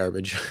decline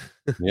garbage.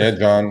 Yeah,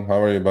 John,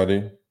 how are you,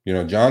 buddy?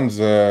 John's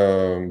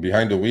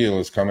behind the wheel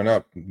is coming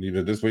up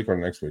either this week or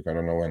next week. I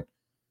don't know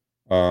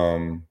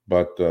when.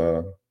 But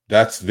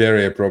that's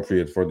very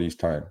appropriate for these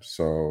times.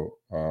 So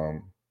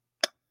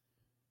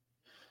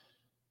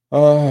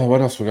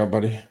what else we got,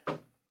 buddy?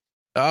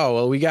 Oh,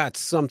 well, we got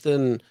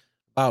something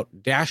about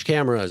dash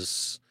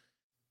cameras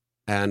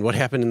and what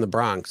happened in the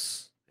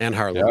Bronx and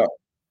Harlem.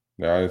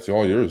 Yeah, it's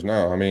all yours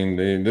now. I mean,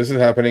 this is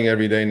happening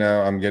every day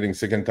now. I'm getting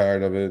sick and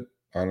tired of it,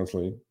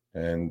 honestly.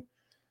 And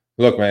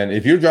look, man,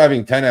 if you're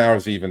driving 10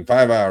 hours, even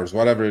 5 hours,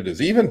 whatever it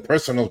is, even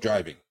personal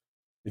driving,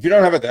 if you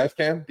don't have a dash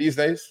cam these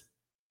days,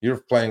 you're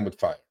playing with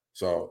fire.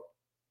 So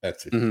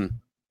that's it. Mm-hmm.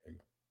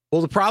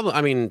 Well, the problem,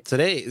 I mean,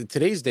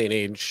 today's day and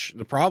age,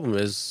 the problem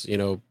is,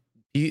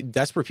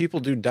 desperate people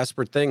do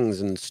desperate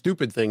things and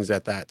stupid things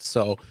at that.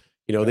 So,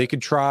 they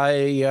could try,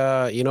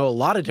 a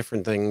lot of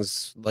different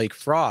things like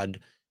fraud.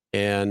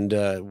 And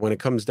when it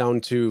comes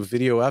down to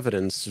video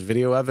evidence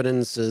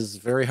is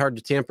very hard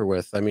to tamper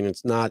with. I mean,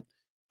 it's not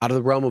out of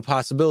the realm of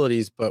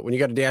possibilities, but when you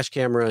got a dash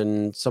camera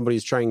and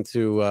somebody's trying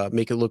to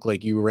make it look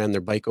like you ran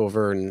their bike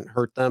over and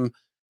hurt them,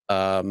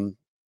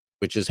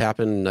 which has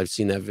happened. I've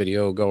seen that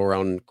video go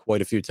around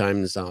quite a few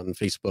times on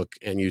Facebook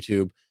and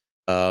YouTube.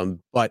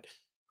 But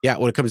yeah,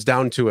 when it comes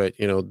down to it,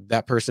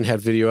 that person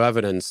had video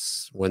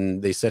evidence when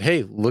they said,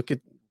 "Hey, look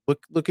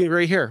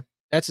right here.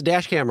 That's a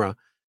dash camera."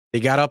 They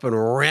got up and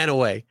ran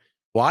away.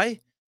 Why?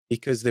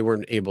 Because they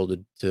weren't able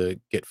to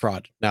get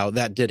fraud. Now,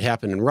 that did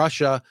happen in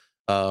Russia,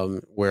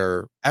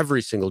 where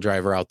every single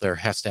driver out there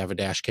has to have a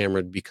dash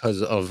camera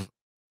because of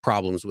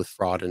problems with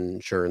fraud and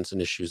insurance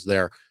and issues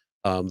there.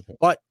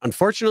 But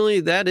unfortunately,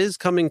 that is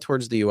coming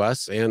towards the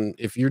US. And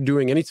if you're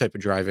doing any type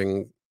of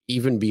driving,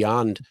 even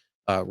beyond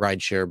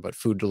rideshare, but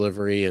food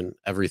delivery and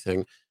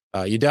everything,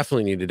 you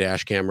definitely need a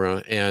dash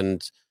camera.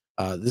 And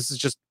this is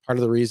just part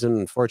of the reason.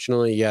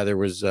 Unfortunately, yeah, there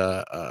was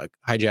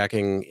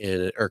carjacking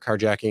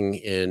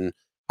in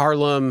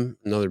Harlem,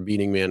 another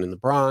beating man in the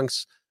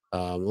Bronx,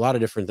 a lot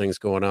of different things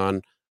going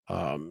on.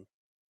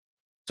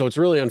 So it's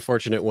really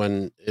unfortunate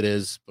when it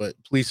is, but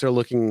police are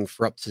looking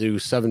for up to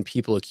 7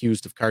 people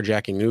accused of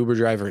carjacking an Uber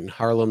driver in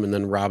Harlem and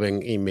then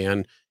robbing a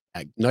man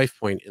at knife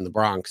point in the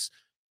Bronx.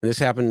 And this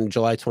happened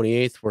July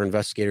 28th, where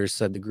investigators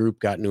said the group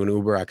got into an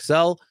Uber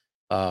XL,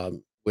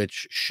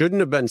 which shouldn't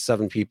have been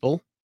 7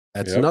 people.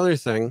 That's another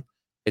thing.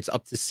 It's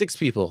up to 6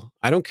 people.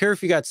 I don't care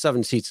if you got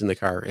 7 seats in the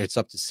car. It's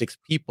up to 6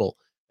 people.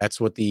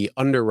 That's what the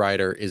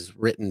underwriter is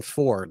written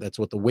for. That's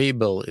what the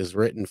waybill is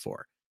written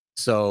for.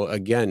 So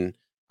again,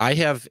 I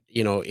have,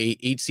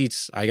 8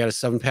 seats. I got a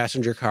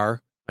 7-passenger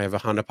car. I have a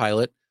Honda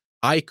Pilot.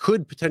 I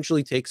could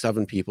potentially take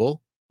 7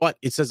 people, but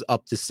it says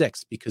up to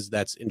 6 because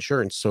that's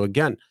insurance. So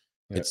again,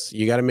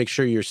 you got to make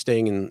sure you're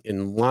staying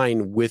in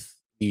line with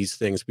these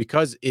things,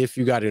 because if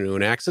you got into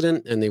an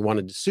accident and they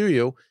wanted to sue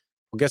you,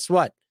 well, guess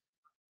what?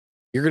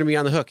 You're going to be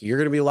on the hook. You're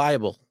going to be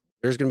liable.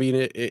 There's going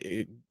to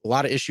be a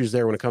lot of issues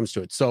there when it comes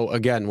to it. So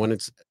again, when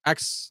it's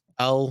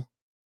XL,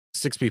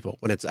 6 people.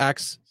 When it's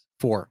X,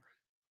 4.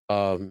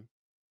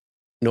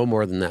 No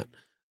more than that.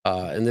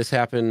 And this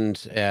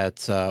happened at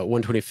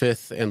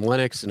 125th and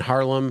Lenox in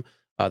Harlem.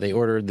 A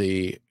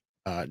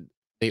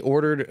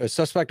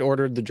suspect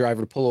ordered the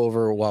driver to pull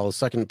over, while a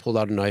second pulled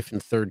out a knife, and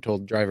the third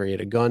told the driver he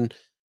had a gun.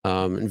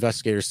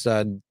 Investigators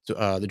said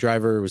the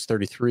driver was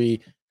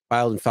 33,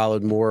 filed and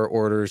followed more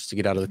orders to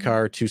get out of the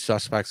car. 2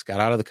 suspects got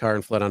out of the car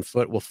and fled on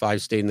foot, while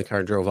 5 stayed in the car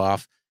and drove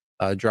off.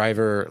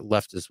 Driver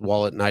left his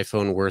wallet and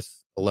iPhone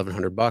worth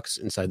 $1,100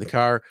 inside the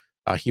car.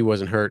 He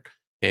wasn't hurt.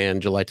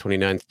 And July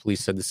 29th, police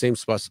said the same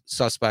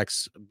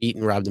suspects beat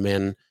and robbed a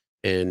man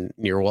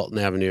near Walton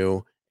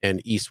Avenue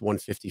and East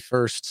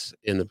 151st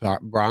in the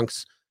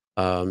Bronx.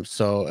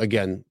 So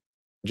again,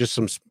 just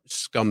some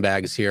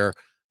scumbags here.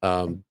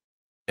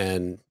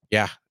 And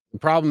yeah, the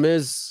problem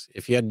is,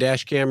 if you had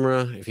dash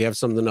camera, if you have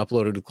something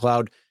uploaded to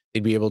cloud,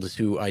 they'd be able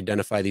to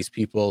identify these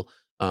people,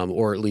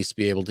 or at least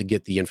be able to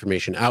get the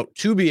information out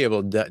to be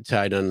able to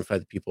identify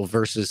the people,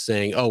 versus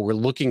saying, oh, we're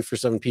looking for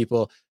 7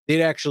 people.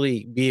 They'd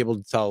actually be able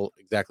to tell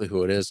exactly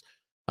who it is.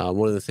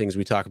 One of the things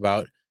we talk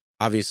about,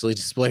 obviously,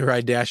 display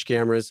ride dash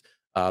cameras,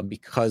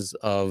 because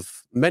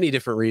of many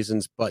different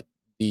reasons, but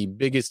the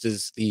biggest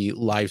is the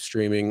live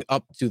streaming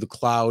up to the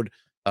cloud,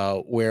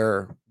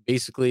 where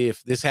basically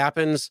if this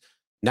happens,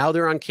 now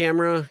they're on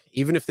camera.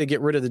 Even if they get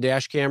rid of the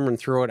dash camera and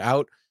throw it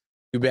out,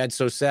 too bad,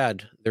 so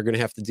sad. They're going to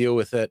have to deal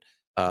with it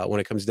when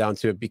it comes down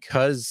to it,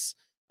 because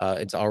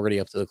It's already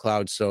up to the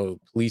cloud, so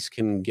police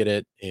can get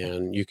it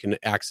and you can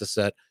access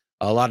it.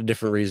 A lot of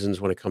different reasons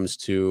when it comes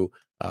to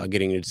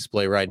getting a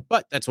display right,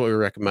 but that's what we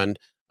recommend.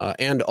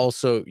 And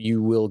also,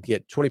 you will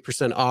get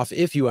 20% off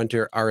if you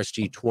enter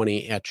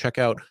RSG20 at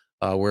checkout,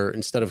 where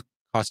instead of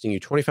costing you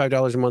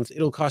 $25 a month,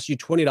 it'll cost you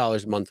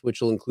 $20 a month,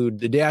 which will include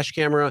the dash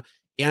camera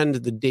and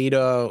the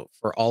data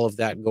for all of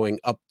that going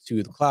up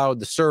to the cloud,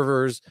 the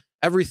servers,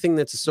 everything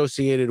that's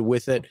associated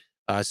with it.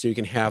 So you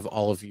can have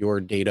all of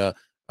your data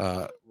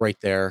right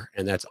there.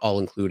 And that's all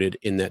included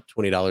in that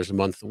 $20 a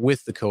month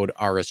with the code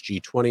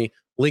RSG20.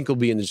 Link will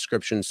be in the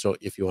description. So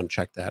if you want to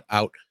check that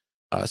out.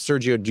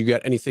 Sergio, do you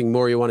got anything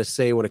more you want to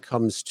say when it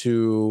comes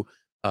to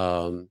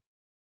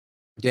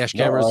dash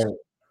cameras?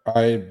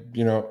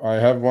 No, I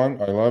have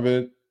one. I love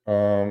it.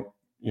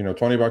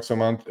 $20 a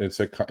month.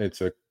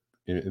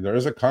 There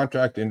is a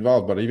contract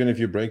involved, but even if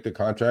you break the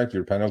contract,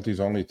 your penalty is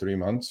only 3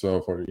 months.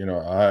 So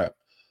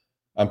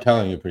I'm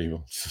telling you,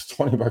 people,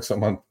 $20 a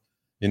month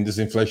in this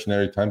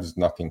inflationary times is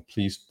nothing.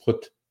 Please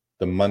put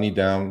the money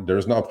down. There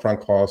is no upfront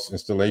cost.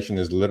 Installation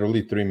is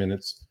literally 3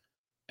 minutes,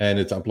 and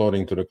it's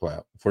uploading to the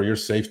cloud. For your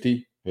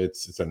safety,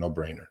 it's a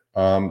no-brainer.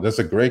 That's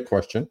a great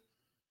question.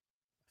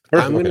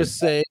 I'm going to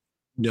say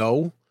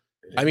no.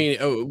 I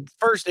mean,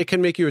 first, it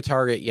can make you a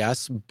target,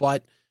 yes,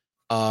 but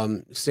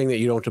saying that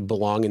you don't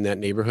belong in that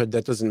neighborhood,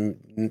 that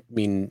doesn't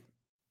mean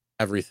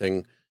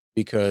everything,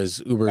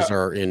 because Ubers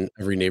are in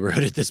every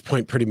neighborhood at this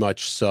point, pretty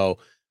much. So,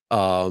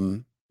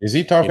 is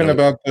he talking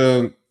about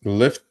the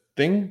Lyft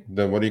thing?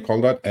 What do you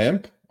call that?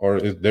 AMP? Or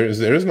there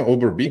is no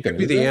Uber beacon? It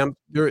could be the AMP.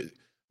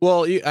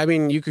 Well,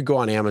 you could go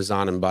on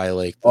Amazon and buy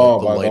like the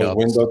light up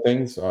window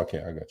things. Okay,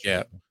 I got you.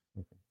 Yeah.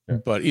 Yeah.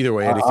 But either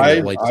way, anything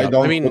that lights I up.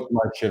 don't put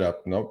my shit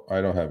up. Nope,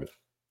 I don't have it.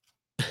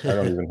 I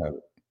don't even have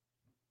it.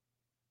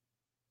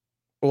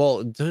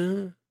 Well,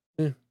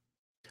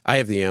 I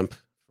have the AMP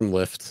from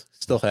Lyft.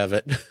 Still have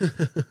it.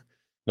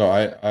 No,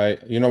 I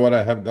you know what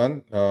I have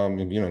done?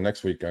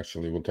 Next week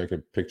actually we'll take a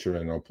picture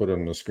and I'll put it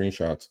on the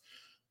screenshots.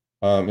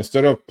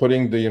 Instead of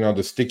putting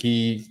the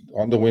sticky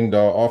on the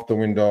window, off the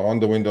window, on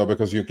the window,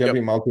 because you can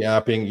be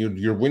multi-apping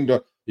your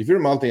window. If you're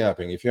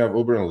multi-apping, if you have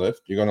Uber and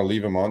Lyft, you're going to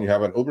leave them on. You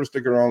have an Uber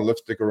sticker on, Lyft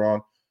sticker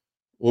on,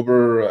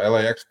 Uber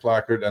LAX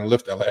placard, and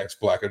Lyft LAX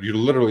placard. You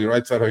literally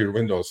right side of your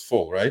window is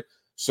full, right?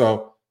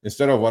 So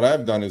instead of what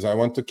I've done is I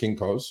went to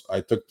Kinko's,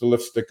 I took the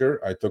Lyft sticker,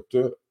 I took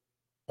the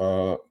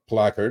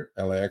placard,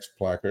 LAX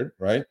placard,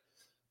 right?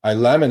 I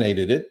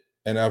laminated it,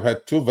 and I've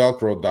had 2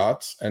 Velcro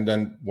dots, and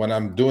then when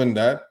I'm doing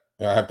that,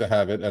 I have to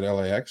have it at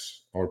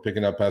LAX or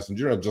picking up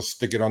passenger. I'll just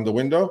stick it on the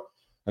window,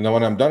 and then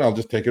when I'm done, I'll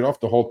just take it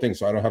off, the whole thing,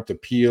 so I don't have to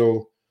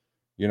peel,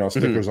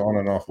 stickers on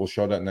and off. We'll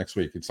show that next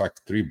week. It's like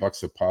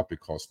 $3 a pop. It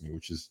cost me,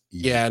 which is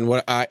easy. Yeah, and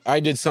what I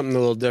did something a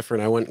little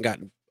different. I went and got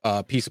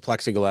a piece of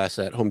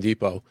plexiglass at Home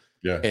Depot.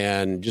 Yeah,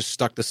 and just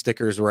stuck the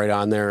stickers right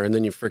on there, and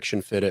then you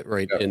friction fit it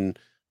right in.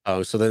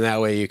 So then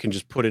that way you can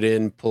just put it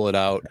in, pull it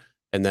out,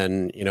 and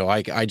then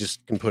I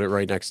just can put it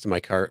right next to my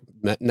car,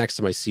 next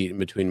to my seat, in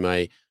between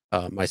my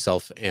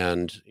myself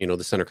and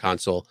the center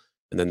console,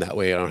 and then that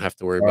way I don't have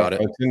to worry about it.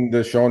 It's in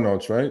the show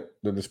notes, right?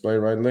 The display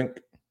right link.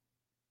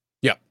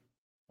 Yeah.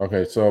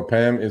 Okay, so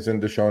Pam is in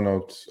the show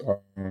notes.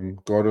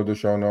 Go to the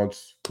show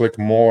notes, click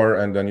more,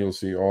 and then you'll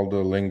see all the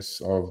links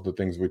of the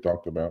things we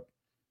talked about.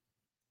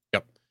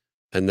 Yep.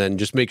 And then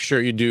just make sure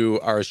you do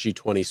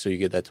RSG20 so you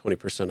get that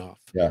 20%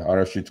 off. Yeah,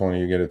 RSG20,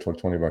 you get it for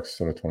 $20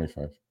 instead of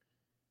 $25.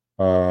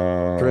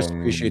 Chris,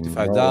 appreciate the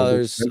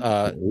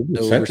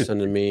 $5. Uber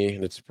sending me,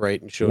 and it's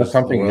bright and shows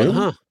something new.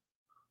 Huh?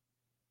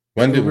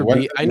 I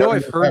know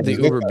I've heard the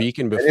Uber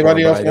Beacon before.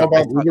 Anybody else know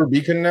about Uber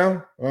Beacon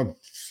now? Oh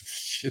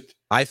shit!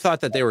 I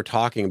thought that they were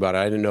talking about it.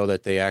 I didn't know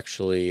that they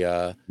actually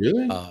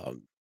really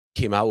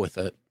came out with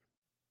it.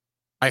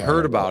 I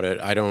heard about it.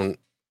 I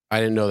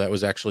didn't know that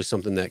was actually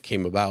something that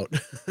came about.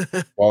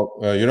 Well,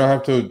 you don't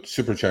have to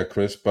super chat,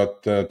 Chris,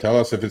 but tell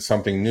us if it's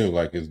something new.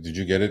 Like, did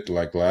you get it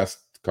like last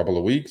couple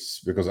of weeks?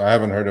 Because I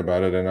haven't heard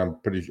about it, and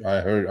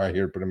I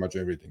hear pretty much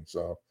everything.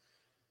 So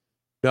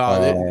no,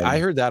 I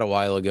heard that a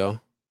while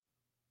ago.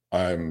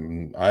 I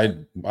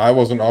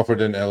wasn't offered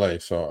in LA,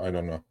 so I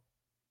don't know,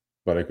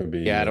 but it could be.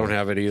 Yeah, I don't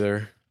have it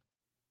either.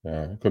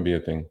 Yeah, it could be a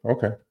thing.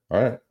 Okay,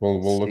 all right,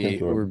 we'll look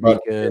into Uber it.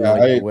 But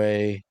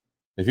Beacon,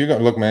 if you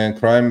look, man,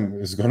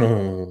 crime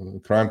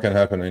can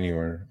happen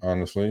anywhere,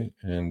 honestly.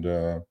 And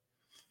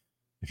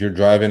if you're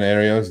driving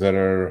areas that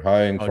are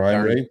high in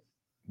crime rate,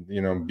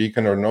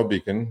 beacon or no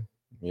beacon,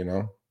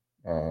 you're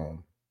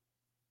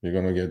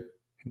gonna get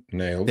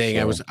nailed.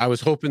 Dang, so. I was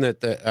hoping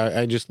that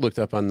I just looked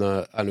up on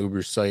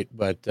Uber's site,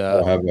 but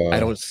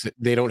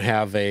they don't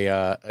have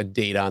a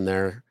date on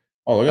there.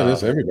 Oh, look at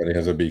this! Everybody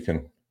has a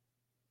beacon.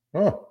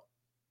 Oh,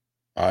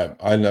 I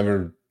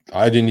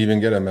didn't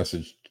even get a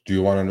message. Do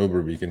you want an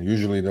Uber beacon?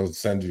 Usually they'll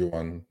send you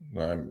one.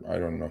 I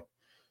don't know.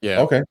 Yeah.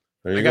 Okay.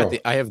 There you go.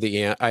 I have the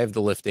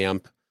Lyft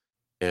amp,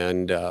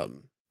 and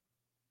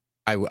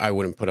I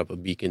wouldn't put up a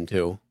beacon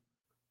too.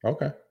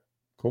 Okay.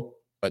 Cool.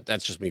 But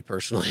that's just me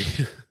personally.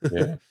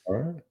 Yeah. All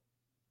right.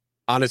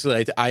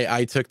 Honestly,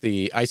 I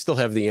still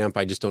have the amp.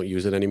 I just don't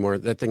use it anymore.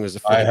 That thing was a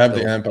I freaking have the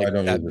pill, amp. I like,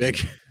 don't that use big.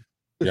 it.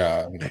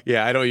 Yeah.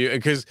 Yeah, I don't use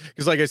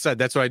because like I said,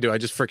 that's what I do. I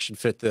just friction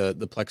fit the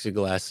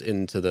plexiglass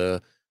into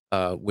the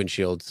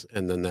windshields,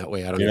 and then that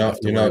way I don't even have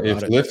to worry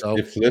about it. So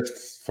If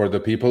Lyft, for the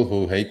people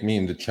who hate me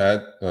in the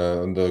chat,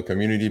 on the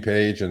community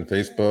page and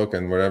Facebook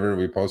and wherever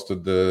we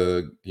posted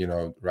the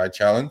ride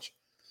challenge,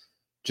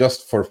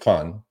 just for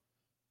fun,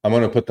 I'm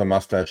gonna put the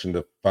mustache in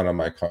the front of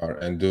my car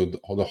and do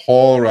the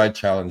whole ride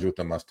challenge with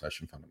the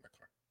mustache in front of my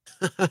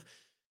car.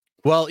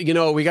 well,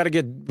 we got to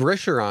get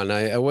Risher on.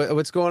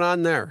 What's going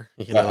on there?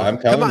 I'm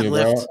Come telling on, you,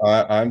 Lyft.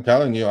 bro. I'm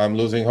telling you, I'm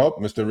losing hope,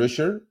 Mr.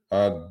 Risher.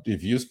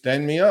 If you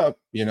stand me up,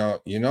 the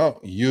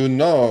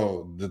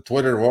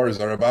Twitter wars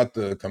are about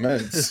to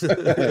commence.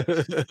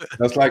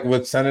 Just like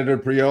with Senator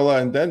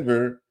Priola in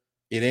Denver,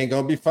 it ain't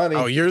gonna be funny.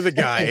 Oh, you're the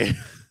guy.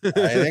 It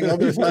ain't gonna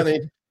be funny.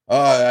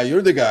 Oh,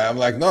 you're the guy. I'm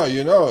like, no,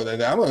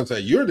 and I'm gonna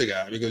say you're the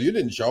guy because you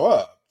didn't show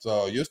up.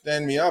 So you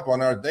stand me up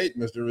on our date,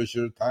 Mr.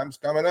 Risher. Time's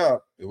coming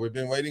up. We've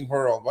been waiting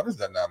for what is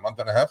that now? A month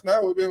and a half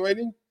now. We've been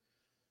waiting.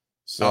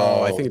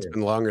 So I think it's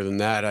been longer than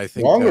that. I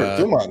think longer,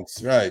 2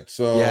 months, right?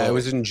 So yeah, it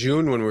was in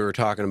June when we were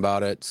talking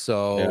about it.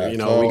 So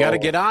yeah, we got to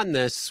get on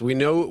this. We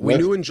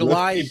knew in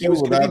July he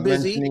was going to be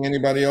busy. Mentioning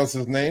anybody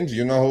else's names,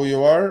 you know who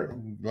you are.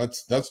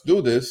 Let's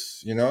do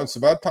this. It's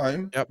about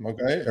time. Yep.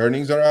 Okay,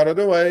 earnings are out of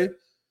the way.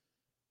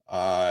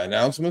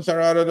 Announcements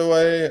are out of the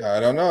way. I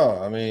don't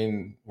know. I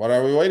mean, what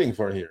are we waiting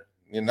for here?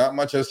 Not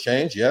much has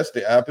changed. Yes,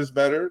 the app is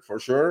better for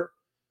sure.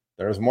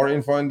 There's more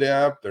info in the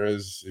app.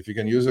 If you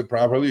can use it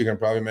properly, you can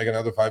probably make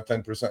another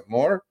 5-10%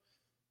 more.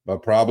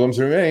 But problems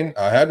remain.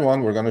 I had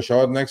one. We're going to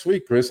show it next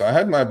week, Chris. I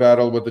had my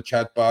battle with the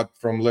chatbot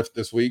from Lyft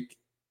this week.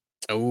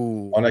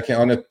 Oh, on a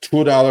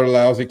 $2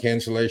 lousy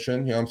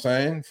cancellation. You know what I'm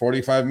saying?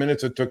 45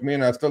 minutes it took me,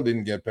 and I still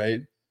didn't get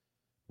paid.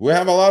 We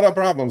have a lot of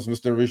problems,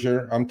 Mr.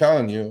 Risher. I'm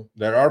telling you,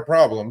 there are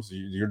problems.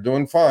 You're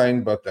doing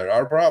fine, but there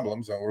are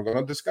problems, and we're going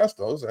to discuss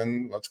those.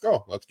 And let's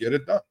go. Let's get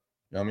it done.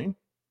 You know what I mean?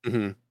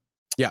 Mm-hmm.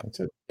 Yeah.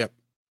 That's it. Yep.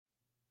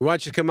 We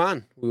want you to come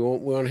on. We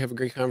want to have a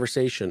great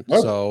conversation.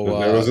 Look, so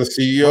there was a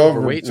CEO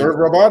of Serve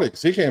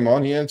Robotics. He came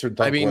on. He answered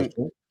tough questions.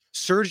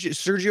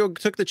 Sergio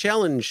took the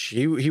challenge.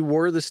 He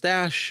wore the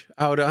stash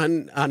out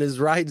on his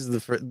rides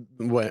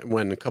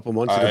when a couple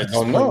months ago. I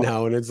don't know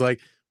now, and it's like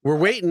we're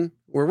waiting.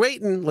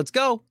 Let's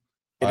go.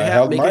 I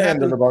held my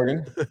end of the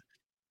bargain.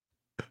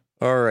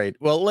 All right.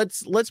 Well,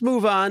 let's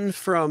move on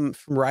from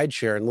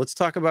rideshare and let's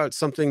talk about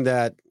something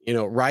that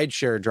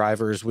rideshare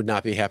drivers would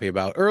not be happy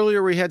about.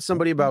 Earlier, we had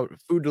somebody about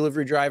food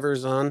delivery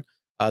drivers on.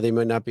 They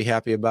might not be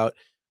happy about,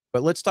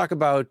 but let's talk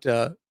about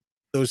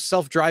those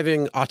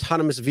self-driving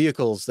autonomous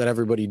vehicles that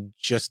everybody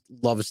just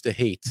loves to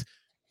hate,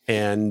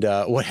 and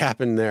what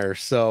happened there.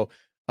 So,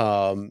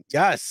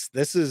 yes,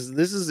 this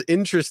is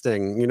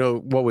interesting.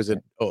 What was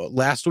it?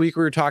 Last week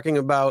we were talking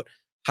about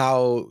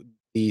how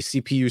the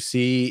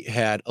CPUC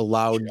had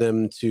allowed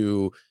them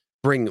to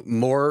bring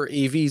more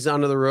EVs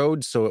onto the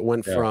road. So it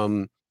went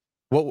from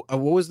what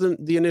was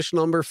the initial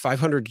number?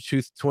 500 to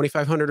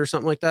 2,500 or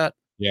something like that.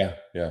 Yeah.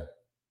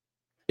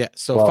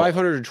 So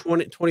 500 to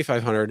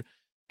 2,500,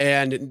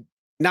 and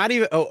not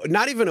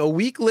even a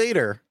week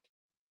later.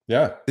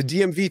 Yeah. The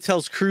DMV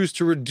tells Cruise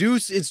to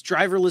reduce its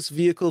driverless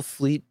vehicle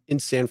fleet in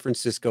San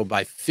Francisco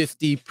by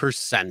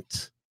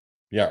 50%.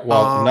 Yeah,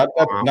 well, not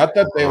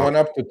that they went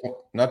up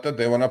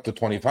to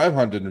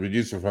 2,500 and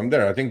reduce it from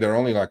there. I think there are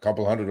only like a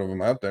couple hundred of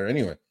them out there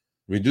anyway.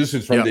 Reduce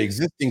it from the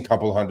existing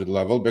couple hundred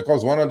level,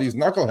 because one of these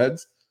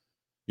knuckleheads,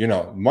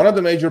 one of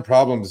the major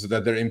problems is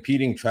that they're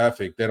impeding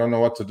traffic. They don't know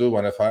what to do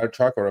when a fire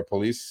truck or a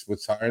police with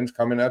sirens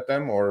coming at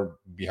them or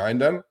behind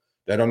them.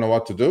 They don't know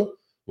what to do.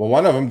 Well,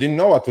 one of them didn't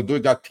know what to do.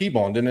 It got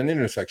T-boned in an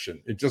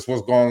intersection. It just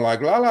was going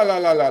like la la la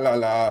la la la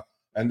la,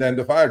 and then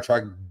the fire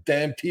truck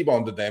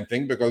T-boned the damn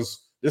thing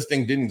because this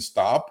thing didn't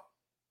stop,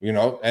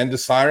 and the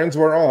sirens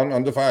were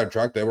on the fire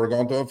truck. They were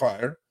going to a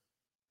fire.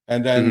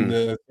 And then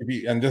that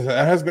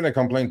has been a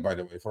complaint, by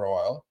the way, for a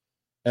while.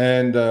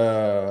 And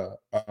the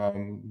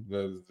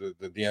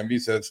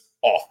DMV says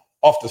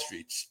off the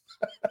streets.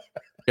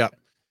 Yeah.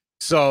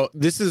 So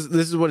this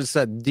is what it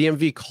said.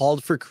 DMV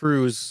called for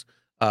Cruise,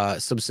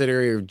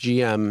 subsidiary of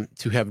GM,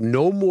 to have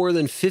no more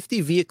than 50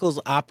 vehicles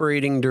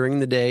operating during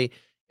the day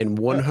and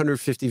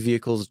 150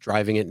 vehicles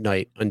driving at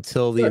night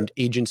until the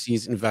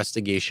agency's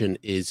investigation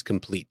is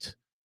complete.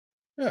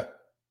 Yeah.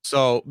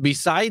 So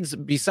besides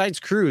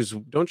Cruise,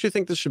 don't you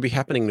think this should be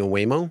happening to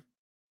Waymo?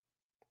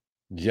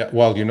 Yeah.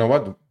 Well, you know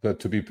what?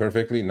 To be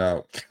perfectly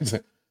now,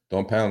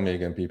 don't pound me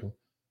again, people.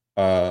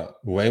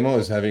 Waymo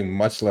is having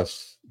much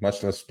less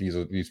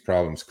these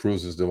problems.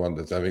 Cruise is the one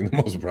that's having the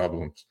most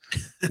problems.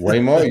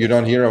 You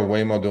don't hear of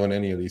Waymo doing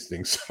any of these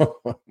things. So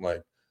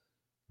like,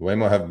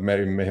 Waymo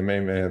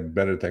may have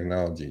better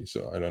technology,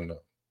 so I don't know.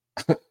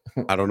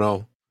 I don't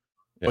know.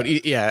 Yeah.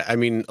 But yeah, I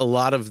mean, a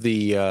lot of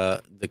the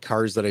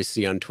cars that I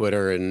see on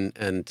Twitter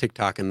and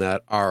TikTok and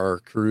that are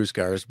Cruise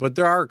cars, but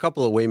there are a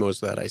couple of Waymos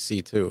that I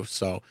see too.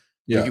 So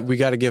we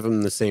got to give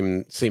them the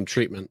same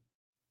treatment.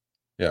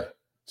 Yeah.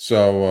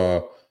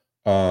 So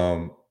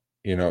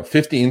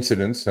 50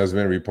 incidents has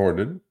been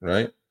reported,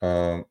 right?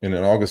 In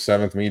an August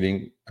 7th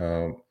meeting,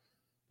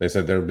 they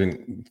said there have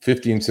been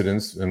 50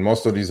 incidents, and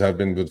most of these have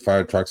been with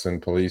fire trucks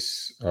and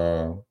police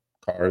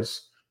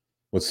cars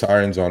with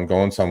sirens on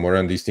going somewhere,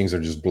 and these things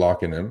are just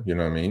blocking them. You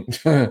know what I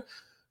mean?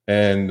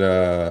 And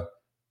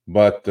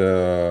but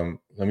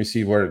let me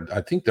see where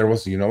I think there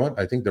was. You know what?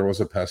 I think there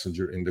was a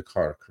passenger in the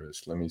car,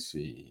 Chris. Let me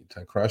see.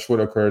 The crash would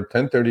occur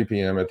 10:30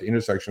 p.m. at the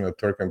intersection of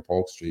Turk and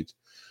Polk Streets.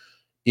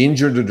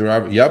 Injured the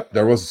driver. Yep,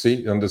 there was.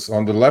 See on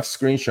the left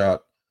screenshot.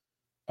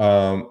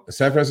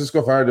 San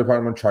Francisco Fire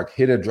Department truck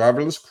hit a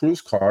driverless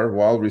cruise car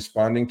while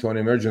responding to an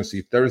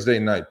emergency Thursday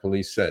night,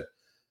 police said.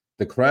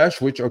 The crash,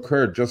 which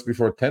occurred just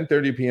before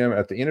 10:30 p.m.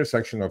 at the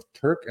intersection of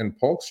Turk and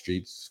Polk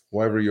Streets,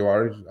 whoever you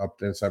are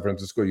up in San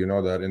Francisco, you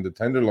know that, in the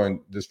Tenderloin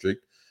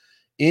district,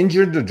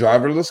 injured the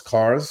driverless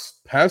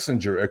car's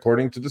passenger,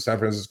 according to the San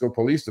Francisco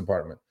Police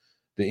Department.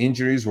 The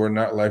injuries were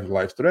not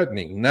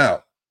life-threatening.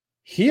 Now,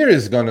 here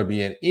is going to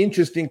be an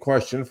interesting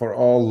question for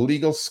all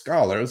legal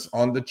scholars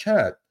on the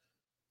chat.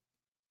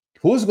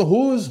 Who is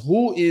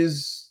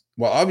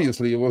well,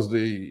 obviously it was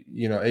the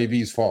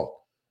AV's fault.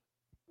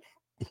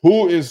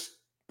 Who is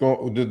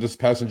this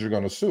passenger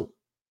going to sue?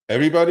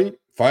 Everybody?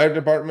 Fire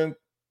department?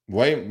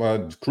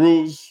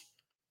 Crews?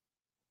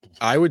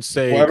 I would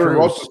say whoever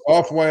wrote the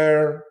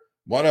software,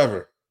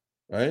 whatever.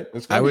 Right?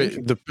 I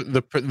would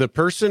the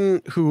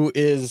person who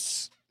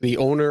is the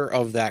owner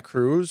of that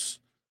cruise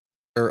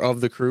or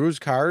of the cruise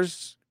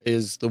cars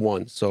is the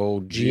one.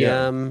 So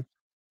GM.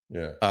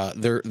 Yeah.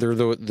 They're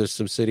the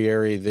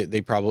subsidiary.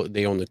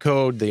 They own the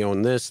code. They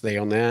own this. They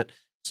own that.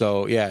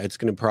 So yeah, it's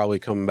going to probably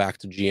come back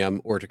to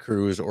GM or to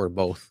Cruise or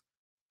both.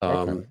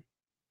 Okay.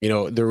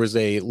 There was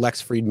a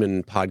Lex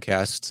Friedman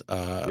podcast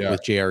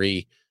with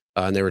JRE,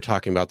 and they were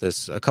talking about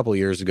this a couple of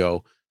years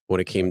ago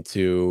when it came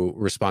to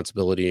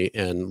responsibility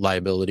and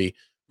liability.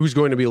 Who's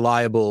going to be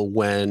liable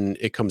when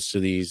it comes to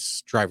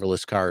these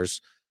driverless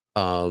cars?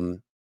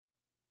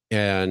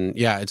 And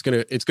yeah, it's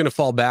gonna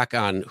fall back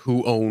on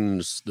who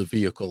owns the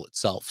vehicle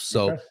itself.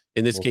 So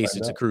in this case,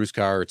 it's a cruise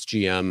car, it's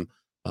GM.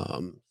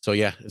 So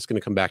yeah, it's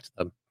gonna come back to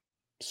them.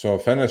 So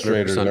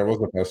fenestrator, there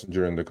was a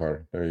passenger in the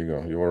car. There you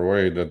go. You were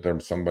worried that there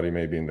somebody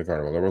may be in the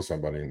car. Well, there was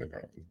somebody in the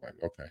car.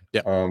 Okay.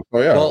 Yeah. So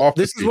yeah. Well,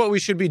 this is what we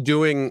should be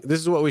doing.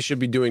 This is what we should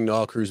be doing to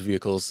all cruise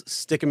vehicles: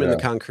 stick them in the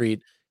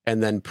concrete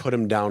and then put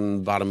them down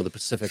the bottom of the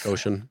Pacific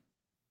Ocean.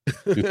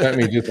 You sent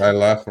me this. I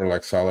laughed for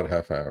like solid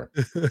half hour.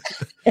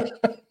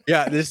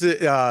 Yeah, this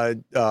is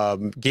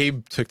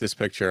Gabe took this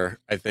picture,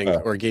 I think,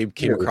 or Gabe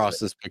came across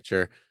this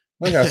picture.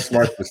 Look how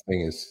smart this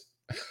thing is.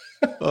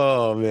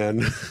 Oh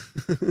man.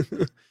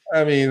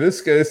 I mean,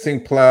 this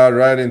thing plowed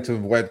right into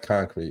wet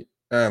concrete.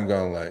 I'm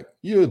going like,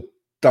 you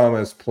dumb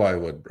as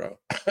plywood, bro.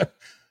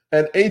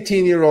 An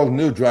 18-year-old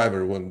new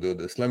driver wouldn't do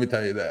this. Let me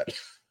tell you that.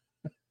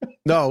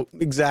 No,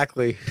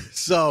 exactly.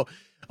 So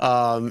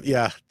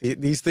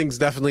these things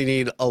definitely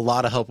need a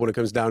lot of help when it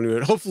comes down to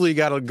it. Hopefully you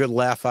got a good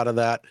laugh out of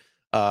that,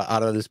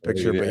 out of this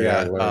picture.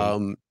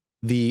 But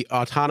the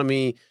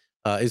autonomy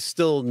is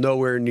still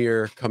nowhere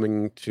near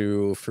coming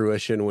to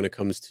fruition when it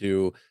comes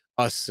to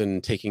us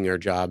and taking our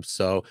jobs.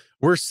 So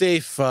we're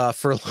safe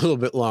for a little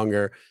bit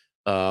longer.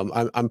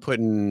 I'm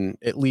putting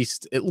at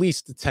least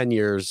 10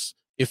 years,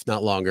 if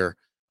not longer,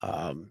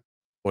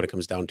 when it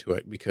comes down to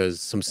it,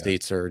 because some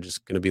states are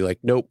just going to be like,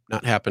 nope,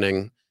 not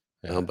happening.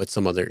 But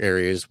some other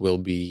areas will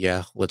be,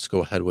 let's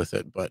go ahead with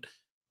it. But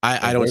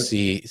I don't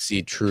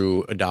see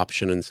true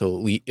adoption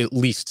until at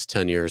least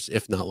 10 years,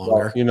 if not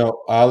longer.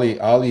 Well,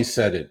 Ali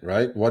said it,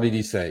 right? What did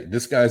he say?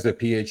 This guy's a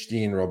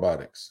PhD in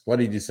robotics. What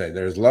did he say?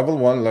 There's level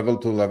 1, level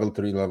 2, level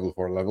 3, level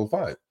 4, level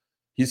 5.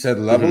 He said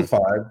level 5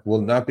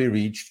 will not be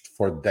reached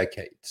for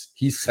decades.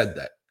 He said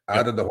that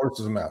out of the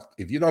horse's mouth.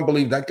 If you don't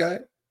believe that guy,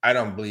 I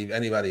don't believe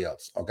anybody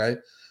else. Okay.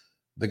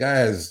 The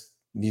guy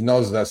he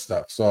knows that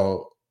stuff.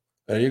 So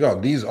there you go.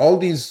 All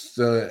these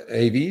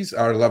AVs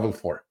are level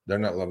 4. They're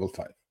not level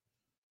 5.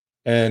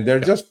 And they're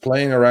just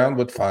playing around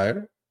with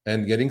fire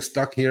and getting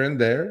stuck here and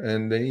there.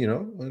 And they,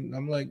 and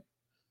I'm like,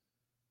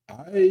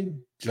 do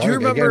you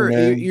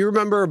remember? You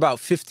remember about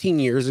 15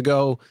 years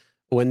ago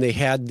when they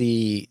had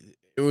it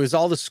was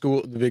all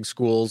the big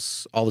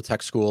schools, all the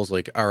tech schools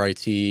like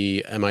RIT,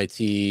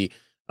 MIT,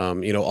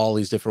 all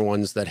these different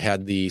ones that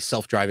had the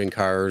self-driving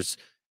cars,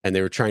 and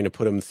they were trying to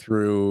put them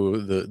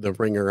through the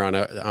ringer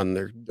on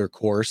their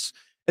course.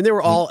 And they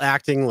were all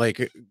acting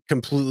like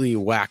completely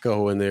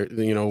wacko.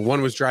 And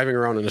one was driving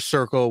around in a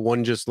circle.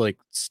 One just like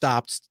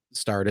stopped,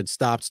 started.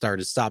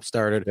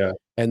 Yeah.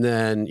 And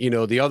then,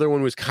 the other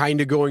one was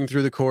kind of going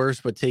through the course,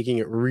 but taking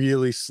it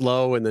really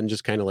slow and then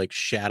just kind of like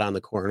shat on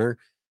the corner.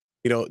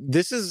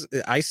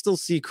 I still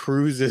see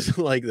cruises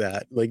like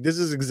that. Like, this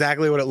is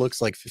exactly what it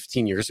looks like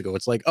 15 years ago.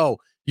 It's like, oh,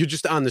 you're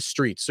just on the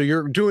street. So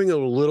you're doing a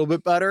little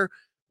bit better,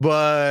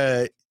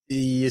 but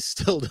you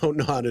still don't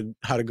know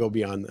how to go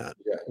beyond that.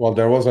 Yeah. Well,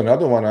 there was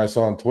another one I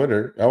saw on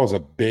Twitter. That was a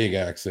big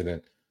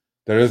accident.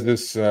 There is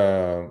this.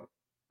 It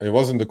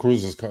wasn't the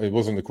cruise's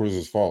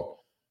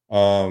fault.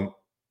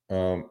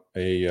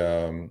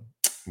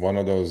 one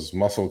of those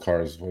muscle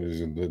cars. What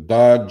is it? The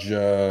Dodge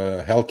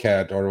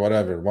Hellcat or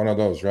whatever. One of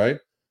those, right?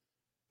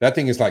 That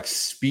thing is like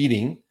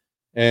speeding,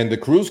 and the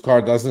cruise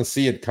car doesn't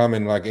see it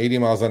coming like 80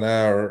 miles an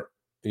hour,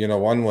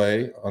 one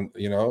way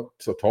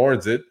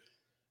towards it,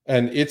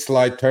 and its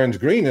light turns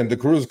green, and the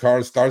cruise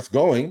car starts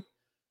going,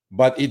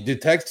 but it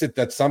detects it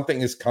that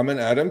something is coming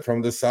at him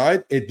from the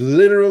side. It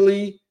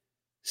literally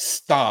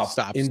stops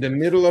in the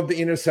middle of the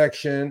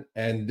intersection,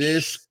 and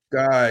this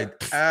guy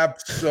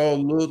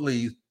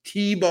absolutely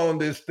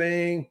T-boned this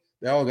thing.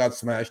 They all got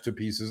smashed to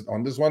pieces.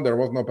 On this one, there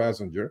was no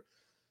passenger.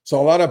 So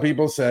a lot of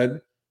people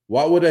said,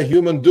 what would a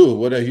human do?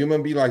 Would a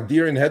human be like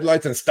deer in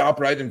headlights and stop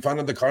right in front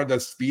of the car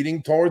that's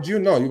speeding towards you?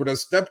 No, you would have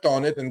stepped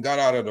on it and got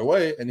out of the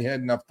way, and he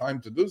had enough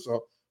time to do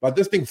so. But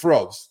this thing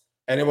froze,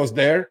 and it was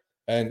there,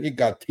 and it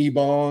got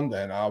T-boned,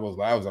 and that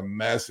was a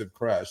massive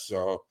crash.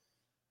 So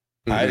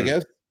I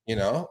guess,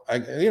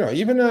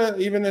 even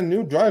a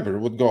new driver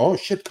would go, oh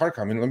shit, car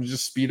coming, let me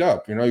just speed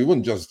up. You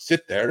wouldn't just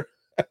sit there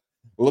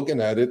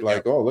looking at it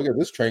like, oh, look at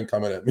this train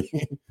coming at me.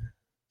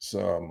 So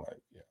I'm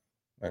like, yeah,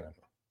 I don't know.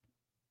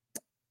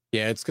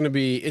 Yeah, it's gonna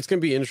be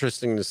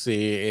interesting to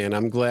see, and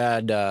I'm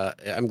glad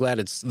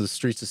it's the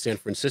streets of San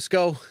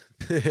Francisco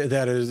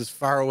that is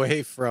far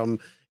away from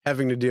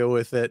having to deal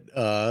with it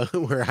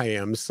where I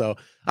am. So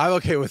I'm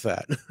okay with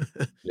that.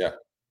 Yeah.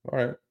 All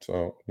right.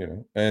 So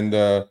and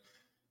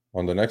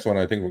on the next one,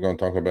 I think we're going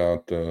to talk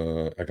about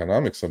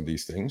economics of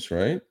these things,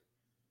 right?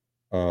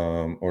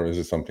 Or is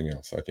it something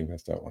else? I think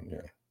that's that one.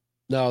 Yeah.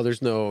 No,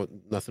 there's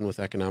nothing with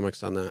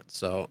economics on that.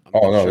 So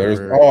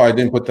I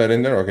didn't put that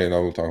in there. Okay,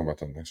 no, we'll talk about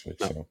that next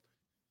week. No.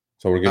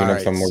 So we're giving up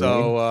some more.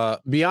 So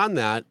beyond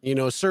that,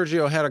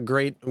 Sergio had a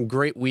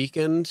great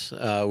weekend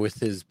with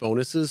his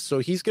bonuses. So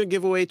he's going to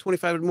give away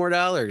 $25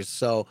 more.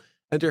 So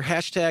enter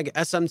hashtag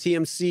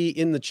SMTMC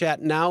in the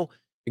chat now,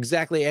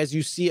 exactly as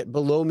you see it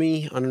below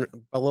me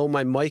below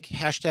my mic.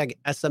 Hashtag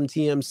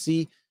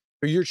SMTMC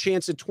for your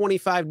chance at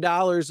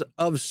 $25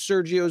 of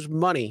Sergio's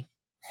money.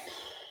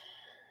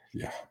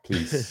 Yeah,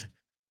 please.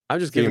 I'm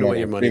just giving away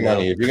your money. Free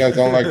money. If you guys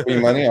don't like free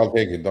money, I'll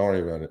take it. Don't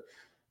worry about it.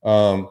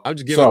 I'm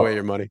just giving away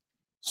your money.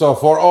 So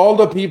for all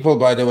the people,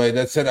 by the way,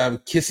 that said I'm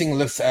kissing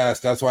Lyft's ass,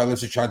 that's why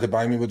Lyft is trying to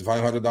buy me with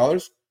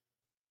 $500.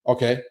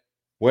 Okay,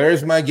 where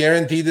is my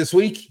guarantee this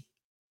week?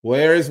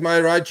 Where is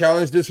my ride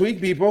challenge this week,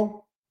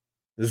 people?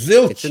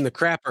 Zilch. It's in the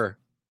crapper.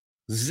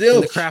 Zilch.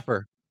 In the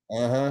crapper.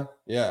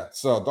 Yeah.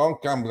 So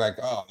don't come like,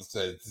 oh,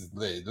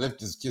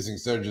 Lyft is kissing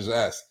Sergio's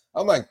ass.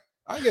 I'm like,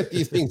 I get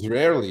these things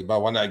rarely,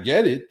 but when I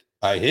get it,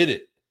 I hit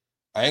it.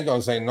 I ain't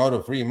gonna say no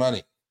to free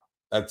money.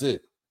 That's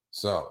it.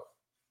 So,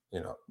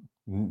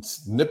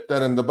 nip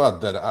that in the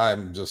bud that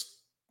I'm just,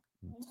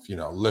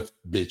 Lyft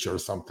bitch or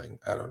something.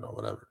 I don't know,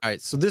 whatever. All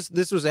right. So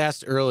this was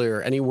asked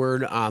earlier. Any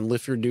word on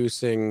Lyft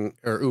reducing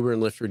or Uber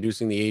and Lyft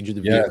reducing the age of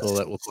the vehicle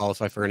that will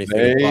qualify for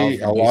anything?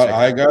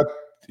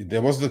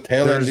 There was the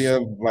tail end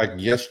of like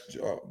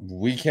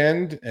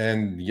weekend,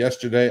 and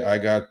yesterday I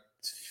got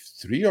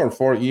 3 or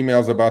 4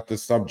 emails about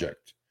this subject.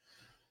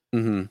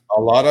 Mm-hmm.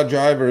 A lot of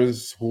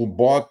drivers who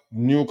bought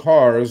new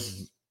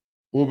cars,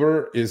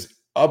 Uber is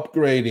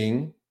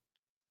upgrading.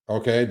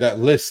 Okay, that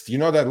list.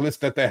 That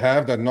list that they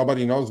have that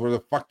nobody knows where the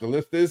fuck the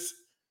list is.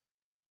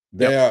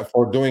 They are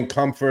for doing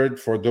comfort,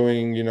 for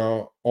doing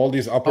all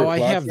these upper. I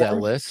have that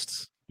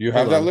list. You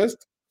have that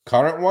list?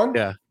 Current one?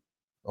 Yeah.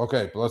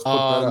 Okay, let's put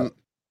that up.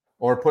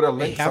 Or put a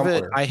link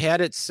somewhere. I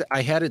had it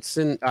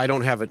since I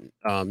don't have it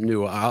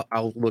new.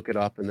 I'll look it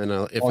up, and then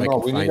if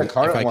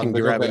I can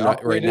grab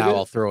it right now,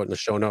 I'll throw it in the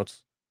show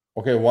notes.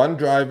 Okay, one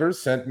driver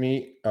sent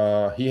me.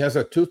 He has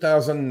a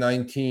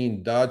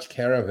 2019 Dodge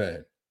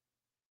Caravan,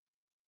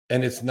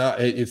 and it's not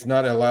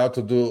allowed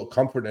to do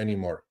comfort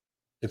anymore.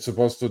 It's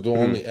supposed to do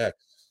only X.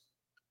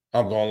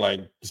 I'm going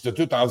like, it's the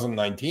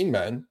 2019,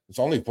 man. It's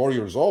only 4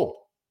 years old.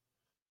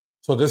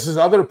 So this is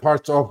other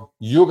parts of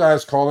you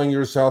guys calling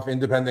yourself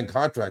independent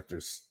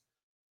contractors.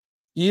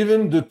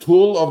 Even the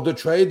tool of the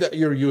trade that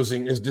you're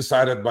using is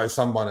decided by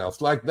someone else.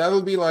 Like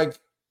that'll be like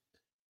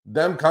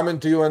them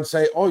coming to you and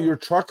say, oh, your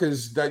truck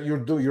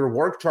your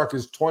work truck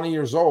is 20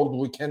 years old.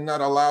 We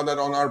cannot allow that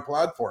on our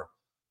platform.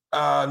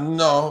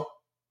 No,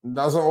 it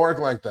doesn't work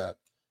like that.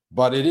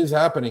 But it is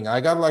happening.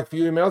 I got like a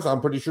few emails.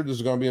 I'm pretty sure this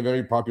is going to be a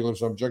very popular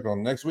subject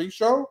on next week's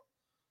show.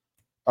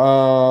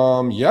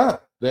 Yeah.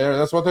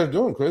 That's what they're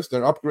doing, Chris. They're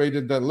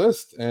upgraded that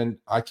list, and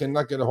I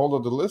cannot get a hold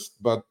of the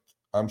list, but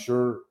I'm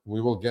sure we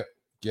will get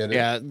it.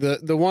 Yeah,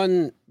 the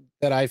one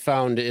that I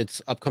found,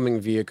 it's upcoming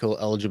vehicle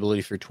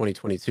eligibility for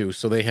 2022,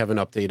 so they haven't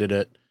updated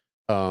it.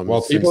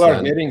 Well, people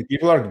are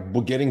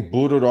getting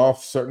booted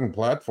off certain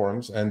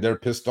platforms, and they're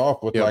pissed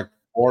off with like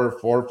 4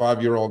 or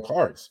 5 year old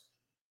cars,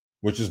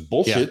 which is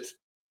bullshit.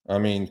 Yeah. I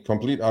mean,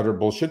 complete utter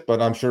bullshit.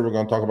 But I'm sure we're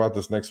going to talk about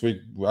this next week.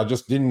 I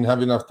just didn't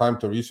have enough time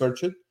to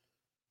research it.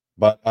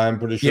 But I'm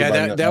pretty sure.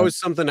 Yeah, that was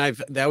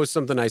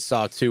something I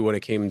saw too when it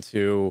came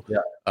to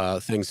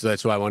things. So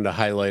that's why I wanted to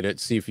highlight it.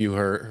 See if you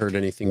heard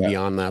anything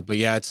beyond that. But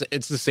yeah,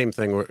 it's the same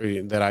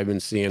thing that I've been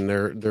seeing.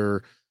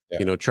 They're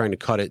trying to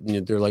cut it,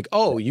 and they're like,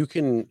 oh, you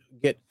can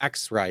get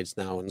X rides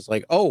now, and it's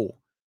like, oh,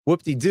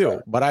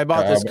 whoop-de-doo. But I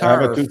bought this I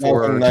have a car for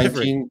different.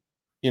 2019.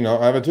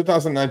 I have a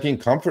 2019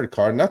 Comfort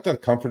car. Not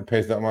that Comfort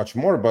pays that much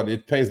more, but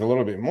it pays a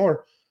little bit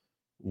more.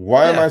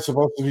 Why am I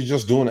supposed to be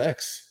just doing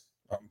X?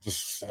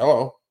 Just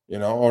hello,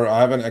 or I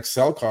have an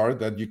Excel car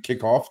that you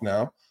kick off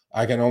now.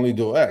 I can only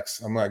do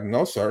X. I'm like,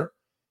 no, sir.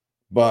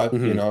 But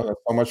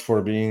that's so much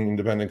for being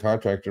independent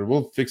contractor.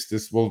 We'll fix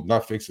this. We'll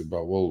not fix it,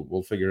 but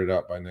we'll figure it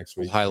out by next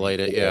week. We'll highlight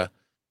it, yeah.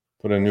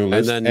 Put a new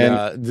list. And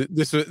then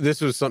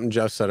this was something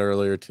Jeff said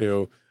earlier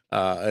too,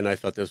 and I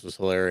thought this was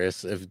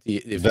hilarious.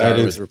 If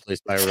Dara was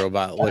replaced by a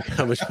robot, look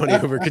how much money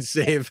Uber could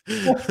save.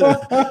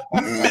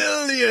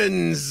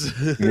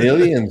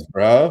 Millions,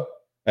 bro.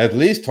 At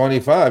least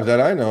 25 that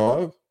I know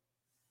of.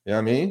 You know what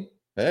I mean?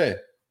 Hey.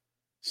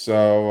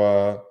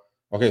 So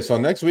okay, so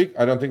next week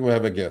I don't think we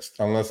have a guest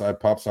unless I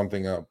pop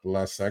something up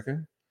last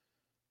second.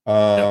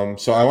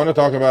 So I want to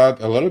talk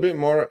about a little bit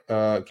more.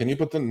 Can you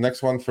put the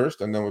next one first,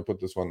 and then we put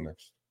this one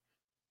next?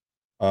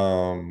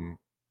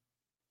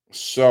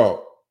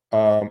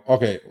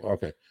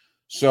 Okay.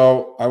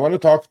 So I want to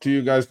talk to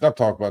you guys,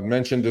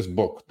 mention this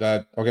book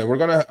that,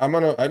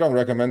 I don't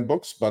recommend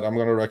books, but I'm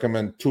going to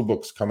recommend two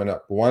books coming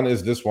up. One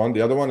is this one.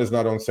 The other one is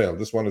not on sale.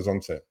 This one is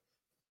on sale.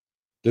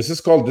 This is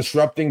called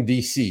Disrupting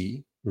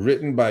DC,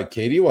 written by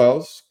Katie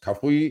Wells,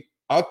 Kafui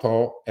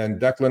Atto,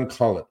 and Declan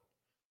Cullen.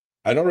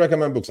 I don't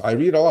recommend books. I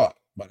read a lot,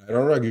 but I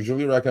don't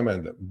usually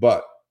recommend them.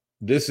 But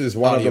this is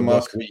one of the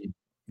must-read.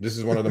 This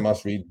is one of the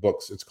must-read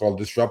books. It's called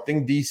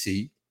Disrupting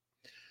DC,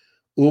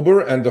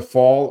 Uber and the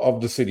Fall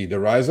of the City,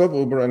 the Rise of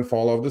Uber and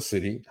Fall of the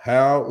City,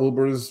 how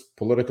Uber's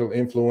political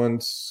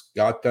influence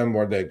got them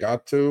where they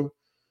got to,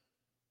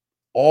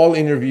 all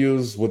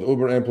interviews with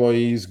Uber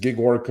employees, gig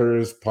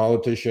workers,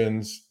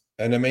 politicians,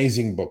 an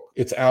amazing book.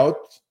 It's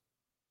out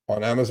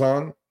on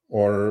Amazon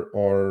or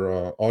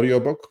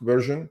audiobook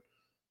version.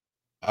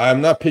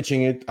 I'm not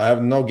pitching it. I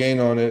have no gain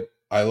on it.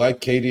 I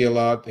like Katie a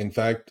lot. In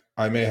fact,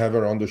 I may have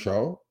her on the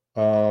show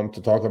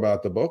to talk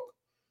about the book.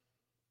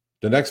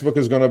 The next book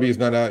is going to be, it's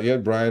not out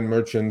yet, Brian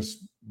Merchant's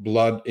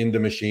Blood in the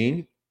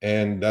Machine.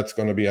 And that's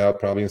going to be out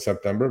probably in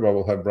September, but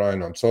we'll have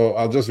Brian on. So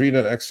I'll just read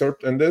an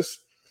excerpt in this.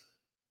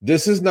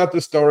 This is not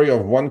the story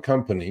of one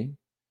company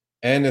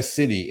and a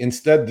city.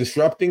 Instead,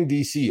 Disrupting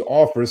DC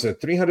offers a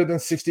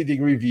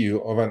 360-degree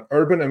view of an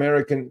urban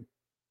America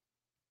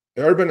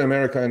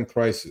in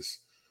crisis.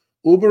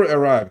 Uber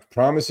arrived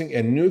promising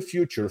a new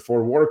future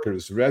for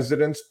workers,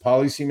 residents,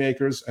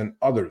 policymakers, and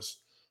others.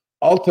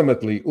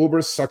 Ultimately,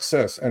 Uber's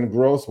success and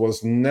growth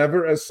was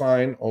never a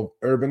sign of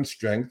urban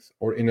strength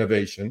or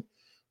innovation,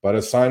 but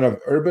a sign of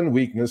urban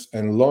weakness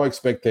and low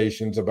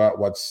expectations about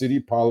what city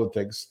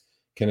politics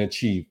can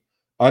achieve.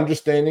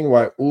 Understanding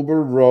why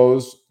Uber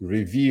rose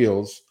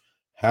reveals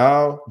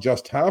how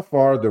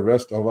far the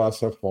rest of us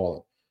have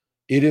fallen.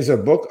 It is a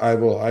book I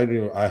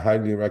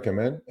highly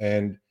recommend.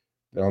 And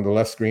on the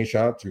left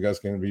screenshot, you guys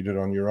can read it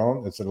on your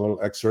own. It's a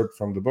little excerpt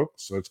from the book.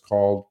 So it's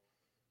called,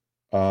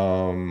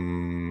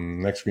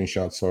 next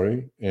screenshot,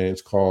 sorry. And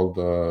it's called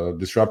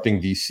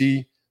Disrupting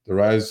DC, The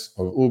Rise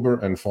of Uber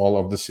and Fall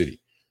of the City.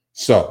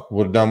 So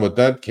we're done with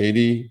that.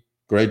 Katie,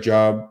 great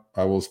job.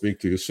 I will speak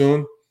to you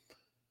soon.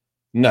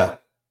 Now,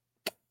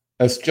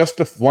 it's just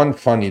the one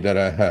funny that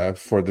I have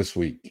for this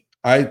week.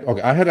 I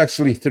had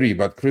actually three,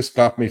 but Chris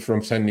stopped me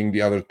from sending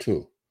the other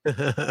two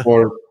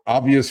for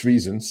obvious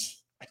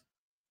reasons.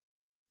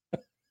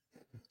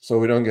 So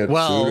we don't get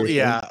sued.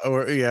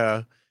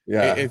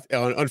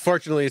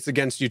 Unfortunately, it's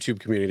against YouTube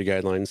community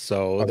guidelines.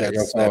 So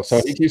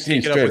so he keeps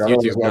me straight.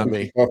 YouTube, not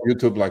me. Off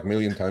YouTube like a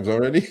million times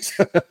already.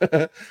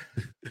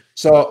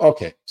 So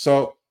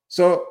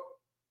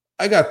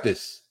I got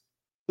this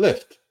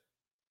Lyft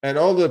and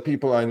all the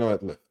people I know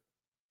at Lyft.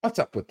 What's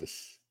up with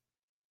this?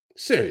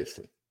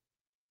 Seriously.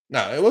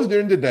 Now, it was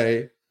during the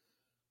day,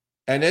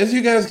 and as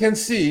you guys can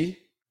see,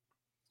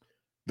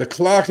 the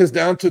clock is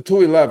down to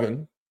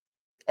 2:11.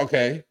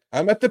 Okay,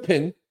 I'm at the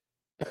pin.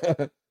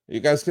 You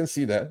guys can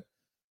see that.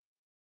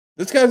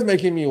 This guy's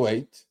making me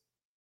wait,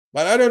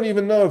 but I don't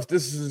even know if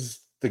this is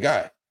the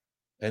guy.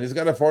 And he's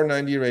got a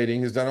 490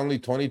 rating. He's done only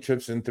 20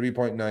 trips in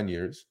 3.9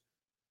 years.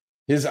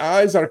 His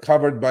eyes are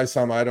covered by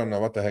some, I don't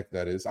know what the heck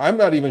that is. I'm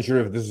not even sure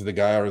if this is the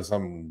guy or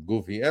some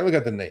goofy. And look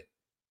at the name.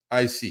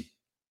 IC.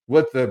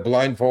 With the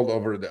blindfold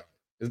over there.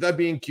 Is that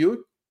being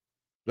cute?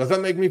 Does that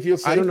make me feel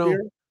safe? I don't know.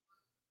 Here?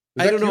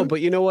 I don't know,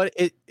 but you know what?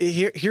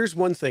 Here's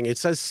one thing. It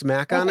says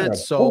smack on it.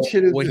 So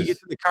when he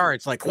gets in the car,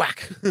 it's like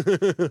whack.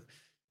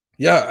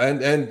 Yeah,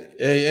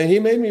 and he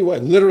made me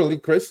wait. Literally,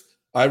 Chris,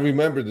 I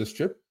remember this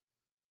trip.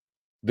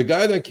 The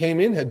guy that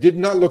came in did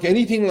not look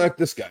anything like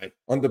this guy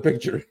on the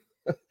picture.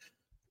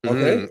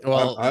 Okay.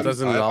 Well,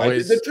 doesn't it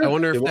always? I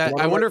wonder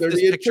if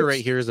this picture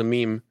right here is a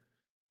meme.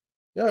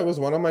 Yeah, it was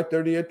one of my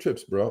 38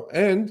 trips, bro.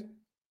 And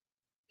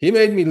he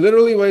made me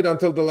literally wait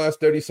until the last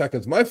 30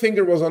 seconds. My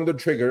finger was on the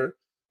trigger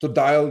to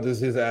dial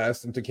his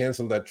ass and to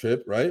cancel that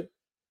trip, right?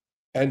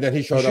 And then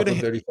he showed up in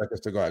 30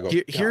 seconds to go. I go.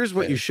 Here's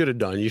what you should have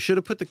done. You should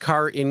have put the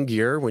car in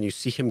gear when you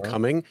see him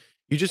coming.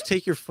 You just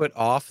take your foot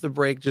off the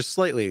brake just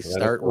slightly,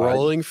 start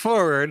rolling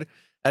forward,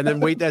 and then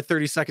wait that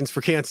 30 seconds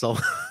for cancel.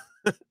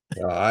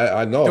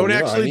 I know. Don't you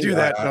know, actually do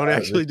that. Don't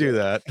actually do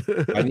that.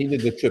 I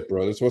needed the trip,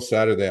 bro. This was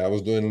Saturday. I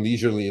was doing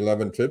leisurely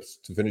 11 trips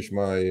to finish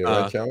my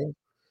ride challenge.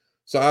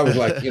 So I was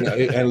like, you know,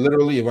 and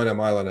literally it went a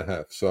mile and a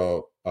half.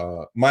 So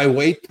my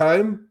wait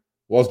time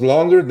was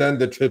longer than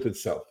the trip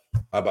itself.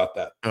 How about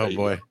that? Oh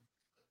boy.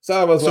 So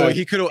I was like,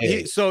 he could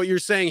have. So you're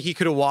saying he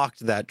could have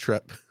walked that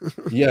trip?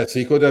 Yes,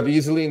 he could have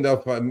easily in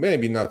the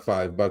maybe not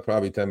 5, but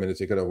probably 10 minutes.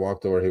 He could have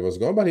walked to where he was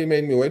going, but he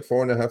made me wait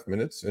 4.5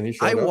 minutes, and he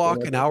showed I up.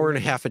 walk an hour and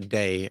a half a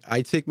day.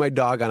 I take my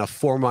dog on a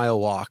 4-mile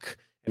walk,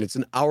 and it's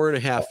an hour and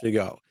a half to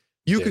go.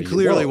 You There could you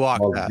clearly go.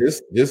 walk Well, that.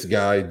 This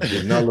guy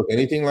did not look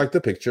anything like the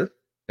picture,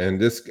 and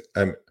this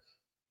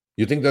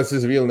you think that's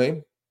his real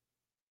name?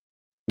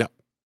 No,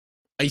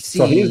 I see.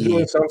 So he's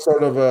doing some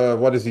sort of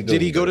what is he doing?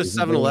 Did he go to Is he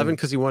 7-Eleven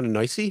because he wanted an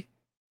icy?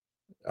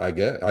 I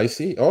get. I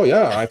see. Oh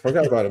yeah, I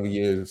forgot about him.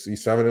 He's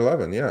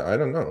 7-Eleven. Yeah, I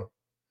don't know.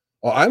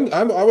 Oh,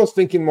 I was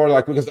thinking more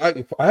like, because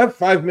I have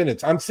 5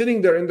 minutes. I'm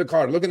sitting there in the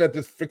car looking at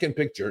this freaking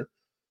picture.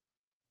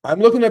 I'm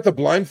looking at the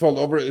blindfold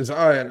over his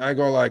eye, and I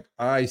go like,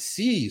 I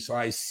see. So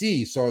I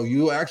see. So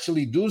you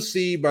actually do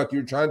see, but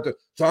you're trying to.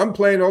 So I'm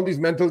playing all these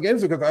mental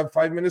games because I have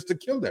 5 minutes to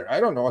kill there. I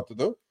don't know what to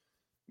do.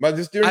 But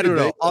just during I don't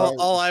the know. day,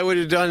 All I would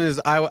have done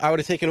is I would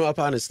have taken him up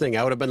on his thing.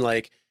 I would have been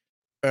like,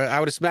 I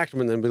would have smacked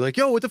him and then be like,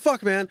 yo, what the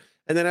fuck, man?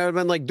 And then I would have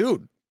been like,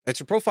 dude, that's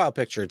your profile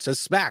picture. It says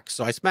smack.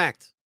 So I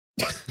smacked.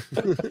 I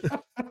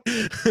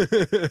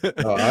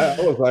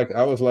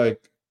was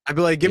like, I'd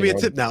be like, give me a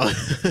tip now.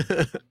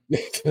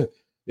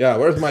 Yeah,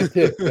 where's my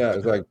tip? Yeah,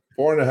 it's like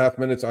 4.5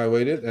 minutes I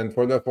waited, and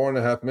for that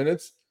 4.5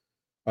 minutes,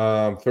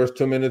 first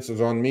 2 minutes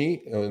is on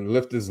me.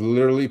 Lyft is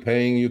literally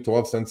paying you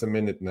 12 cents a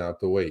minute now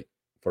to wait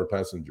for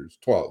passengers.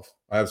 12.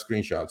 I have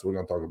screenshots. We're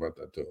gonna talk about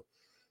that too.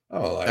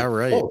 Oh, like, all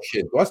right. Oh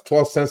shit, what's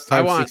 12 cents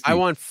times 60? I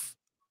want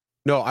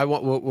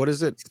what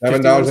is it?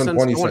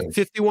 $7.20. I want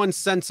 51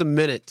 cents a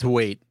minute to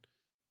wait.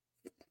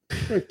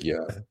 Frick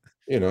yeah.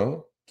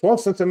 12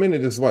 cents a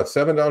minute is what?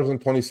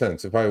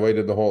 $7.20 if I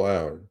waited the whole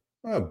hour.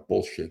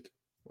 Bullshit.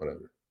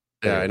 Whatever.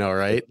 Yeah, I know,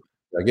 right?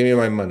 Yeah, give me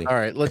my money. All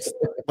right, let's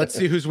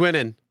see who's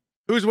winning.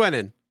 Who's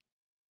winning?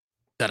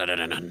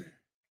 $25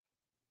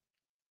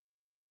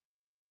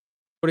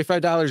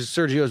 is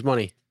Sergio's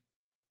money.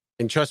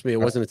 And trust me,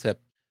 it wasn't a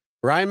tip.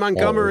 Ryan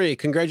Montgomery,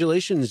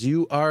 congratulations.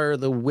 You are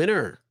the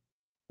winner.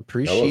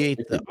 Appreciate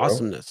the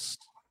awesomeness.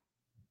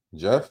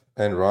 Jeff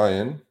and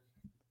Ryan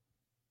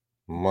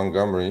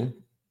Montgomery,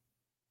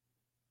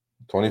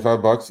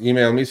 $25.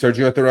 Email me,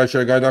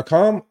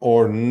 Sergio@therideshareguy.com,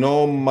 or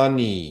no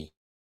money.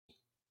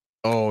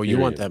 Oh, you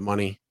want that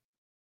money?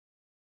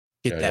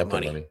 Get that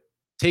money.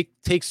 Take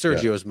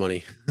Sergio's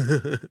money.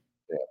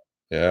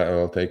 Yeah,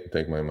 I'll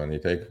take my money.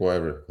 Take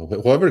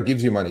whoever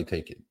gives you money,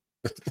 take it.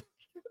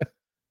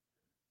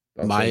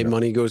 My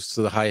money goes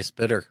to the highest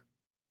bidder.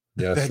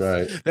 Yes,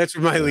 right. That's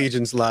where my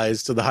allegiance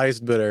lies, to the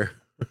highest bidder.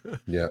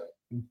 Yeah.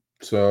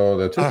 So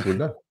that's it. We're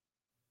done.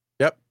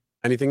 Yep.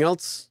 Anything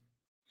else?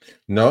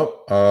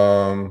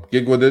 No.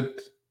 Gig with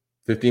it.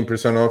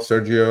 15% off.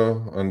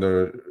 Sergio on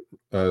the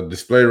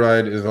display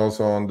ride is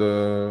also on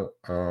the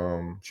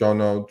show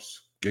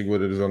notes. Gig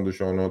with it is on the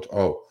show notes.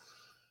 Oh,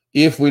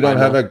 if we don't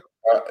have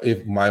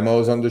if Mimo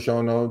is on the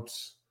show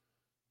notes,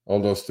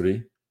 all those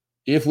 3.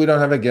 If we don't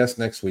have a guest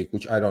next week,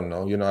 which I don't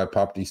know, I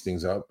pop these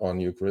things up on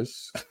you,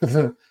 Chris.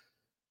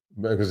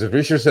 Because if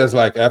Richard says,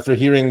 like, after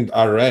hearing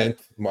our rant,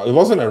 it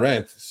wasn't a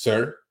rant,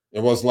 sir.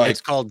 It was like,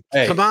 it's called,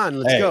 come on,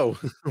 let's go.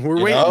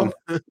 We're waiting.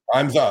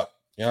 Time's up.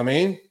 You know what I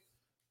mean?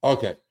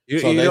 Okay.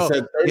 So they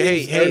said,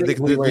 hey,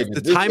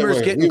 the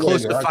timer's getting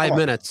close to 5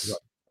 minutes.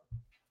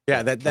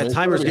 Yeah, that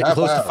timer's getting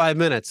close to 5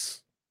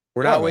 minutes.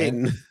 We're not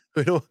waiting.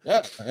 We don't.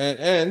 Yeah,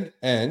 and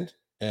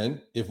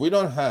if we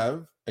don't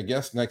have a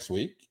guest next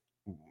week,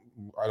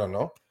 I don't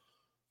know.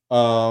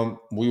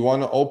 We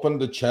want to open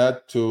the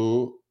chat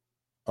to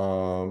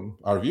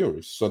our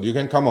viewers, so you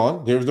can come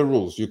on. Here's the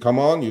rules: you come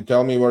on, you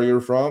tell me where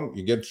you're from,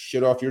 you get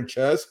shit off your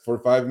chest for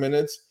 5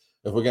 minutes.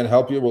 If we can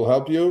help you, we'll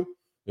help you.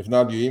 If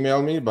not, you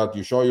email me, but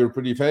you show your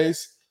pretty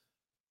face.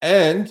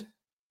 And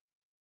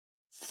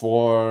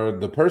for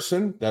the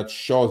person that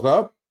shows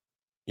up,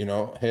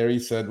 Harry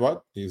said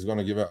what? He's going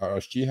to give an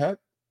RSG hat,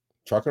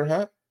 trucker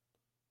hat.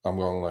 I'm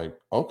going like,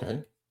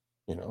 okay,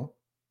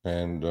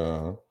 and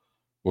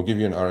we'll give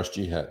you an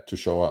RSG hat to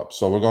show up.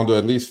 So we're going to do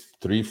at least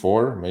 3,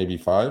 4, maybe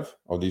 5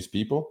 of these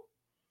people,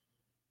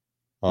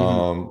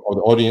 or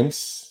the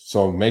audience.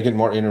 So make it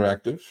more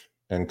interactive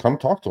and come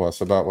talk to us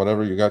about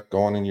whatever you got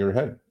going in your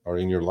head or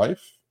in your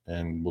life,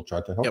 and we'll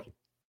try to help you.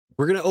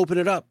 We're going to open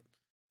it up,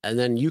 and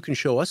then you can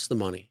show us the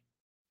money,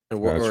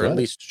 or at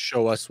least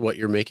show us what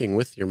you're making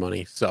with your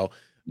money. So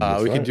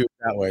we can do it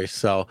that way.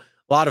 So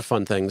a lot of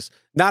fun things.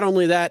 Not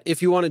only that,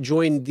 if you want to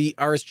join the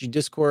RSG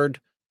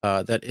Discord,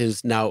 that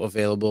is now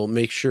available,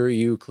 make sure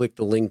you click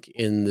the link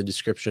in the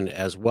description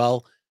as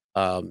well.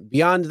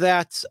 Beyond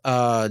that,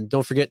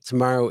 don't forget,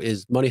 tomorrow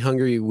is Money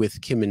Hungry with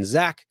Kim and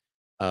Zach.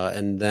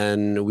 And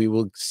then we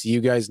will see you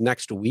guys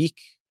next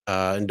week.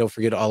 And don't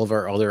forget all of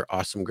our other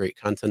awesome, great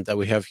content that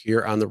we have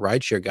here on the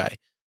Rideshare Guy.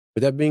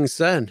 With that being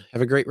said,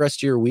 have a great rest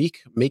of your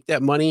week. Make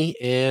that money,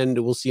 and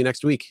we'll see you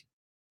next week.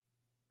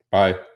 Bye.